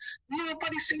right.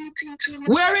 Nobody say anything to him.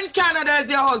 Where in Canada is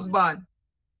your husband?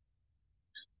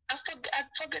 I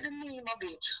forget the name of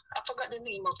it. I forgot the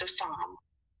name of the farm.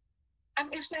 And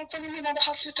it's like when you're in the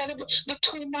hospital, the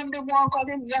 2 men, they walk out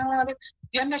in yard.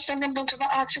 You understand? Them don't even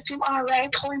ask if him all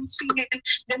right, how him feeling.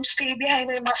 Them stay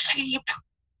behind him asleep.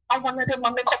 And one of them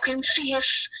make up him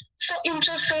face. So him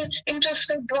just say,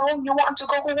 bro, you want to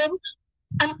go home?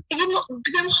 And you know,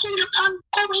 them hold up and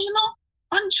go, you know,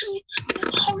 Andre,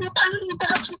 them hold up and leave the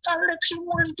hospital, let him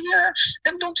one there.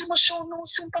 Them don't even show no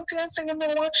sympathy and say, you know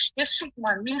what, you're sick,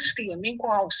 man, me stay, me go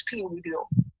out, stay with you.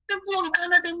 Them don't go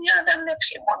to them yard and let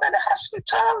him out of the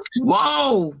hospital.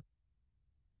 Wow.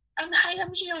 And I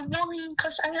am here worrying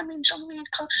because I am in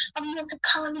Jamaica. I'm never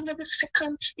calling every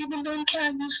second, even though I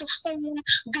can't use the phone,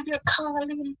 video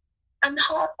calling. And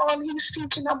all he's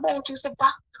thinking about is the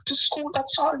back to school.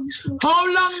 That's all he's thinking. How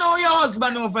long now your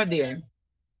husband over there?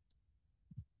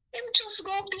 Him just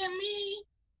go there, me.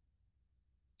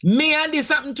 Me and this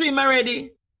happened to him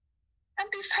already? And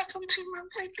this happened to him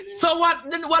already. So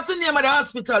what's the name of the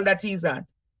hospital that he's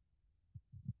at?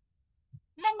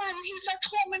 No man, he's at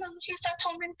home and he's at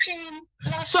home in pain.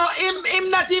 So him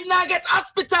not even get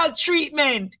hospital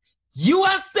treatment. You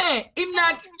are saying him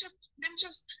not...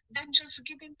 Them just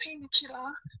give him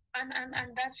painkiller and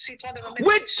that's it.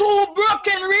 With 2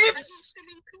 broken ribs?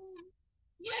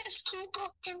 Yes, 2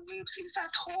 broken ribs. He's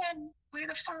at home where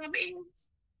the farm is.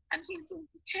 And he's in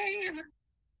pain.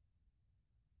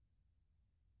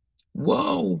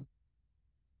 Whoa.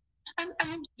 And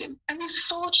it's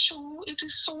so true. It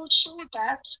is so true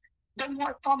that them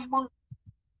work for months.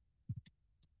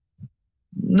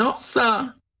 No,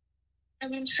 sir.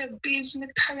 And him said, babes, me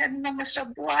tired. And I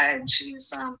said, boy,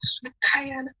 jeez, me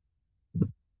tired.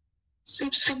 He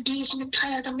said, babes, me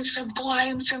tired. And I said, boy,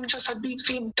 I'm just a bit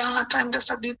for him daughter. I'm just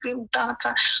a bit for him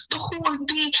daughter. The whole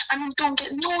day, and he don't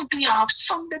get no day off.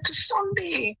 Sunday to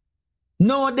Sunday.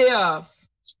 No day off.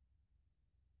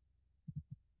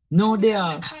 No day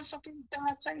off. Because of his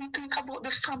daughter, you think about the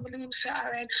family. Him say,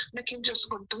 all right, make him just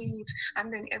go do it.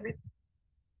 And then everything.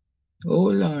 Oh,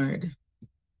 Lord.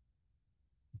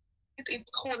 It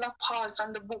hold a pause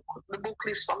on the book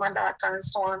list for my daughter and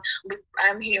so on. But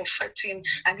I'm here fretting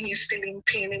and he's still in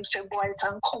pain. He said, boy, it's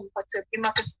uncomfortable. You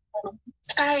have to sleep on one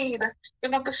side.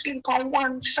 You have to sleep on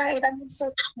one side. And he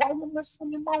said, why don't you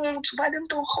send him out? Why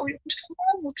don't you hurry him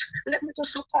out? Let me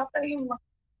just look after him.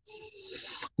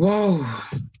 Whoa.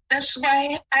 That's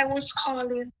why I was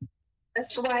calling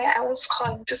That's why I was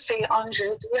calling to say, Andre,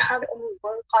 do you have any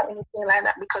work or anything like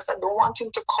that? Because I don't want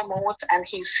him to come out and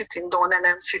he's sitting down and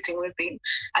I'm sitting with him.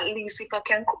 At least if I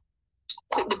can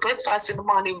cook the breakfast in the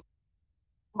morning,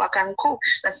 I can cook.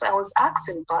 That's why I was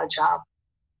asking for a job.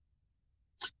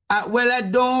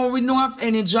 Well, we don't have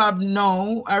any job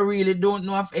now. I really don't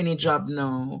know of any job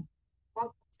now.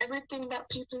 Well, everything that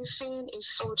people are saying is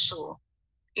so true.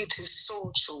 It is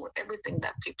so true. Everything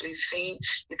that people are saying,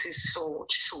 it is so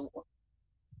true.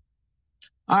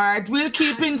 All right, we'll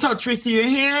keep in touch with you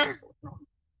here.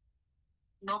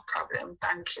 No problem.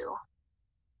 Thank you.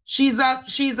 She's a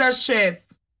chef.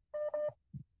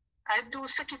 I do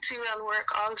secretarial work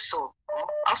also,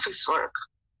 office work.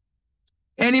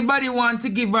 Anybody want to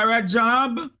give her a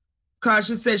job? Because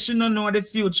she says she don't know the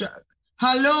future.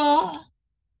 Hello?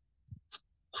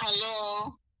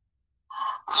 Hello.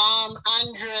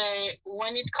 Andre,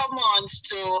 when it comes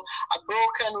to a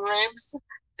broken ribs,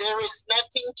 there is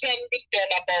nothing can be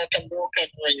done about a broken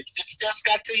ribs. It's just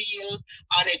got to heal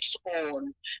on its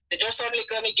own. They're just only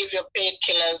going to give you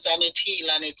painkillers and it heal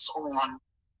on its own.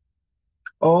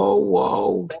 Oh,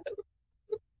 whoa.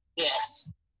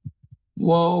 Yes.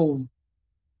 Whoa.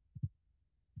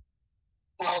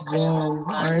 Okay. Whoa. All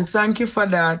right, thank you for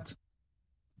that.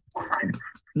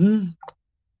 Mm.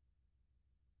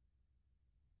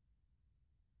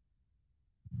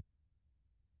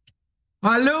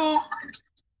 Hello?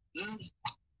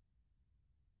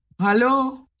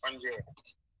 Hello?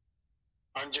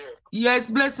 Andre.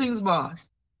 Yes, blessings, boss.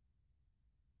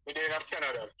 We didn't have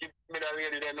Canada. Give me that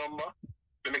lady their number.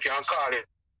 Let me can call it.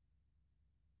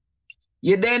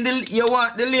 You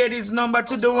want the lady's number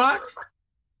to do what?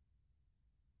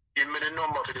 Give me the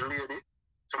number for the lady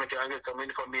so I can get some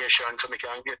information, so I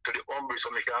can get to the Ombre, so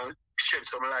I can shed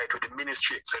some light to the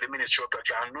ministry, so the ministry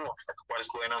can know what's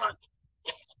going on.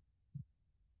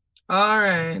 All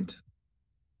right.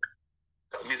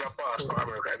 So he's a pastor for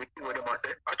America. Everything what they must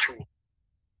say are true.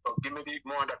 So give me the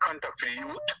more the contact for the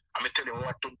youth. I'm telling him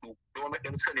what to do. Don't make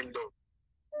them send him down.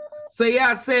 So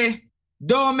yeah, say,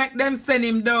 don't make them send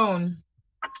him down.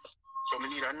 So we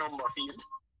need a number for you.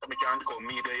 So we can call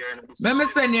me there. Let me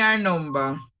send you a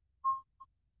number.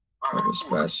 Which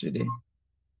part should they?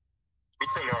 We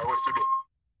tell you what to do.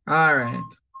 All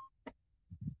right.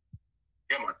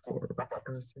 Yeah, man.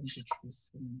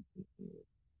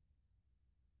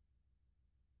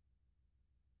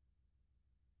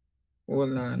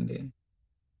 Hold on there.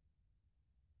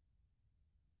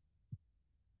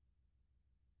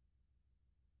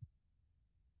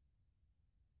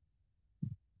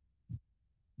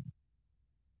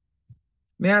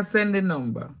 May I send the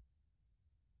number?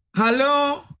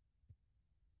 Hello?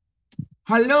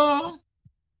 Hello?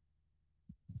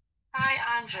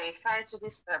 Hi, Andre. Sorry to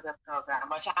disturb the program,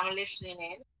 but I'm listening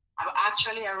in. I'm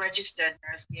actually a registered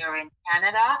nurse here in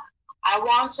Canada. I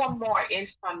want some more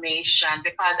information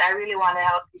because I really want to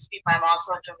help these people. I'm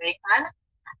also Jamaican.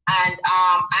 And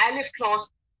I live close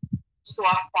to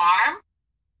a farm.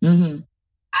 Mm-hmm.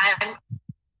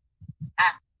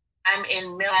 I'm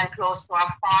in Milan, close to a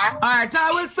farm. All right,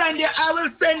 I will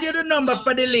send you the number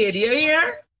for the lady. You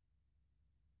hear?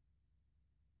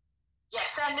 Yes,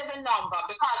 send me the number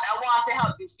because I want to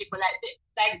help these people. Like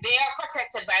they are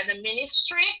protected by the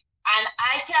ministry, and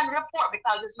I can report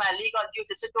because it's my legal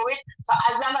duty to do it. So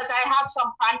as long as I have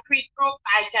some concrete proof,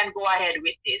 I can go ahead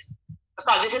with this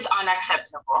because this is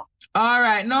unacceptable. All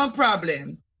right, no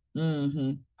problem.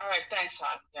 Mm-hmm. All right, thanks,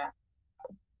 hon. Yeah.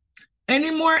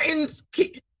 Any more in?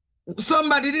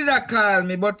 Somebody did call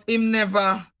me, but him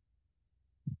never.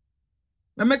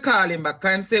 Let me call him back.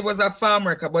 Him say he was a farm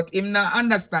worker, but him not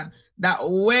understand that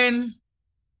when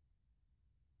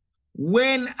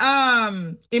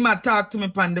him a talk to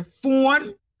me on the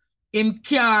phone, him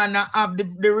can't have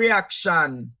the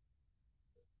reaction.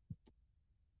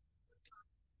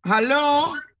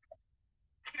 Hello?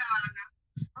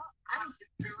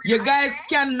 You guys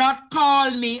cannot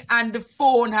call me and the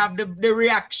phone have the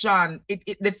reaction,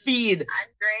 the feed.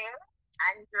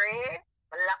 Andre,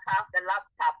 lock off the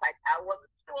laptop. I wasn't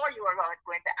sure you were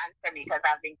going to answer me because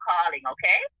I've been calling,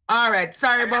 okay? All right,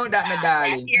 sorry about that, my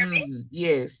darling. Hear me?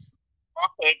 Yes.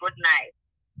 Okay, good night.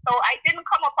 So I didn't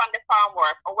come up on the farm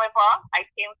work. However, I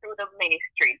came through the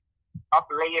Ministry of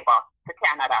Labor to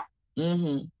Canada.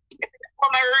 Mm-hmm.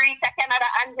 When I reach Canada,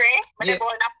 Andre, I'm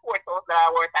going to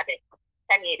 $4,000 worth of it.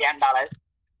 Canadian dollars.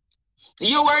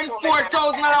 You were in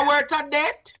 $4,000 worth of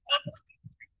debt?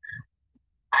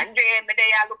 Andre,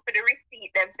 I look for the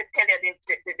receipt them to tell you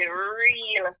the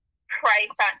real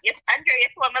price. Yes, Andre,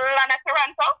 you saw my land at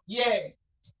Toronto? Yeah.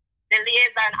 The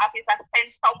liaison officer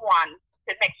sent someone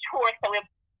to make sure so we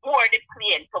board the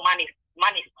plane to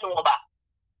Manitoba.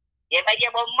 You If I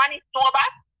give money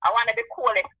snowback, I want to be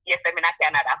coolest yes, I'm in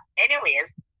Canada.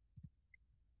 Anyways,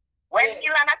 when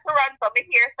Ilan at Toronto, me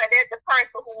here, so there's the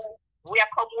person who we are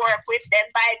come work with, then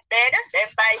buy bed, then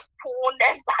buy spoon,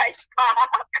 then buy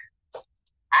stock.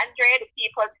 Andre, the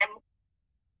people, them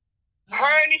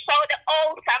furnish out the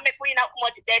house and make we not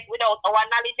much debt without our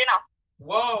knowledge, you know.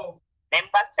 Wow.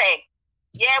 Member say,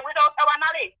 yeah, without our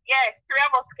knowledge, yeah, 3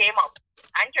 of us came up.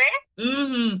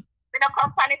 Andre? We don't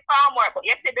company farmer, but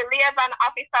you see the liaison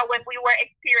officer when we were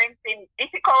experiencing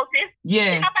difficulties.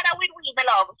 Yeah. She not better with we, my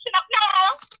love. She not,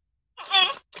 no.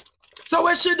 So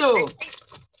what she do?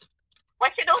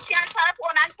 What she do? She answer her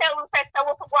phone and tell us that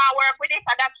we could go and work with it,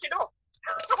 and that she do.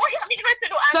 What you mean to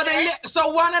do, Andre?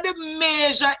 So one of the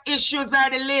major issues are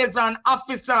the liaison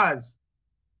officers.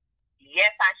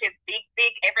 Yes, and she's big.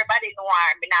 Everybody know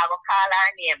her. Me now go call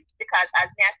her name because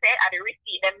as me I said, I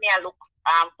receive them. Me I look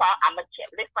for. I'm a check.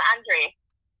 Listen, Andre.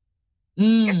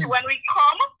 You see, when we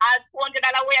come, at $200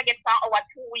 we get our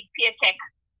 2-week paycheck,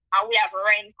 and we have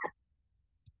rent.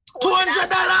 $200.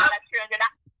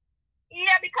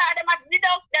 Yeah, because them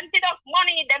deduct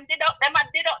money. Them deduct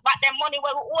back them money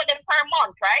where we owe them per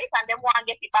month, right? And them want to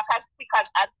get it back as quick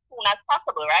as soon as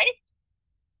possible, right?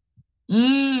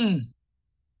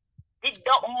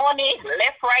 Deduct money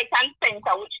left, right, and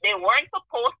center, which they weren't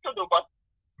supposed to do, but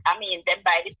I mean, them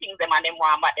buy the things them and them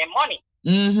want back their money.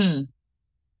 Andre,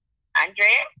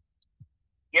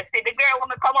 you see the girl when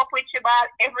we come up with Shibal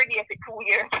every day for 2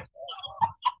 years.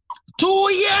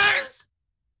 2 years?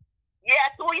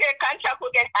 Yeah, 2-year contract we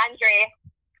get Andre.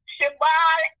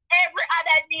 Shibal every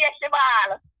other day,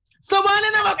 Shibal. So why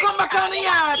they never come back on the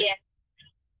yard?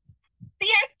 Be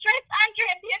stress,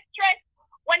 Andre, be stress.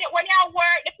 When you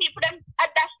work, the people them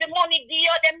dash the money,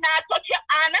 deal them not touch your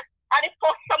hand. And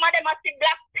some of them are see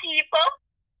black people.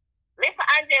 Listen,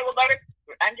 Andre, we go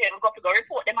to go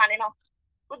report the man, you know.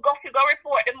 We go to go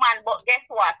report the man, but guess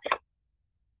what?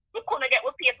 We couldn't get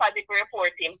with papers if we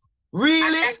report him.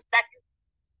 Really?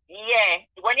 Yeah.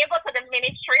 When you go to the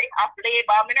Ministry of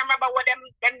Labor, I remember what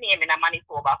them name in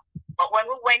Manitoba. But when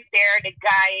we went there, the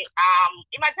guy,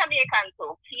 he was Jamaican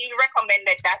too. He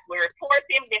recommended that we report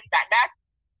him, this, that,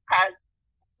 because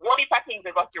what if I think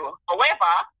we go through.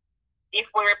 However, if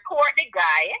we report the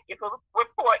guy, if we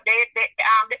report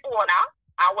the owner,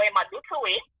 and what I do to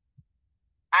it,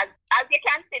 as you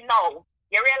can see now,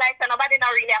 you realize that nobody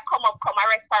not really come a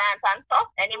restaurant and stuff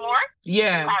anymore.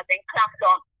 Yeah. Because they clamp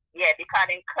down. Yeah, because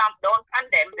they clamp down on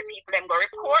them, the people them go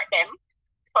report them,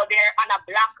 so they're on a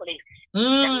blacklist.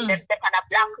 They're on a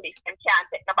blacklist and can't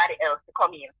take nobody else to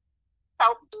come in.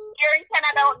 So here in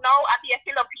Canada now, I be a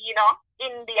Filipino,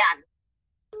 Indian.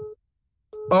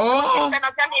 Oh. Instead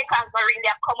of Jamaicans don't really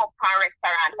come up to a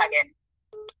restaurant again.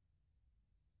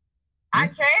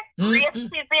 Andre,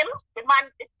 racism, the man,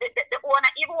 the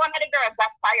owner, even one of the girls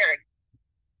got fired.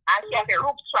 And she has a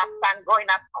roof straps and going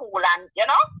to school and, you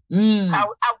know? We have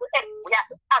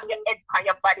to have your head on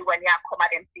your body when you come at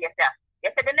them theater.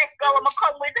 You see the next girl I'm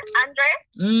come with, Andre?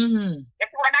 You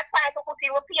see when I try to put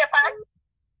you with papers?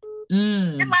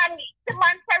 The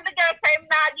man tell the girl, say,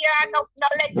 nah, yeah, no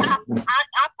let her,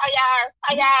 fire,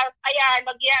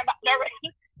 no gear, but no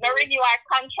renew our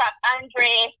contract,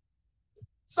 Andre.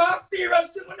 So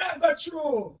serious thing when I got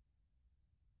through.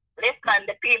 Listen,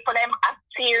 the people them are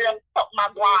serious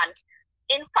something going.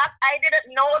 In fact, I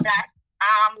didn't know that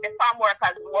the farm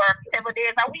workers work 7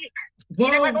 days a week.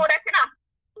 You never know that, you know?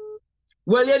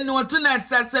 Well, you know, tonight,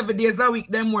 7 days a week,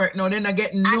 them work now. They're not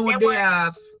getting no day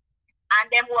off.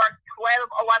 And them work 12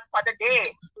 hours for the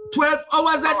day. 12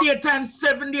 hours a day times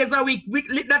 7 days a week.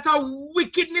 That's a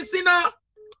wickedness, you know?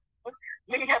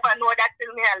 You never know that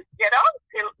till me, you know?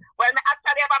 Well, I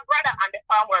actually have a brother on the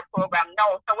farm work program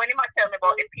now. So when he might tell me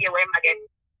about the pay where I get,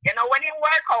 you know, when you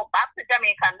work out back to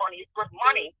Jamaican money, it's good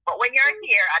money. But when you're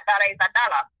here, $1 is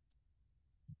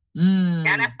 $1.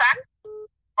 You understand?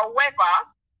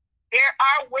 However, there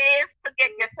are ways to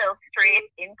get yourself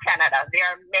straight in Canada. There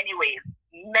are many ways.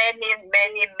 Many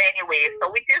ways.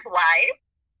 So which is why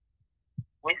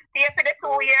we stay for the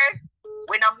 2 years.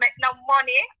 We don't make no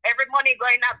money. Every money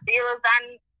going up bills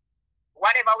and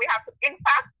whatever we have to. In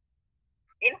fact,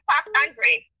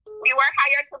 Andre, we were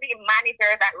hired to be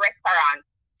managers at restaurants.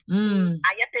 And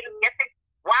you see,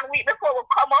 1 week before we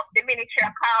come up, the ministry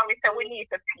call, we said we need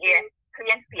to pay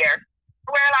clean fare.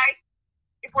 We're like,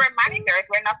 if we're managers,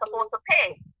 we're not supposed to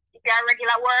pay. If you're a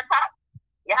regular worker,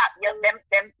 you have you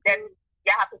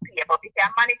have to pay. But if you're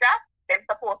a manager, they're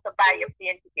supposed to buy your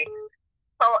plane ticket.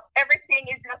 So everything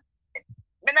is just,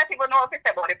 I don't even know what to say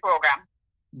about the program.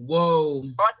 Whoa.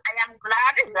 But I am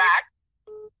glad that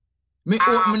me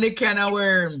open the can of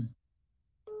worm.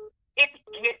 If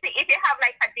you have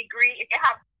like a degree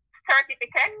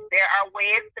certificate. There are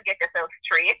ways to get yourself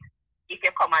straight if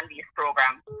you come on these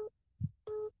programs.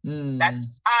 That's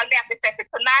all we have to say for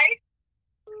tonight.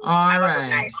 All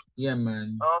right. Yeah,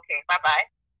 man. Okay, bye-bye.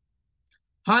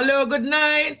 Hello, good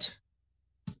night.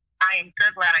 I am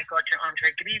so glad I got you,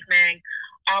 Andre. Good evening.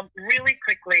 Really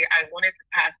quickly, I wanted to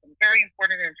pass some very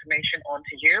important information on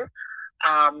to you.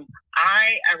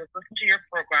 I was listening to your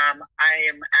program. I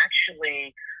am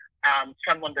actually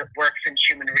someone that works in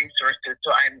human resources,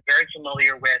 so I'm very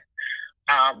familiar with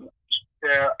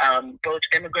both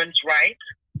immigrants' rights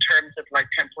in terms of like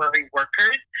temporary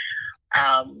workers.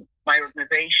 My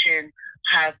organization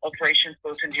has operations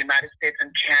both in the United States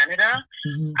and Canada,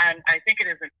 and I think it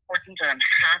is important, and I'm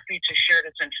happy to share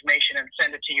this information and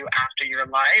send it to you after you're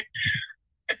live.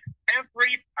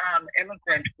 Every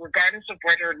immigrant, regardless of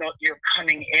whether or not you're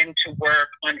coming in to work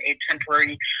on a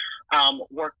temporary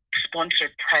work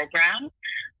sponsored program,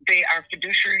 they are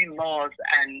fiduciary laws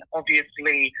and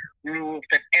obviously rules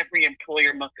that every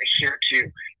employer must adhere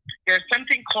to. There's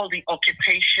something called the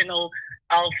Occupational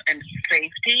Health and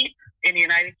Safety. In the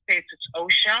United States, it's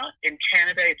OSHA. In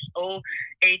Canada, it's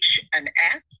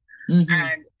OH&S.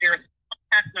 And there's a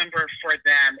contact number for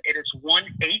them. It is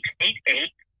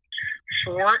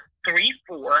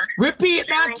 1-888-434. Repeat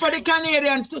that for the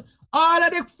Canadians too. All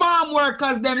of the farm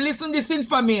workers, them listen this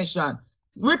information.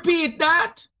 Repeat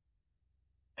that.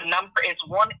 The number is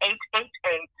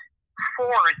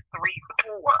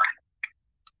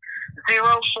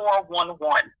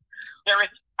 1-888-434-0411. There is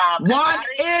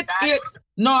 188.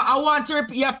 No, I want to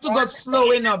repeat. You have to go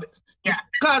slow enough. Yeah.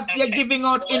 Because you're giving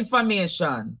out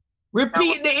information.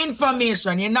 Repeat the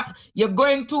information. You're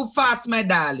going too fast, my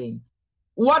darling.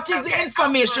 What is the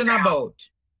information about?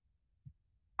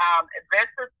 This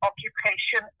is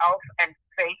Occupation Health and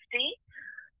Safety.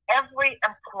 Every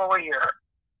employer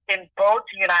in both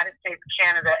the United States,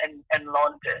 Canada, and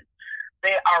London,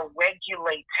 they are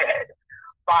regulated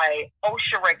by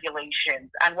OSHA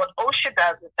regulations. And what OSHA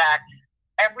does is that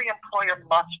every employer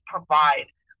must provide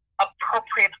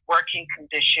appropriate working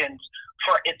conditions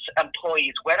for its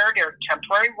employees, whether they're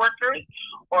temporary workers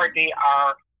or they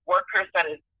are workers that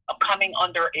is coming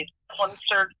under a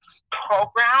sponsored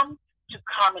program to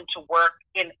come into work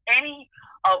in any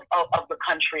of the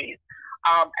countries.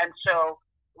 And so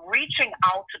reaching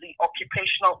out to the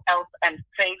Occupational Health and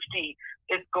Safety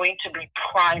is going to be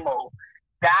primal.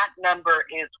 That number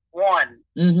is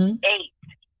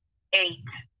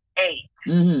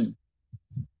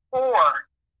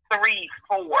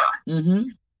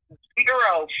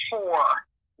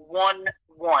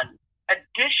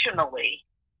Additionally,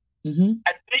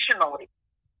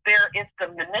 there is the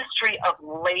Ministry of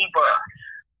Labor.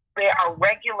 There are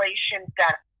regulations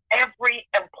that every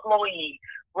employee,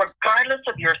 regardless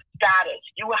of your status,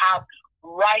 you have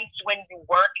rights when you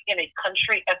work in a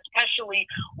country, especially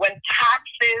when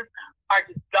taxes are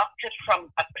deducted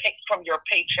from your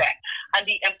paycheck, and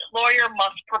the employer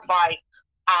must provide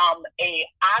a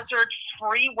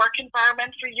hazard-free work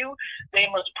environment for you. They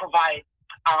must provide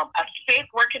a safe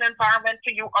working environment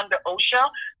for you under OSHA.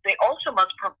 They also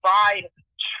must provide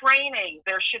training.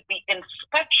 There should be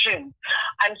inspections.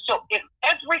 And so if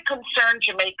every concerned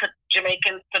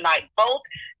Jamaicans tonight, both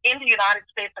in the United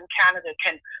States and Canada,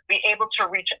 can be able to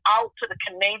reach out to the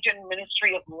Canadian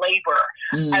Ministry of Labor,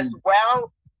 as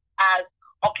well as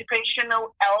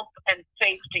Occupational Health and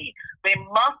Safety, they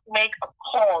must make a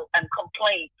call and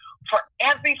complaint for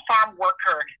every farm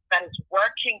worker that is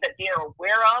working, that they are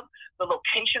aware of the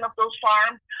location of those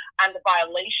farms and the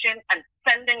violation, and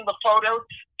sending the photos.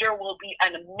 There will be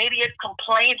an immediate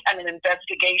complaint and an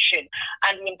investigation.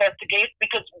 And the investigation,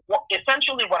 because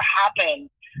essentially what happened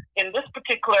in this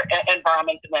particular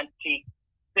environmental entity,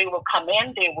 they will come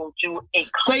in, they will do a...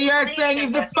 So you're saying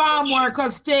if the farm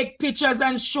workers take pictures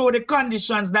and show the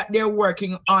conditions that they're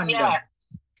working under? Yes.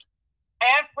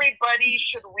 Everybody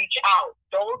should reach out.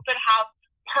 Those that have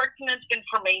pertinent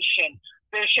information,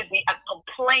 there should be a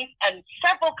complaint and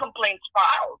several complaints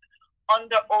filed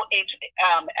under OHS.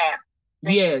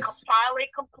 They should file a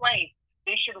complaint.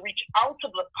 They should reach out to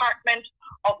the Department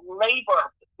of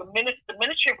Labor, the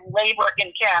Ministry of Labor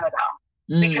in Canada,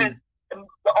 because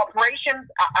the operations,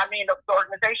 the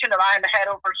organization that I am the head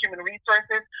over, Human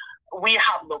Resources, we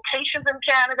have locations in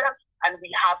Canada and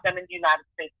we have them in the United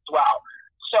States as well.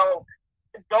 So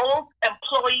those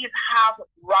employees have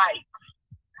rights.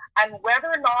 And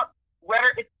whether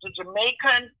it's the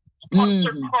Jamaican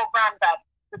sponsored program that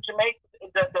the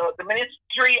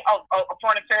Ministry of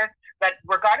Foreign Affairs, that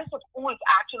regardless of who is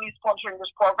actually sponsoring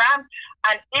this program,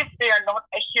 and if they are not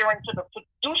adhering to the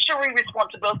fiduciary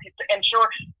responsibilities to ensure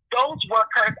those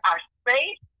workers are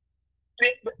safe,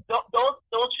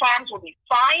 those farms will be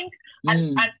fined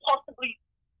and possibly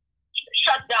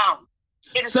shut down.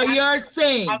 So you're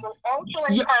saying I will also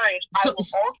encourage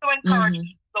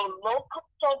the local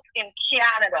folks in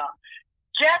Canada,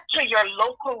 get to your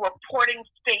local reporting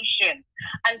station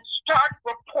and start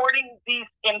reporting these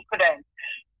incidents.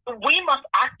 We must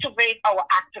activate our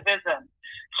activism.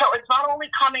 So it's not only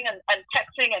coming and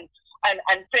texting and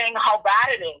saying how bad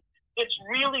it is, it's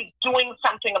really doing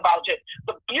something about it.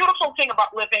 The beautiful thing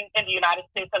about living in the United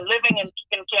States and living in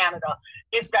Canada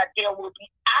is that there will be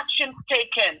actions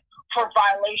taken for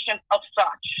violations of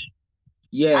such.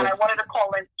 Yes. And I wanted to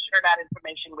call and share that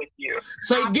information with you.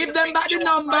 So give them back the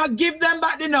number. Give them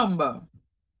back the number.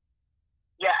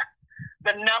 Yes.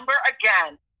 The number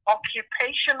again,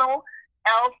 Occupational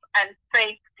Health and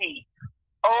Safety,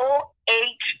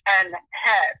 OHN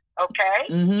head, okay?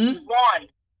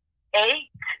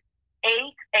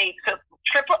 1-888, so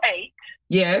 888.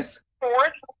 Yes.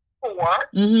 434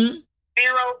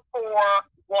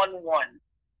 0411.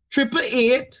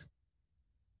 888.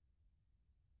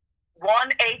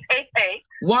 1888.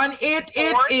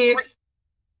 1888.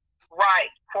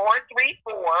 Right.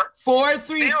 434.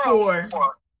 434.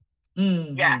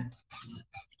 Yeah.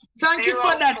 Thank you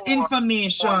for that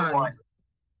information. And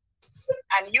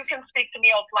you can speak to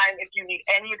me offline if you need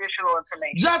any additional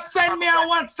information. Just send me a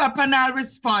WhatsApp and I'll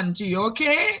respond to you,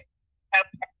 okay?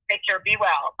 Take care. Be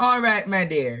well. All right, my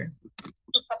dear. Keep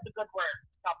up the good work.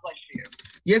 God bless you.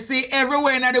 You see,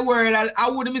 everywhere in the world, I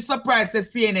wouldn't be surprised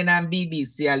if CNN and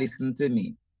BBC are listening to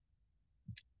me.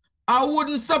 I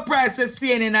wouldn't surprise if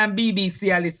CNN and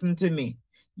BBC are listening to me.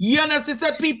 You know,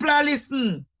 sister, people are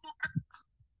listening.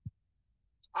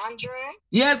 Andre?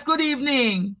 Yes, good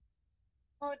evening.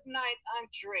 Good night,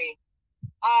 Andre.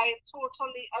 I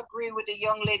totally agree with the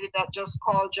young lady that just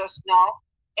called just now.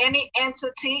 Any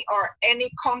entity or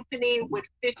any company with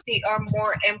 50 or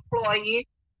more employees,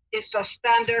 it's a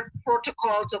standard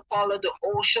protocol to follow the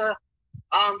OSHA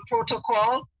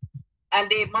protocol, and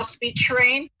they must be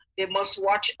trained. They must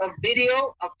watch a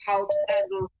video of how to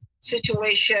handle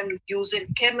situation using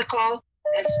chemical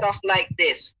and stuff like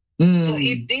this. So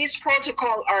if these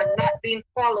protocols are not being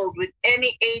followed with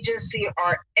any agency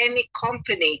or any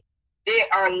company, they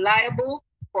are liable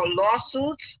for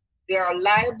lawsuits. They are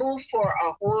liable for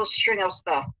a whole string of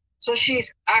stuff. So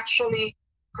she's actually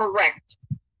correct.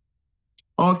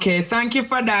 Okay, thank you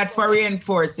for that, for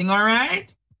reinforcing, all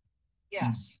right?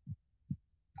 Yes.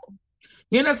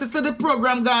 You know, sister, the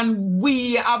program gone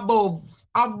way above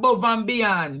and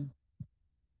beyond.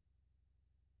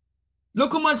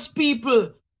 Look how much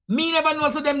people, me never know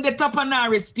so them the top and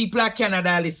hardest people of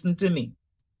Canada listen to me.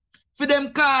 For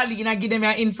them calling and give them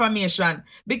your information.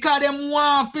 Because them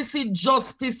want to see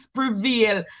justice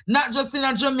prevail, not just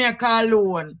in Jamaica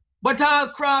alone, but all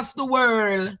across the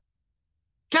world.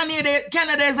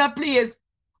 Canada is a place,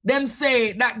 them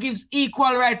say, that gives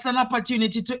equal rights and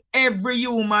opportunity to every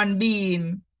human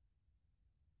being.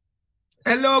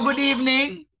 Hello, good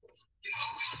evening.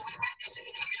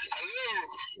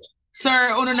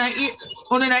 Sir, on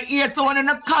the ear, so on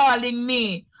not calling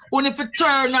me. Only if you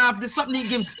turn off the something that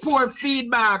gives poor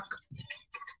feedback.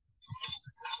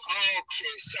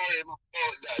 Okay, sorry about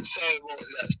that.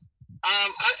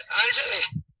 Angela.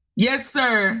 Yes,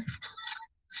 sir.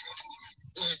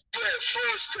 Yeah,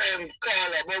 first time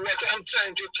caller, but what I'm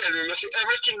trying to tell you, see,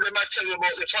 everything that I tell you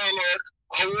about the farmer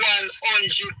are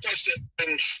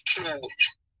 100% true.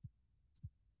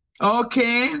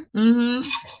 Okay.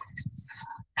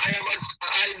 I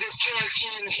the church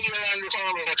in here on the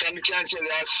farmer, and I can tell you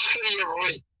that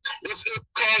slavery. If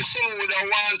call someone would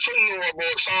want to know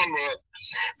about farmer,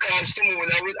 call someone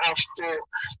would have to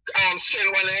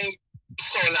send one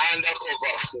son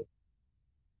undercover.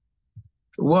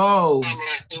 Whoa.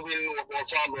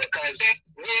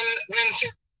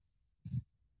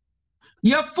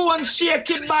 Your phone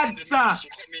shaking bad, sir.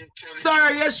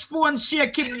 Sir, your phone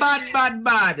shaking bad.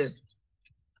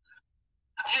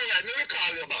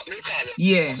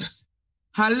 Yes.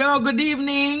 Hello, good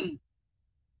evening.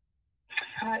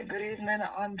 Hi, good evening,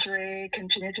 Andre.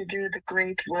 Continue to do the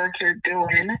great work you're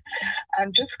doing.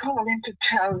 I'm just calling to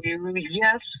tell you,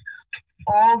 yes,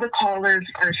 all the callers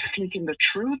are speaking the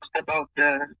truth about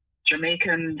the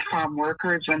Jamaican farm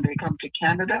workers when they come to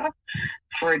Canada.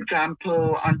 For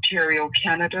example, Ontario,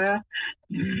 Canada,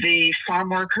 the farm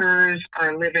workers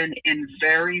are living in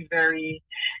very, very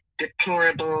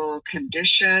deplorable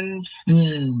conditions.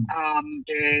 They're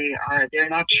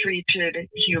not treated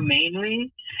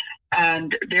humanely.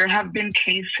 And there have been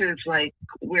cases like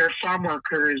where farm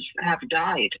workers have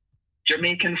died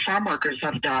Jamaican farm workers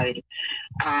have died.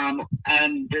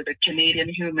 And the Canadian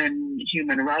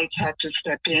Human Rights had to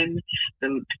step in.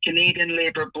 The Canadian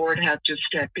Labour Board had to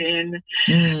step in.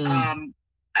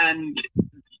 And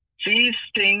these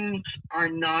things are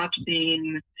not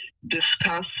being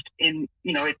discussed in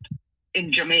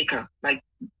Jamaica. Like,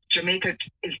 Jamaica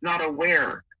is not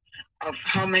aware of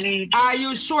how many. Are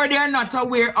you sure they're not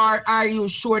aware, or are you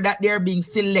sure that they're being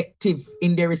selective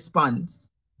in their response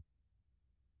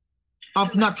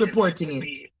of not reporting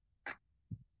it?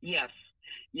 Yes,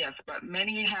 but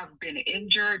many have been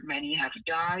injured, many have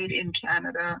died in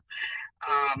Canada,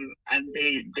 and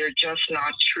they're just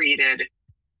not treated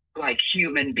like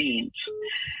human beings.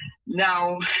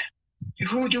 Now,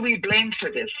 who do we blame for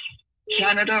this?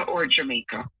 Canada or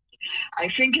Jamaica? I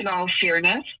think, in all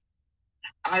fairness,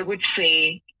 I would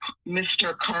say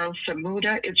Mr. Carl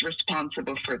Samuda is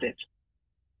responsible for this.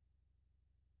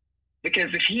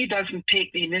 Because if he doesn't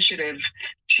take the initiative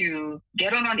to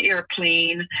get on an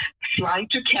airplane, fly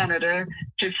to Canada,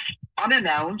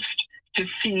 unannounced, to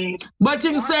see. But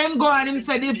him saying go and him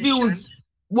said the views,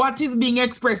 what is being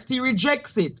expressed, he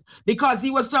rejects it. Because he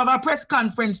was to have a press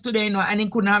conference today, and he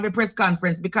couldn't have a press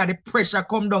conference because the pressure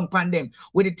come down upon them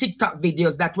with the TikTok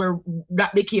videos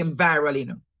that became viral,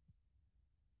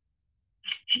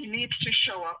 He needs to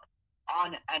show up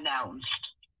unannounced.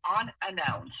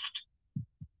 Unannounced.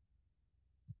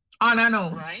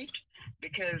 Right?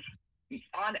 Because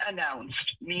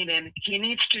unannounced, meaning he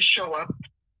needs to show up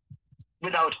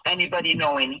without anybody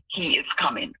knowing he is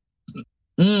coming.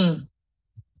 The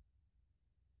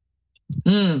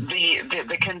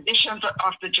conditions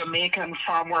of the Jamaican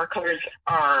farm workers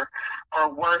are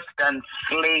worse than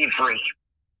slavery.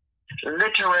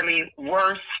 Literally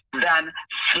worse than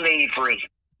slavery.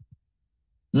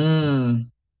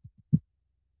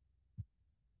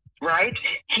 Right?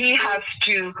 He has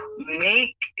to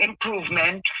make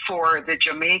improvement for the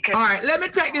Jamaican. All right, let me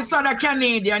take this other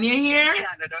Canadian. You hear?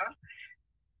 Canada.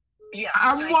 Yeah.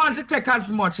 I want to take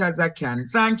as much as I can.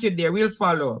 Thank you, dear. We'll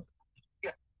follow up.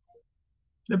 Yeah.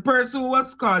 The person who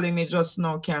was calling me just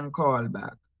now can call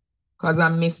back because I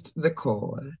missed the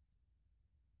call.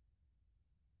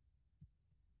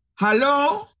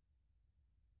 Hello?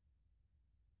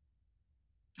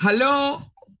 Hello?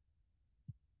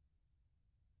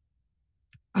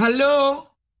 Hello?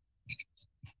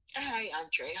 Hi,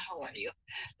 Andre. How are you?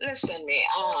 Listen, me.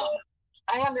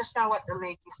 I understand what the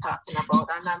lady's talking about,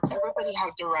 and everybody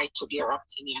has the right to their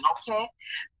opinion, okay?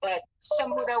 But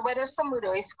whether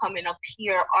Samuda is coming up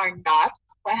here or not,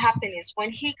 what happens is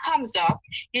when he comes up,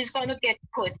 he's going to get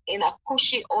put in a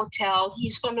pushy hotel.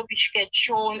 He's going to get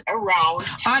shown around.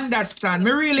 Understand.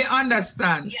 Me really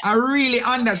understand. Yeah. I really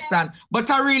understand. Okay. But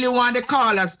I really want the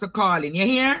callers to call in. You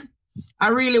hear? I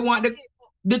really want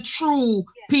the true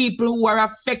people who are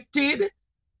affected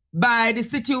by the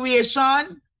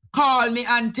situation call me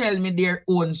and tell me their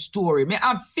own story. Me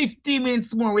have 15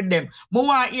 minutes more with them. I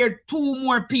want to hear 2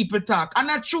 more people talk. And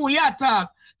not true, yeah,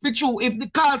 talk. For true, if the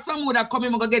call someone that come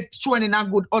in, I'm going to get thrown in a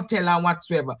good hotel and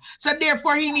whatsoever. So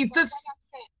therefore, he needs to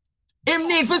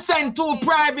send 2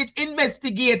 private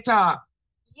investigator.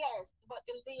 Yes, but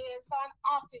the liaison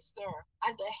officer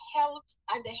and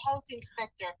the health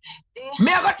inspector,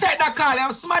 me I go take that call.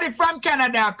 I'm somebody from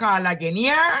Canada call again,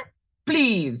 yeah?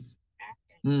 Please.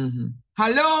 Okay.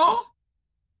 Hello?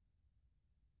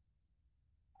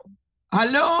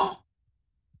 Hello?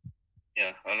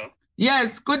 Yeah, hello.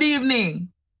 Yes, good evening.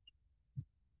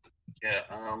 Yeah,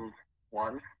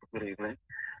 good evening.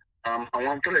 I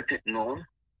want to let it know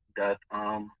that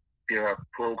there are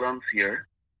programs here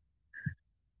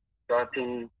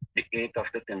starting the 8th of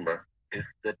September.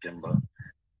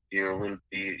 There will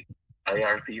be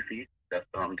IRCC, that's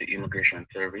the Immigration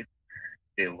Service.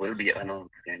 They will be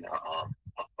announcing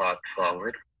a path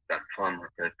forward that farm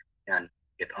workers can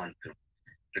get onto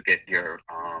to get your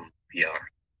PR.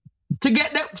 To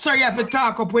get that, sorry, you have to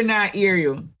talk up when I hear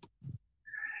you.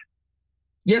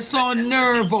 You're so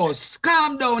nervous.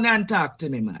 Calm down and talk to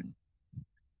me, man.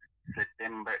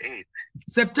 September 8th.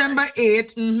 September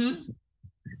 8th,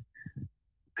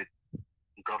 The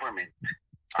government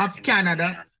of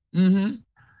Canada.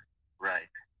 Right.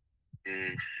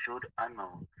 They should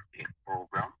announce a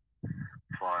program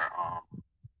for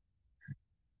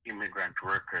immigrant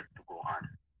workers to go on.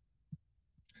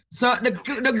 So the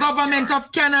government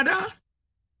of Canada?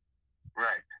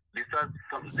 Right. This is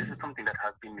something that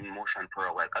has been in motion for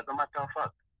a while. As a matter of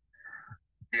fact,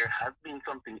 there has been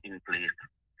something in place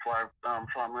for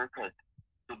farm workers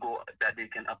to go, that they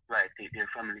can apply, take their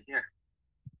family here.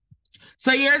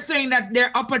 So you're saying that there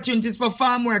are opportunities for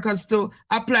farm workers to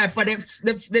apply for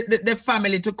the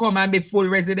family to come and be full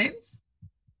residents?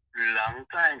 Long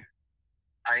time.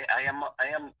 I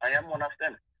am one of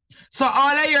them. So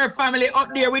all of your family up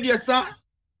there with your son?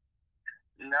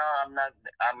 No, I'm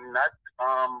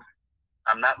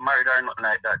not married or nothing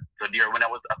like that. So there, when I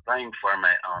was applying for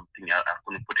my thing, I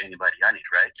couldn't put anybody on it,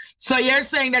 right? So you're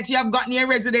saying that you have gotten your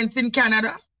residence in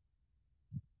Canada?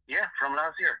 Yeah, from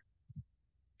last year.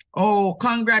 Oh,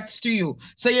 congrats to you.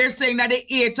 So you're saying that the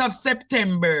 8th of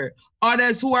September,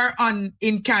 others who are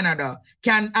in Canada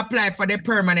can apply for the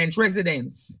permanent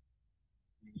residence?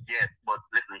 Yes, but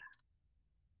listen,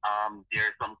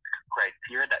 there's some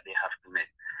criteria that they have to meet.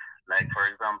 Like, for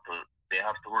example, they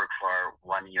have to work for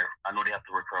 1 year. I know they have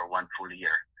to work for 1 full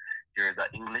year. There's an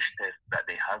English test that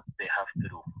they have to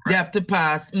do. Right? They have to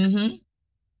pass. Mm-hmm.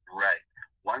 Right.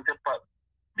 Once you pass,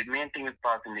 the main thing is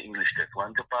passing the English test.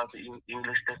 Once you pass the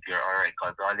English test, you're all right,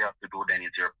 because all you have to do then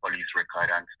is your police record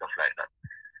and stuff like that.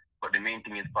 But the main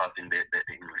thing is passing the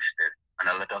English test. And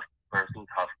a lot of persons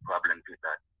have problems with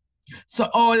that. So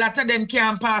a lot of them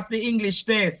can't pass the English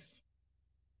test.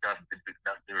 That's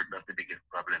the biggest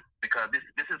problem, because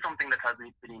this is something that has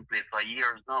been in place for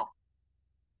years now.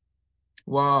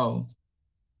 Wow.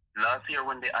 Last year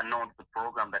when they announced the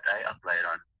program that I applied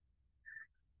on,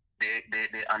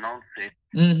 they announced it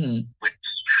with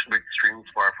streams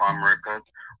for farm workers,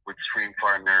 with streams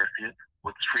for nurses,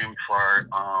 with streams for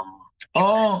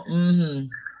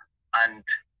and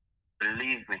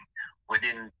believe me,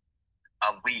 within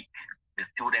a week the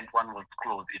student one was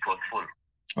closed. It was full.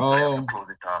 I have to close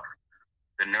it off.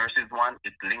 The nurses one,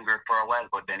 it lingered for a while,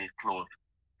 but then it closed.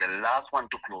 The last one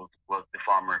to close was the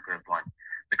farm workers one,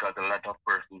 because a lot of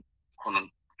persons couldn't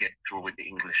get through with the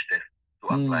English test to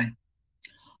apply.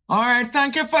 All right,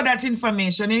 thank you for that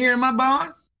information. You hear my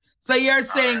boss? So you're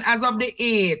saying as of the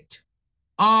 8th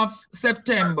of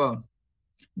September,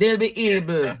 they'll be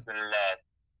able.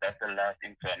 That's the last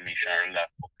information,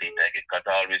 last update I get, because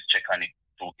I always check on it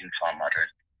to inform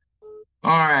others.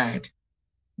 All right.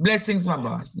 Blessings, my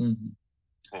boss.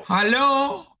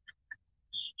 Hello?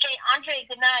 Hey, Andre,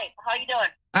 good night. How you doing?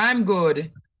 I'm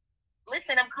good.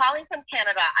 Listen, I'm calling from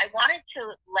Canada. I wanted to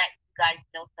let you guys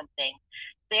know something.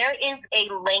 There is a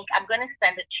link. I'm going to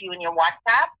send it to you in your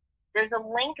WhatsApp. There's a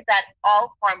link that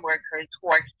all farm workers who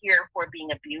are here for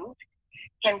being abused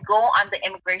can go on the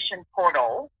immigration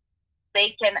portal.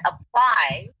 They can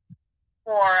apply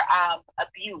for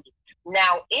abuse.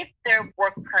 Now, if their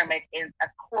work permit is a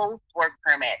closed work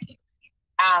permit,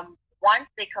 once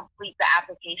they complete the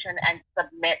application and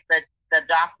submit the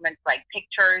documents like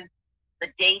pictures, the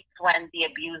dates when the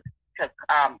abuse took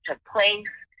place,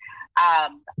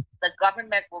 the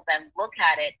government will then look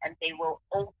at it and they will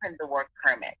open the work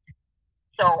permit.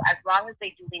 So as long as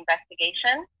they do the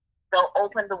investigation, they'll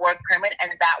open the work permit,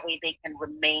 and that way they can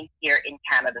remain here in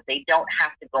Canada. They don't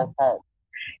have to go home.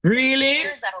 Really?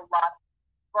 That a lot.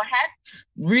 Go ahead.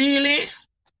 Really?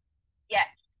 Yes.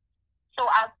 So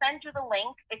I'll send you the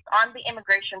link. It's on the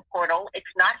immigration portal. It's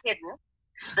not hidden.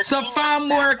 So farm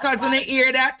workers, when you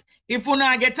hear that, if you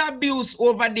not get abuse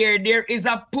over there, there is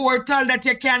a portal that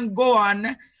you can go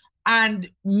on and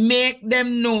make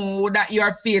them know that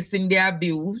you're facing the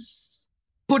abuse.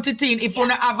 Put it in. If you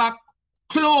not have a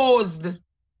closed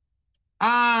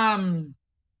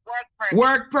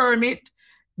work permit,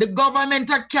 the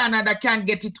government of Canada can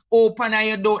get it open and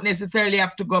you don't necessarily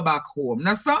have to go back home.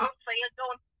 No, sir? So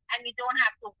you don't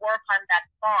have to work on that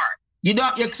farm. You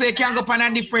don't, so you can go on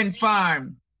a different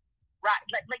farm. Right.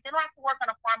 Like you don't have to work on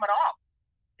a farm at all.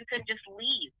 You can just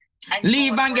leave.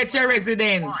 Leave and get your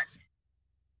residence.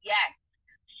 Yes.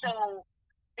 So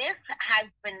this has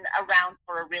been around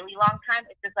for a really long time.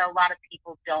 It's just a lot of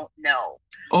people don't know.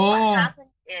 What happens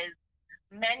is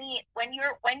when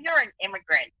you're an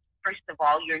immigrant, first of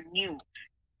all, you're new.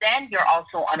 Then you're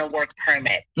also on a work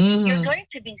permit. You're going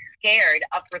to be scared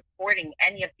of reporting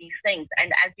any of these things.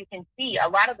 And as you can see, a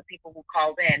lot of the people who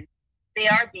called in, they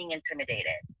are being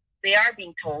intimidated. They are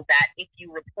being told that if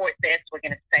you report this, we're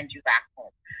going to send you back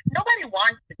home. Nobody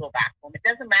wants to go back home. It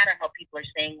doesn't matter how people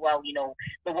are saying, well, you know,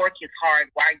 the work is hard.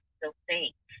 Why are you still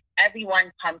staying?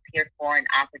 Everyone comes here for an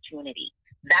opportunity.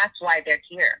 That's why they're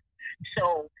here.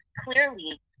 So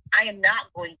clearly, I am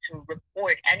not going to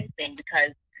report anything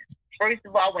because, first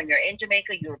of all, when you're in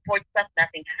Jamaica, you report stuff,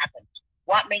 nothing happens.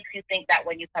 What makes you think that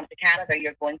when you come to Canada,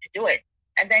 you're going to do it?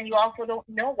 And then you also don't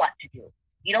know what to do.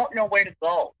 You don't know where to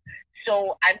go.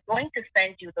 So I'm going to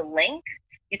send you the link.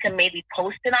 You can maybe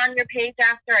post it on your page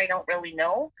after. I don't really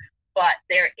know. But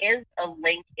there is a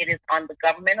link. It is on the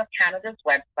Government of Canada's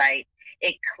website.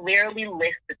 It clearly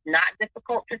lists. It's not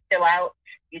difficult to fill out.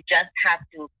 You just have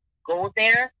to go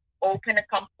there, open a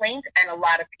complaint, and a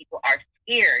lot of people are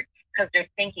scared because they're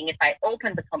thinking if I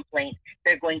open the complaint,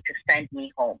 they're going to send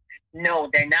me home. No,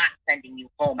 they're not sending you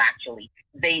home, actually.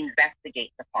 They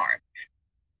investigate the farm.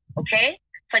 Okay?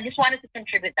 So I just wanted to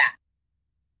contribute that.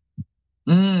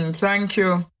 Thank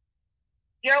you.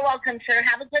 You're welcome, sir.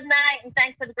 Have a good night, and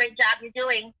thanks for the great job you're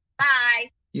doing.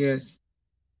 Bye. Yes.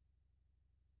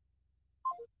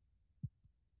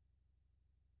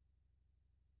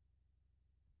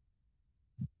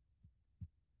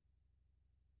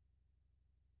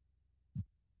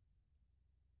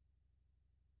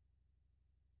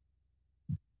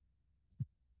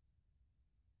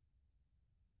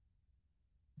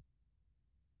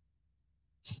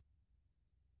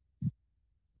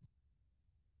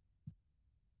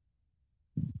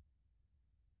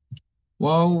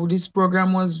 Wow, this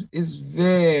program is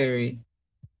very,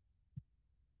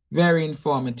 very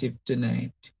informative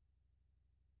tonight.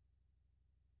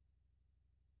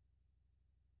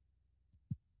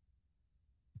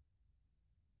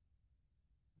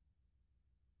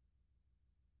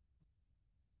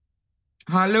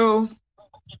 Hello.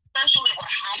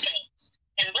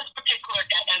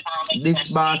 This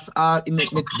boss,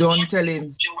 don't tell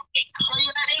him.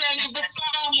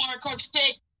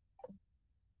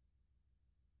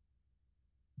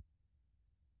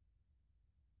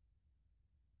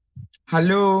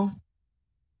 Hello.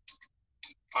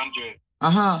 Andre.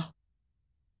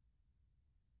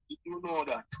 You know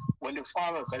that when the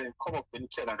farmers can come up in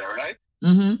Canada, right?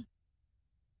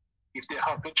 If they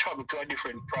have to travel to a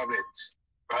different province,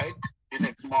 right? The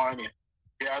next morning,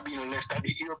 they are being left at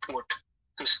the airport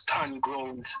to stand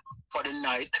grounds for the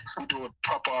night without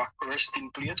proper resting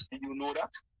place. Did you know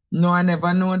that? No, I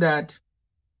never know that.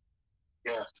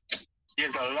 Yeah.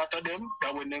 There's a lot of them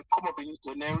that when they come up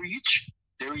when they reach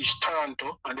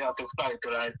Toronto and they have to fly to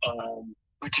like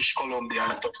British Columbia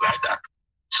and stuff like that.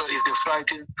 So if the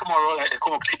flight is tomorrow, like they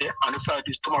come up today and the flight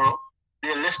is tomorrow,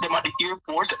 they left them at the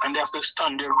airport and they have to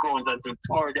stand their ground until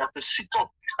tomorrow. They have to sit up.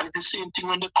 And it's the same thing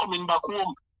when they're coming back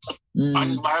home.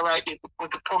 And by right, they have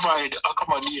to provide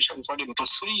accommodation for them to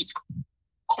sleep.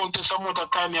 Count some amount of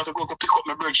time you have to go to pick up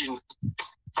my virgin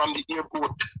from the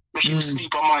airport, make him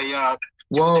sleep on my yard.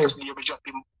 Wow. Next day you drop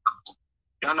him.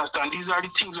 You understand? These are the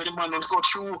things that the man will go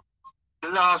through. The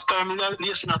last time,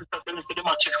 listen at the top, they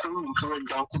check the room to rent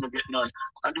down, couldn't get none.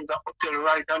 And there's a hotel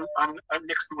right and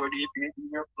next door, the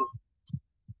airport.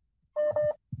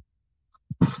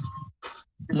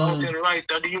 The hotel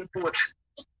right at the airport.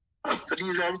 So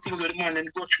these are the things that the man will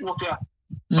go through up here.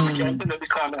 And we can tell you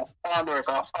because a farmer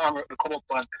will come up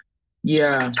and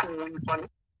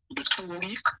the 2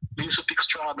 week, they used to pick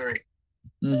strawberry.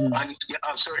 And you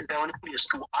have certain time when the place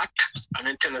too hot, and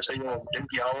then tell us, yo, then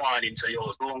give a warning, say,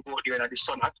 yo, don't go there in the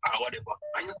sun or whatever.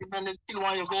 And you think, man, still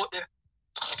want you go out there.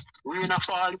 Rain or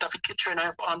fall, it have to catch you in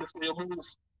your palm before you move.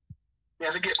 You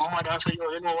have to get mad and say,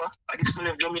 yo, you know what? I just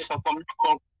left Jamaica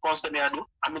constantly I do,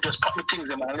 and I just pack my things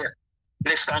in my leg.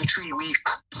 Less than 3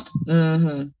 weeks.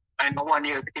 And in a 1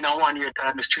 year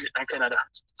time, the street in Canada.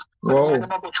 So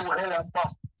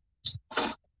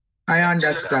I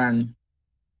understand.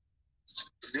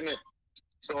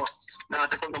 So now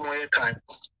take up more time.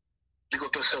 You go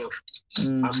to yourself.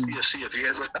 And stay safe. You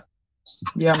guys like that?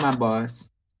 Yeah, my boss.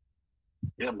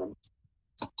 Yeah, man.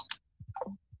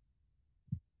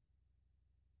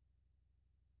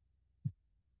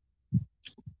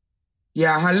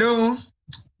 Yeah, hello.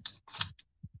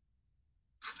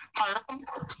 Hello.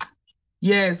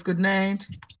 Yes, good night.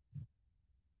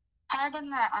 Hi, good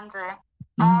night, Andre.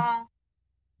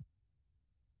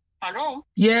 Hello.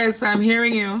 Yes, I'm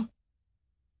hearing you.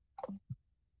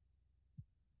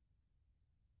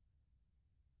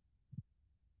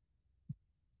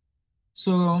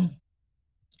 So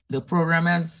the program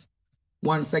has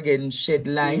once again shed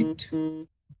light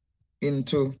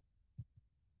into.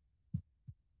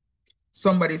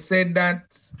 Somebody said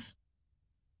that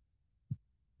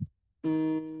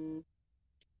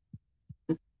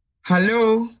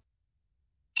hello.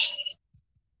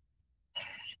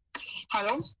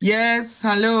 Hello? Yes,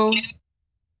 hello.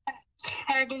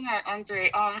 Hi, good night, Andre.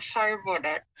 Sorry about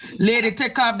that. Lady,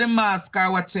 take off the mask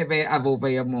or whatever you have over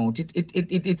your mouth.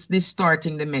 It's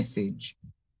distorting the message.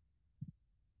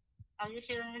 Are you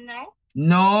hearing me now?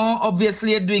 No,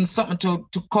 obviously you're doing something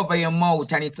to cover your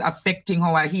mouth and it's affecting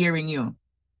how I'm hearing you.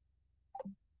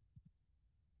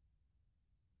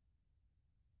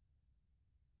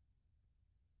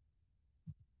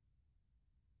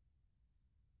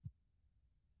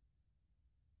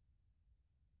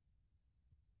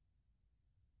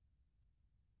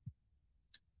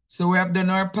 So we have done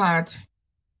our part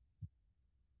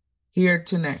here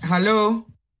tonight. Hello?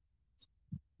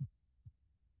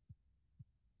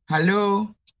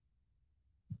 Hello?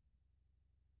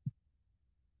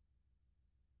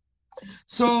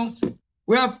 So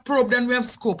we have probed and we have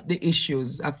scoped the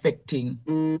issues affecting.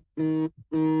 We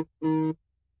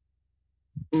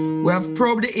have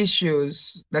probed the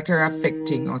issues that are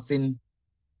affecting us in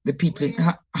the people.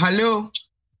 Hello?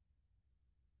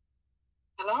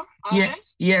 Hello? Yeah.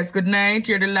 Yes, good night.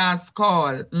 You're the last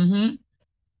call.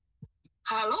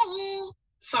 Hello.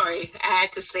 Sorry, I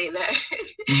had to say that.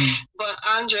 But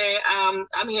Andre, I'm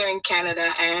here in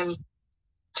Canada, and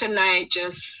tonight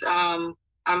just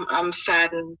I'm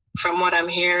saddened from what I'm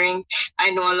hearing. I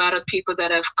know a lot of people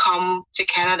that have come to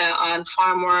Canada on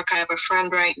farm work. I have a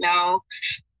friend right now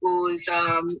who's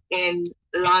in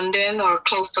London or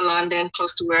close to London,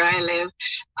 close to where I live,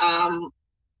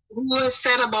 who has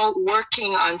said about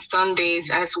working on Sundays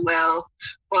as well.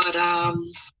 But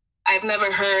I've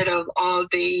never heard of all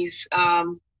these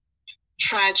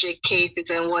tragic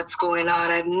cases and what's going on.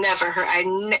 I've never heard.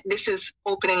 This is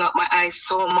opening up my eyes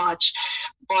so much.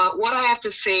 But what I have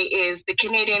to say is the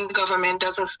Canadian government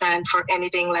doesn't stand for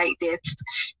anything like this.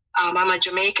 I'm a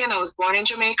Jamaican. I was born in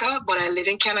Jamaica, but I live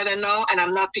in Canada now, and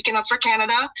I'm not picking up for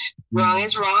Canada. Wrong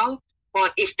is wrong.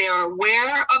 But if they're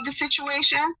aware of the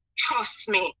situation, trust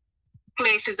me,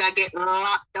 places that get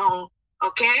locked down,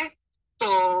 okay?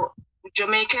 So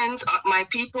Jamaicans, my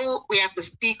people, we have to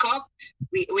speak up.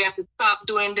 We have to stop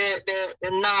doing the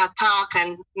nah talk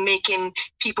and making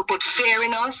people put fear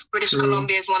in us. British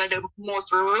Columbia is one of the most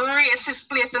racist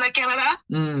places in Canada.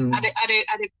 At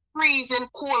the freezing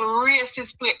cold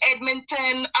racist place,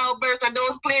 Edmonton, Alberta,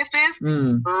 those places.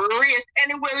 Race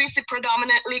anywhere we see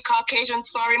predominantly Caucasian.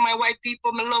 Sorry, my white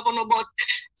people, me love them, but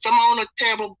some of a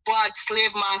terrible bad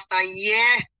slave master.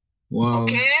 Yeah. Wow.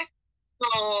 Okay.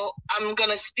 So I'm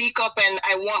gonna speak up, and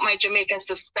I want my Jamaicans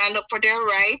to stand up for their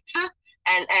rights.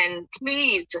 And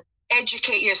please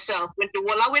educate yourself. With the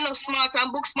wall, we know smart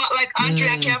and book smart like Andre.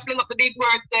 I can't fling up the big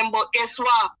words then, but guess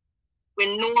what?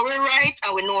 We know we're right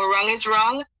and we know wrong is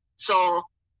wrong. So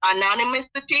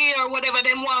anonymity or whatever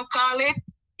they want to call it,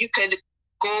 you could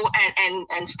go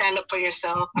and stand up for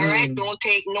yourself. All right? Don't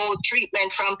take no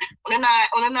treatment from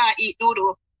not eat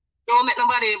noodle. Don't make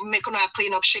nobody make you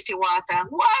clean up shitty water.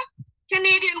 What?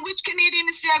 Canadian, which Canadian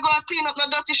is here go clean up the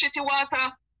dirty shitty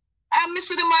water? I'm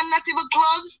missing the man not even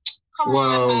gloves. Come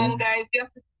on, man, guys. You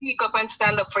have to speak up and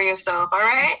stand up for yourself, all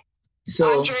right?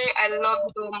 So, Andre, I love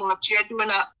you so much. You're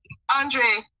doing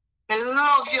Andre, I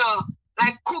love you.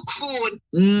 Like cook food.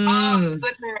 Oh,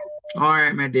 goodness. All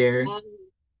right, my dear.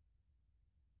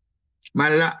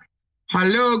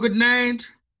 Hello, good night.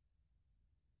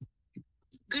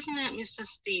 Good night, Mr.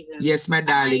 Stephen. Yes, my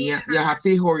darling. You have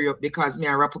to hurry up because me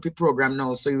I wrap up the program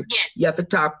now. So you have to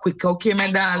talk quick, okay,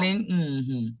 my darling?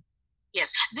 Yes,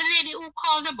 the lady who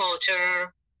called about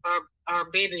her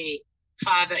baby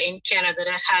father in Canada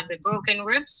that had the broken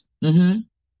ribs.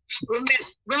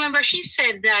 Remember, she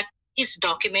said that his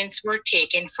documents were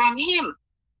taken from him.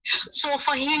 So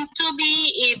for him to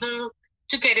be able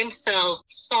to get himself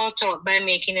sorted out by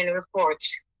making any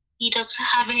reports, he doesn't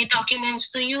have any documents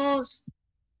to use.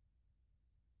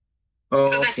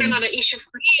 So that's another issue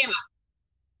for him.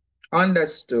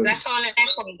 Understood. That's all I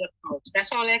call about.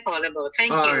 That's all I call about.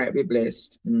 Thank you. All right, be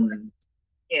blessed.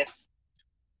 Yes.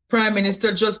 Prime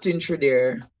Minister Justin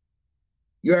Trudeau,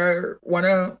 you're one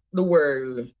of the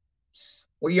world's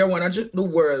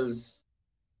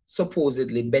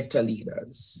supposedly better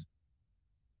leaders.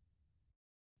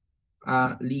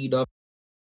 Leader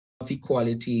of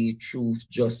equality, truth,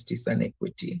 justice, and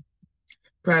equity.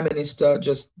 Prime Minister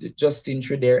Justin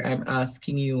Trudeau, I'm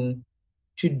asking you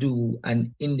to do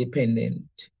an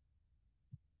independent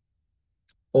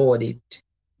audit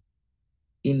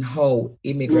in how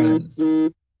immigrants,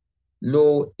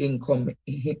 low-income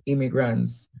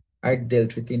immigrants are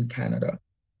dealt with in Canada.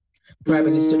 Prime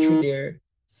Minister Trudeau,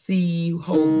 see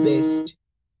how best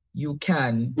you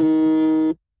can.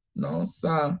 No,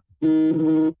 sir.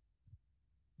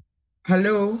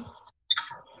 Hello?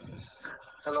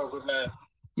 Hello, good night.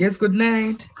 Yes, good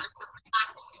night.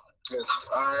 Yes,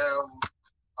 I am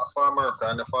a farmer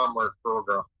and the farmer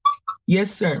program.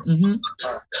 Yes, sir. The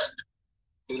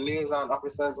liaison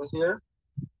officers are here.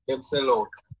 Them sell out.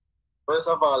 First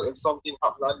of all, if something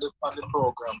happens on the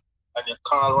program and you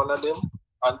call one of them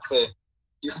and say,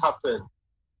 this happened,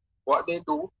 what they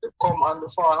do, they come on the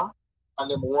farm and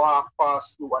them walk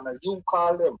past you and you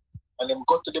call them and them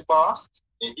go to the boss,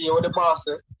 they hear what the boss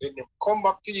said, then they come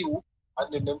back to you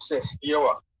and then them say, here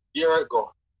it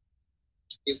go.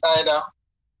 It's either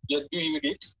you deal with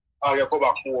it or you go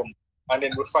back home and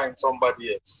then we find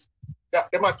somebody else. That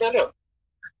they might tell you.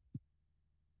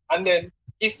 And then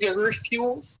if you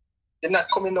refuse, they're not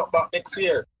coming up back next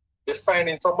year. They're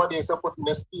finding somebody else to put in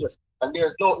the space. And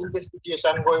there's no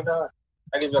investigation going on.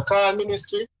 And if you call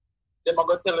ministry, they are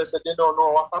going to tell us that they don't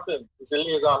know what happened. It's a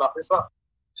liaison officer.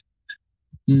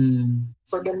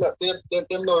 So them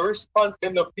no response,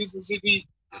 them no business with me.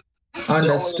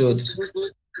 Understood.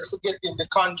 To get in the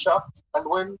contract, and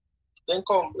when they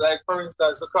come, like for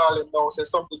instance, you call him now, say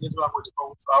something is wrong with the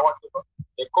house or whatever.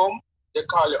 They come, they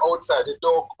call you outside. They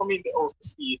don't come in the house to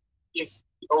see if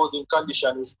the housing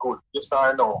condition is good. Yes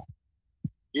or no.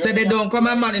 So they don't come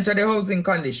and monitor the housing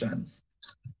conditions.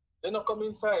 They don't come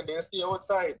inside. They stay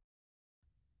outside.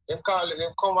 They call it, they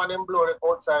come and then blow it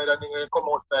outside, and then they come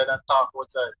outside and talk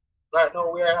outside. Right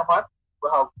now where I'm at, we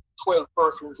have 12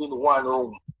 persons in one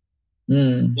room.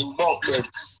 In bunk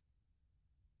beds.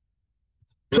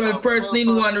 12 persons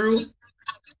in one room?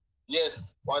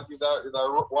 Yes, one is a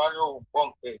one room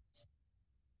bunk beds.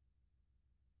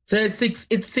 So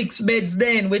it's six beds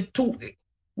then with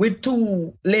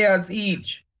two layers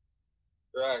each.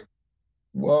 Right.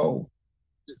 Wow.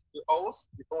 The house,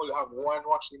 you only have one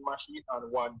washing machine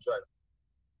and one dryer.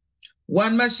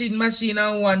 One machine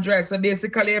and one dryer. So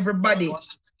basically everybody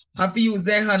have to use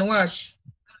their hand wash.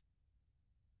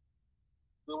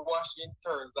 We wash in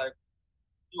turns, like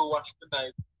you wash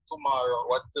tonight, tomorrow,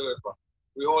 whatever.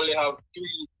 We only have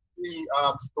three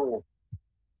stove.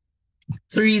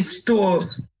 3 stove.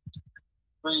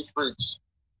 3 fridge.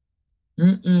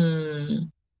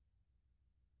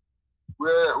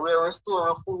 Where we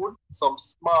store food, some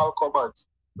small cupboards.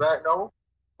 Right now,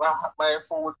 my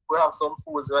food, we have some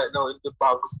foods right now in the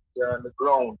bags there on the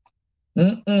ground.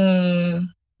 Then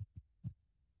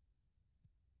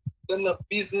the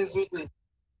business with me.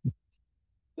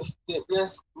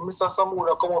 Yes, Mr.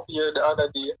 Samuda come up here the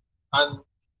other day, and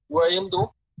what him do,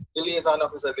 the liaison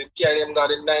officer, they carry them got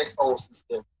the nice houses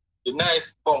there, the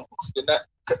nice bunks.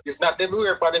 It's not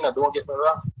everywhere, but don't get me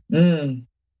wrong.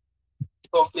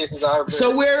 Some places are.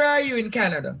 So where are you in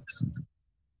Canada?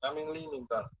 I'm in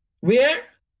Leamington. Where?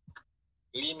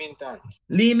 Leamington.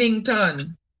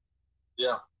 Leamington.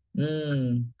 Yeah.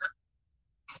 Mm.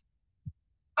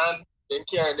 And they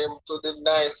carry them to the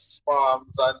nice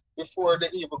farms, and before they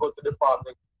even go to the farm,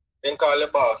 they call the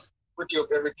boss, put up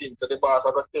everything. So the boss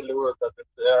are going to tell the workers that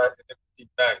everything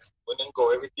nice. When they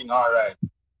go, everything all right.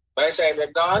 By the time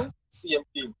they're gone, same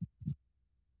thing.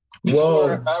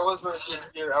 Before I was working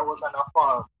here, I was on a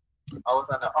farm. I was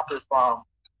on an apple farm.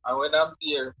 And when I'm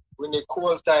there, when the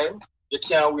cold time, you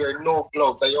can't wear no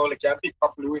gloves. And you only can pick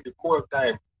apple with the cold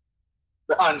time.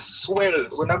 The hands swell.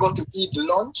 When I go to eat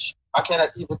lunch, I cannot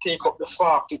even take up the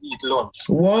fork to eat lunch.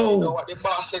 Whoa. You know what the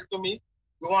boss said to me?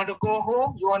 You want to go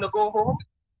home? You want to go home?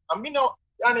 And me know,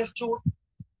 honest truth,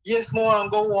 yes, I want to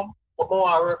go home. But I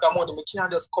want to work and money. I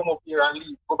can't just come up here and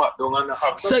leave, go back down and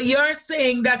have. So you're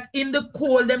saying that in the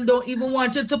cold, them don't even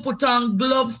want you to put on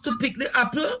gloves to pick the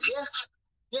apple?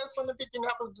 Yes, when they picking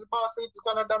apple, the boss said it's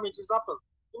going to damage his apple.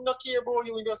 He don't care about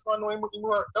you, he just want to know him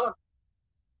work done.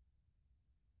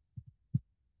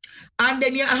 And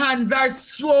then your hands are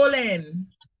swollen.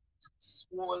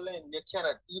 Swollen, you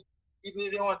cannot eat. Even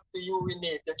if you want to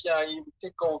urinate, you can't even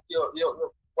take out your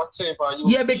whatever.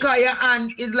 Yeah, because your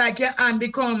hand is like your hand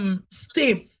become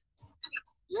stiff.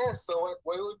 Yes, so what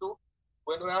we do,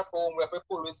 when we are home, we have to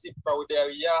pull the zipper with their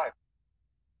yard.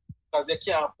 Because you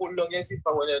can't pull down your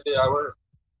zipper when you're there at work.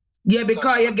 Yeah,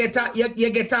 because you get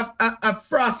a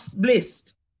frost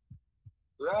blist.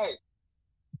 Right.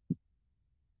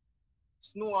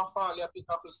 Snow and fall, you pick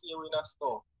apple seed in a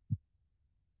snow.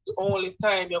 The only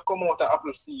time you come out of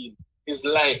apple field is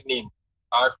lightning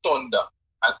or thunder.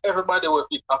 And everybody will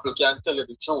pick apple can tell you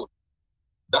the truth.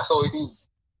 That's how it is.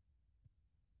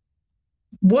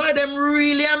 Boy, them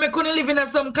really are couldn't live in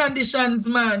some conditions,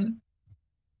 man.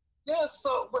 Yes,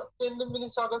 so but then the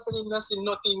minister said him not see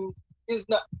nothing. Is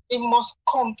not it must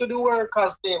come to the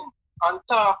workers them and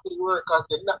talk to the workers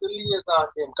them, not the liaison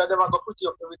them, because they're gonna put you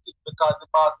up everything because the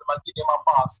boss them and give them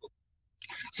a pass.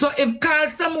 So if Carl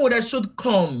Samuda should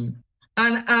come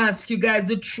and ask you guys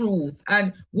the truth,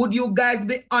 and would you guys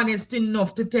be honest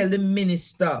enough to tell the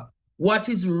minister what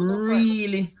is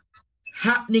really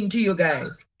happening to you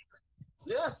guys?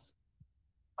 Yes.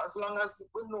 As long as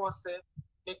we know say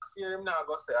next year him not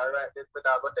go say alright, then we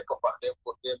not go take up at them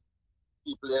put them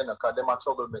people here because them a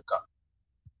troublemaker.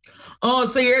 Oh,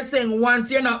 so you're saying once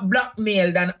you're not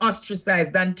blackmailed and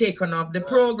ostracized and taken off the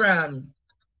program.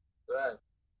 Right.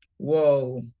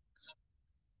 Whoa.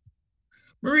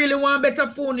 I really want better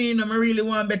phone, you know. I really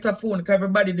want better phone because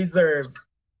everybody deserves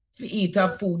to eat a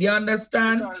food. You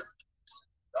understand? Because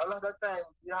a lot of times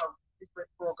you have different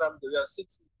programs. We have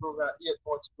 6-week program,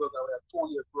 8-month program, we have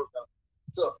 2-year program.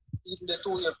 So even the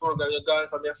 2-year program, you're gone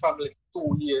from your family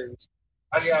 2 years.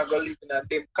 And you are going to live in a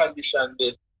dim condition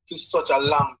there for such a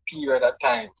long period of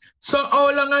time. So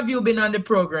how long have you been on the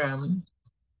program?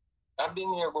 I've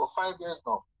been here about 5 years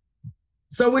now.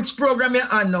 So which program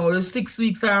you're on now? The 6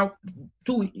 weeks or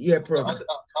 2-year program? I'm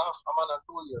on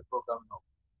a 2-year program now.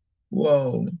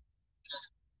 Whoa.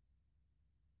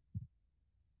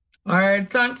 All right,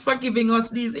 thanks for giving us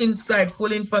these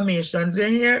insightful informations. You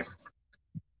hear?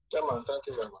 Yeah, man, thank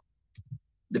you very much.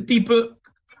 The people,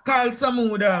 Carl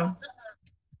Samuda,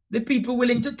 the people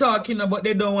willing to talk, you know, but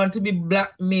they don't want to be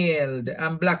blackmailed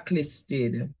and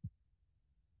blacklisted.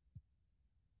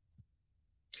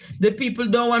 The people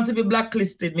don't want to be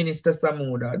blacklisted, Minister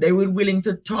Samuda. They were willing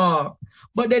to talk,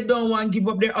 but they don't want to give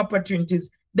up their opportunities.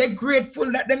 They're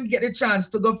grateful that them get a chance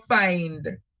to go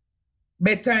find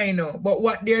better, you know. But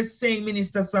what they're saying,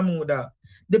 Minister Samuda,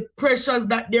 the pressures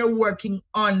that they're working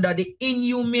under, the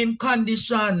inhumane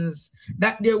conditions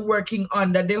that they're working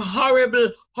under, the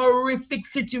horrible, horrific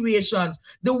situations,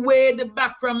 the way the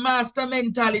background master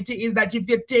mentality is that if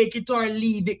you take it or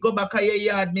leave it, go back to your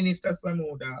yard, Minister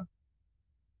Samuda.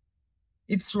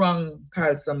 It's wrong,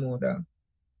 Carl Samuda.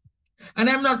 And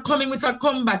I'm not coming with a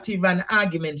combative and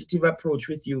argumentative approach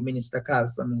with you, Minister Carl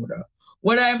Samuda.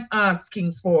 What I'm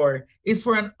asking for is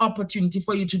for an opportunity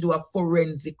for you to do a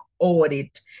forensic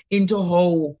audit into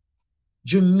how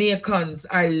Jamaicans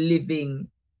are living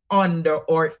under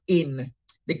or in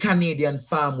the Canadian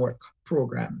Farm Work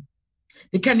Program.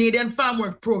 The Canadian Farm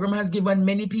Work Program has given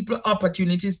many people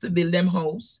opportunities to build them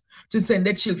house, to send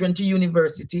their children to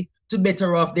university, to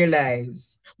better off their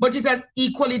lives. But it has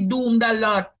equally doomed a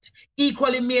lot,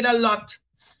 equally made a lot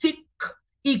sick,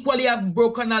 equally have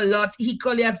broken a lot,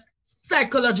 equally has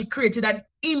psychologically created an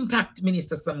impact,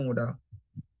 Minister Samuda.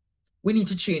 We need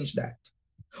to change that.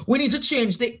 We need to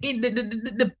change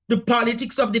the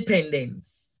politics of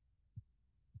dependence.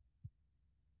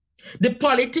 The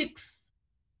politics,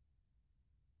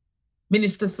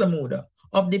 Minister Samuda,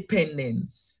 of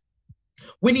dependence.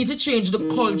 We need to change the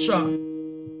culture.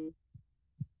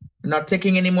 Not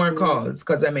taking any more calls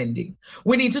because I'm ending.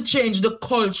 We need to change the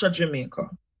culture, Jamaica,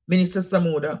 Minister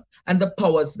Samuda, and the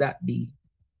powers that be.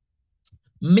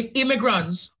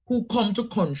 Immigrants who come to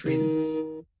countries.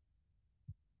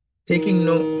 Taking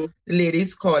note, the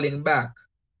lady's calling back.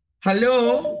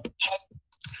 Hello?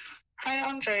 Hi,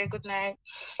 Andre. Good night.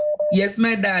 Yes,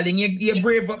 my darling. You're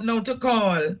brave up now to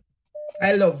call.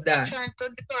 I love that. I'm trying to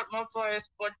develop my voice,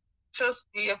 but just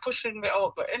you're pushing me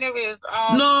out. But anyways,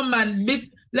 no, man.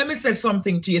 Let me say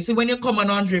something to you. See, when you come on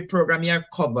Andre program, you're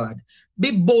covered. Be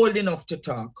bold enough to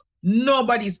talk.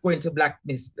 Nobody's going to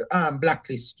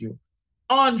blacklist you.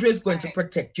 Andre is going to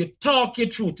protect you. Talk your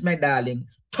truth, my darling.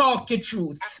 Talk your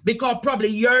truth. Because probably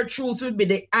your truth will be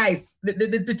the ice,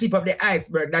 the tip of the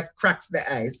iceberg that cracks the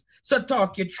ice. So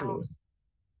talk your truth.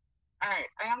 All right.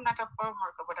 I am not a farm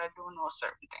worker, but I do know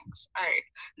certain things. All right.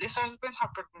 This has been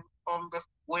happening from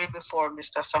way before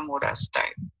Mr. Samuda's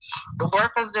time. The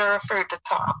workers, they're afraid to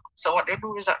talk. So what they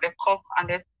do is that they come and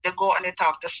they go and they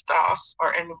talk to staff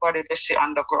or anybody they see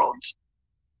on the ground.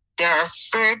 They're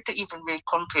afraid to even make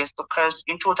complaints because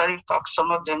in total talk,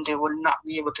 some of them, they will not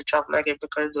be able to job like it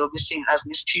because they'll be seen as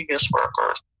mischievous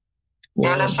workers. Wow.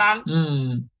 You understand?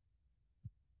 Mm.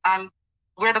 And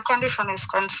where the condition is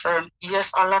concerned,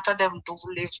 yes, a lot of them do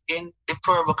live in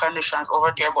deplorable conditions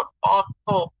over there, but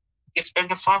also, if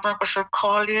any farm worker should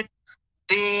call it,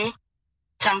 they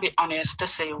can be honest to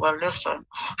say, well, listen,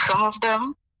 some of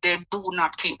them, they do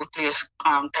not keep the place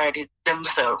tidy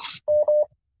themselves.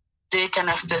 They can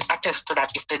attest to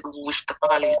that if they do wish to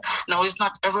call it. Now, it's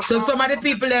not every So some of the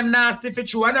people, them nasty for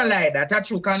true, I don't like that. That's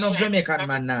true, kind of Jamaican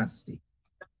man nasty.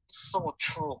 That's so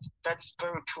true. That's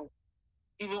very true.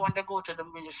 Even when they go to the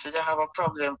ministry, they have a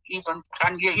problem. Even,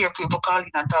 and you hear people calling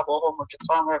and talk about how much the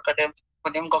farm worker them,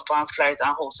 when them go on flights and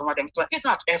how some of them, it's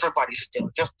not everybody still,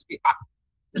 just to be honest.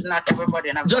 It's not everybody.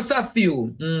 And just a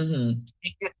few.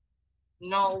 Mm-hmm.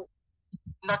 No,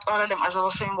 not all of them. As I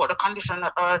was saying about the condition,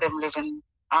 not all of them live in,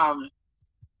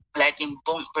 like in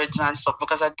bunk beds and stuff,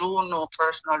 because I do know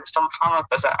personally some farm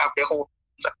workers that have their whole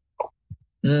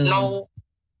No,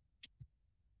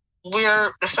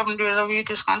 where the 7 days a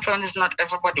week is concerned is not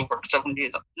everybody works 7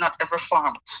 days. Not every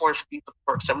farm forces people to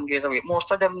work 7 days a week.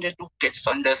 Most of them, they do get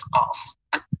Sundays off.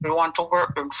 And they want to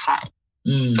work, then fine.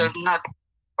 So it's not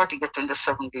everybody getting the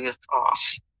 7 days off,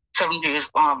 7 days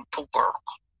to work.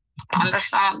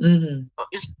 Understand? So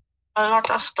it's a lot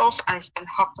of stuff, and it's been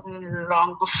happening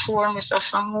long before Mr.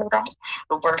 Samuda.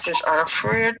 The workers are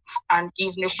afraid, and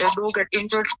even if they do get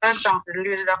injured, for example, the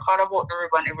lady that called about the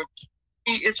ribbon, everything,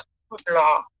 he is good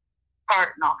law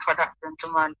partner for that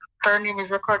gentleman. Her name is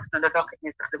recorded in the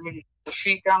document of the ministry. So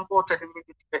she can go to the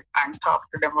ministry and talk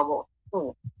to them about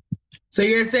who. So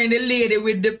you're saying the lady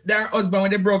with their husband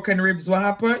with the broken ribs, what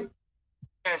happened?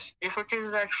 Yes, if it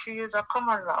is that she is a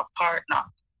common law partner,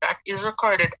 that is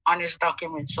recorded on his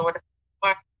document. So the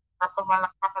common law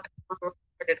partner is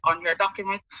recorded on your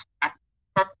document, and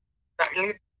that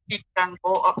lady can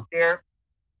go up there.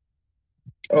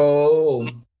 Oh,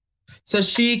 so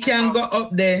she can go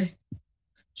up there.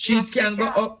 She can go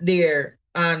up there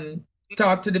and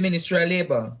talk to the Ministry of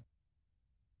Labor.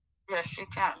 Yes, she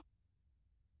can.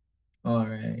 All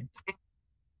right.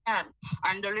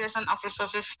 And the liaison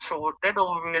officers is true. They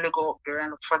don't really go up there and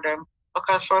look for them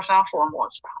because first and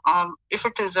foremost, if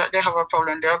it is that they have a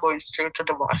problem, they are going straight to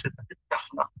the bosses. It's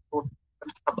just not good.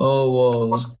 Oh,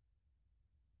 wow.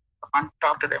 And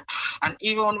talk to them. And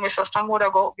even when Mr.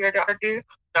 Samuda go up there the other day,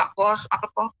 that boss at the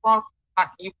phone and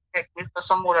he make Mr.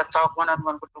 Samuda talk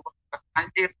one-on-one with the workers.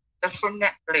 And they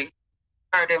definitely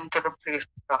carry them to the place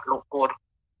that look good.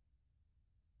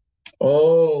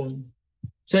 Oh.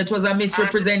 So it was a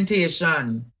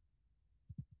misrepresentation.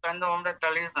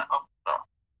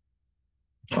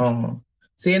 Oh,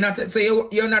 so you're not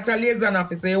a liaison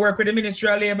officer. You work with the Ministry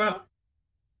of Labor.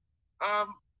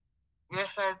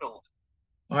 Yes, I do.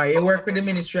 All right, you work with the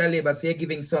Ministry of Labor, so you're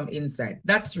giving some insight.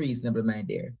 That's reasonable, my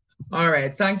dear. All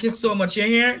right, thank you so much. You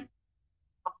here?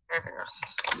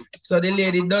 So the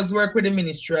lady does work with the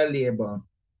Ministry of Labor,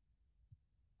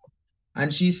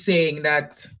 and she's saying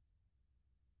that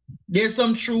there's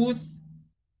some truth.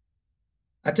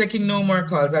 I'm taking no more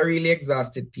calls. I really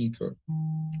exhausted people.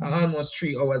 Almost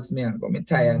 3 hours me ago. I'm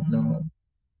tired now.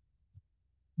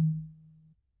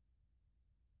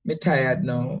 I'm tired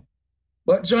now.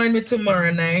 But join me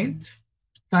tomorrow night.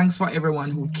 Thanks for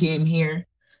everyone who came here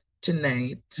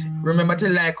tonight. Remember to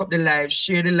like up the live,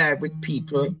 share the live with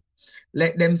people.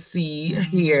 Let them see,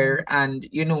 hear, and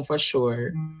you know for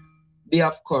sure, be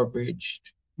of coverage.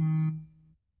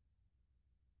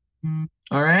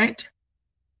 All right?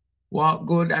 Walk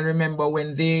good, and remember,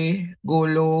 when they go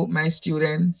low, my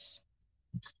students,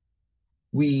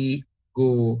 we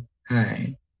go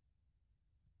high.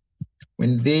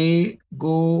 When they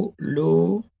go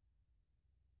low,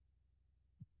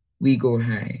 we go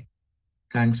high.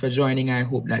 Thanks for joining. I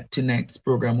hope that tonight's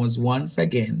program was once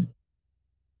again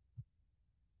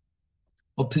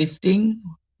uplifting,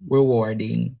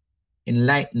 rewarding,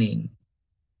 enlightening,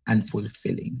 and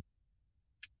fulfilling.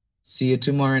 See you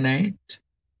tomorrow night.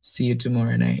 See you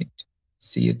tomorrow night.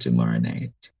 See you tomorrow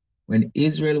night. When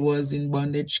Israel was in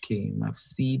bondage came, of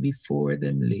sea before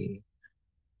them lay.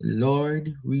 The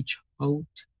Lord reached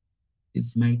out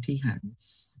his mighty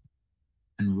hands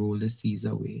and rolled the seas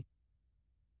away.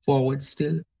 Forward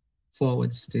still,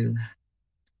 forward still,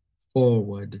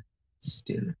 forward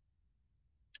still.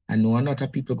 I know a lot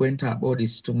of people going to talk about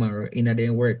this tomorrow in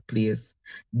their workplace,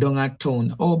 down at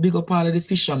town. Oh, big up all of the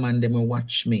fishermen, them will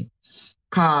watch me.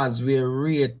 Cause we're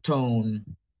Ray Town.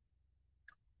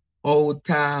 Out,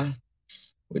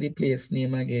 what the place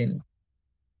name again?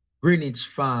 Greenwich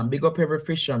Farm. Big up every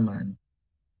fisherman.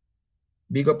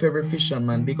 Big up every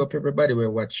fisherman. Big up everybody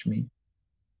will watch me.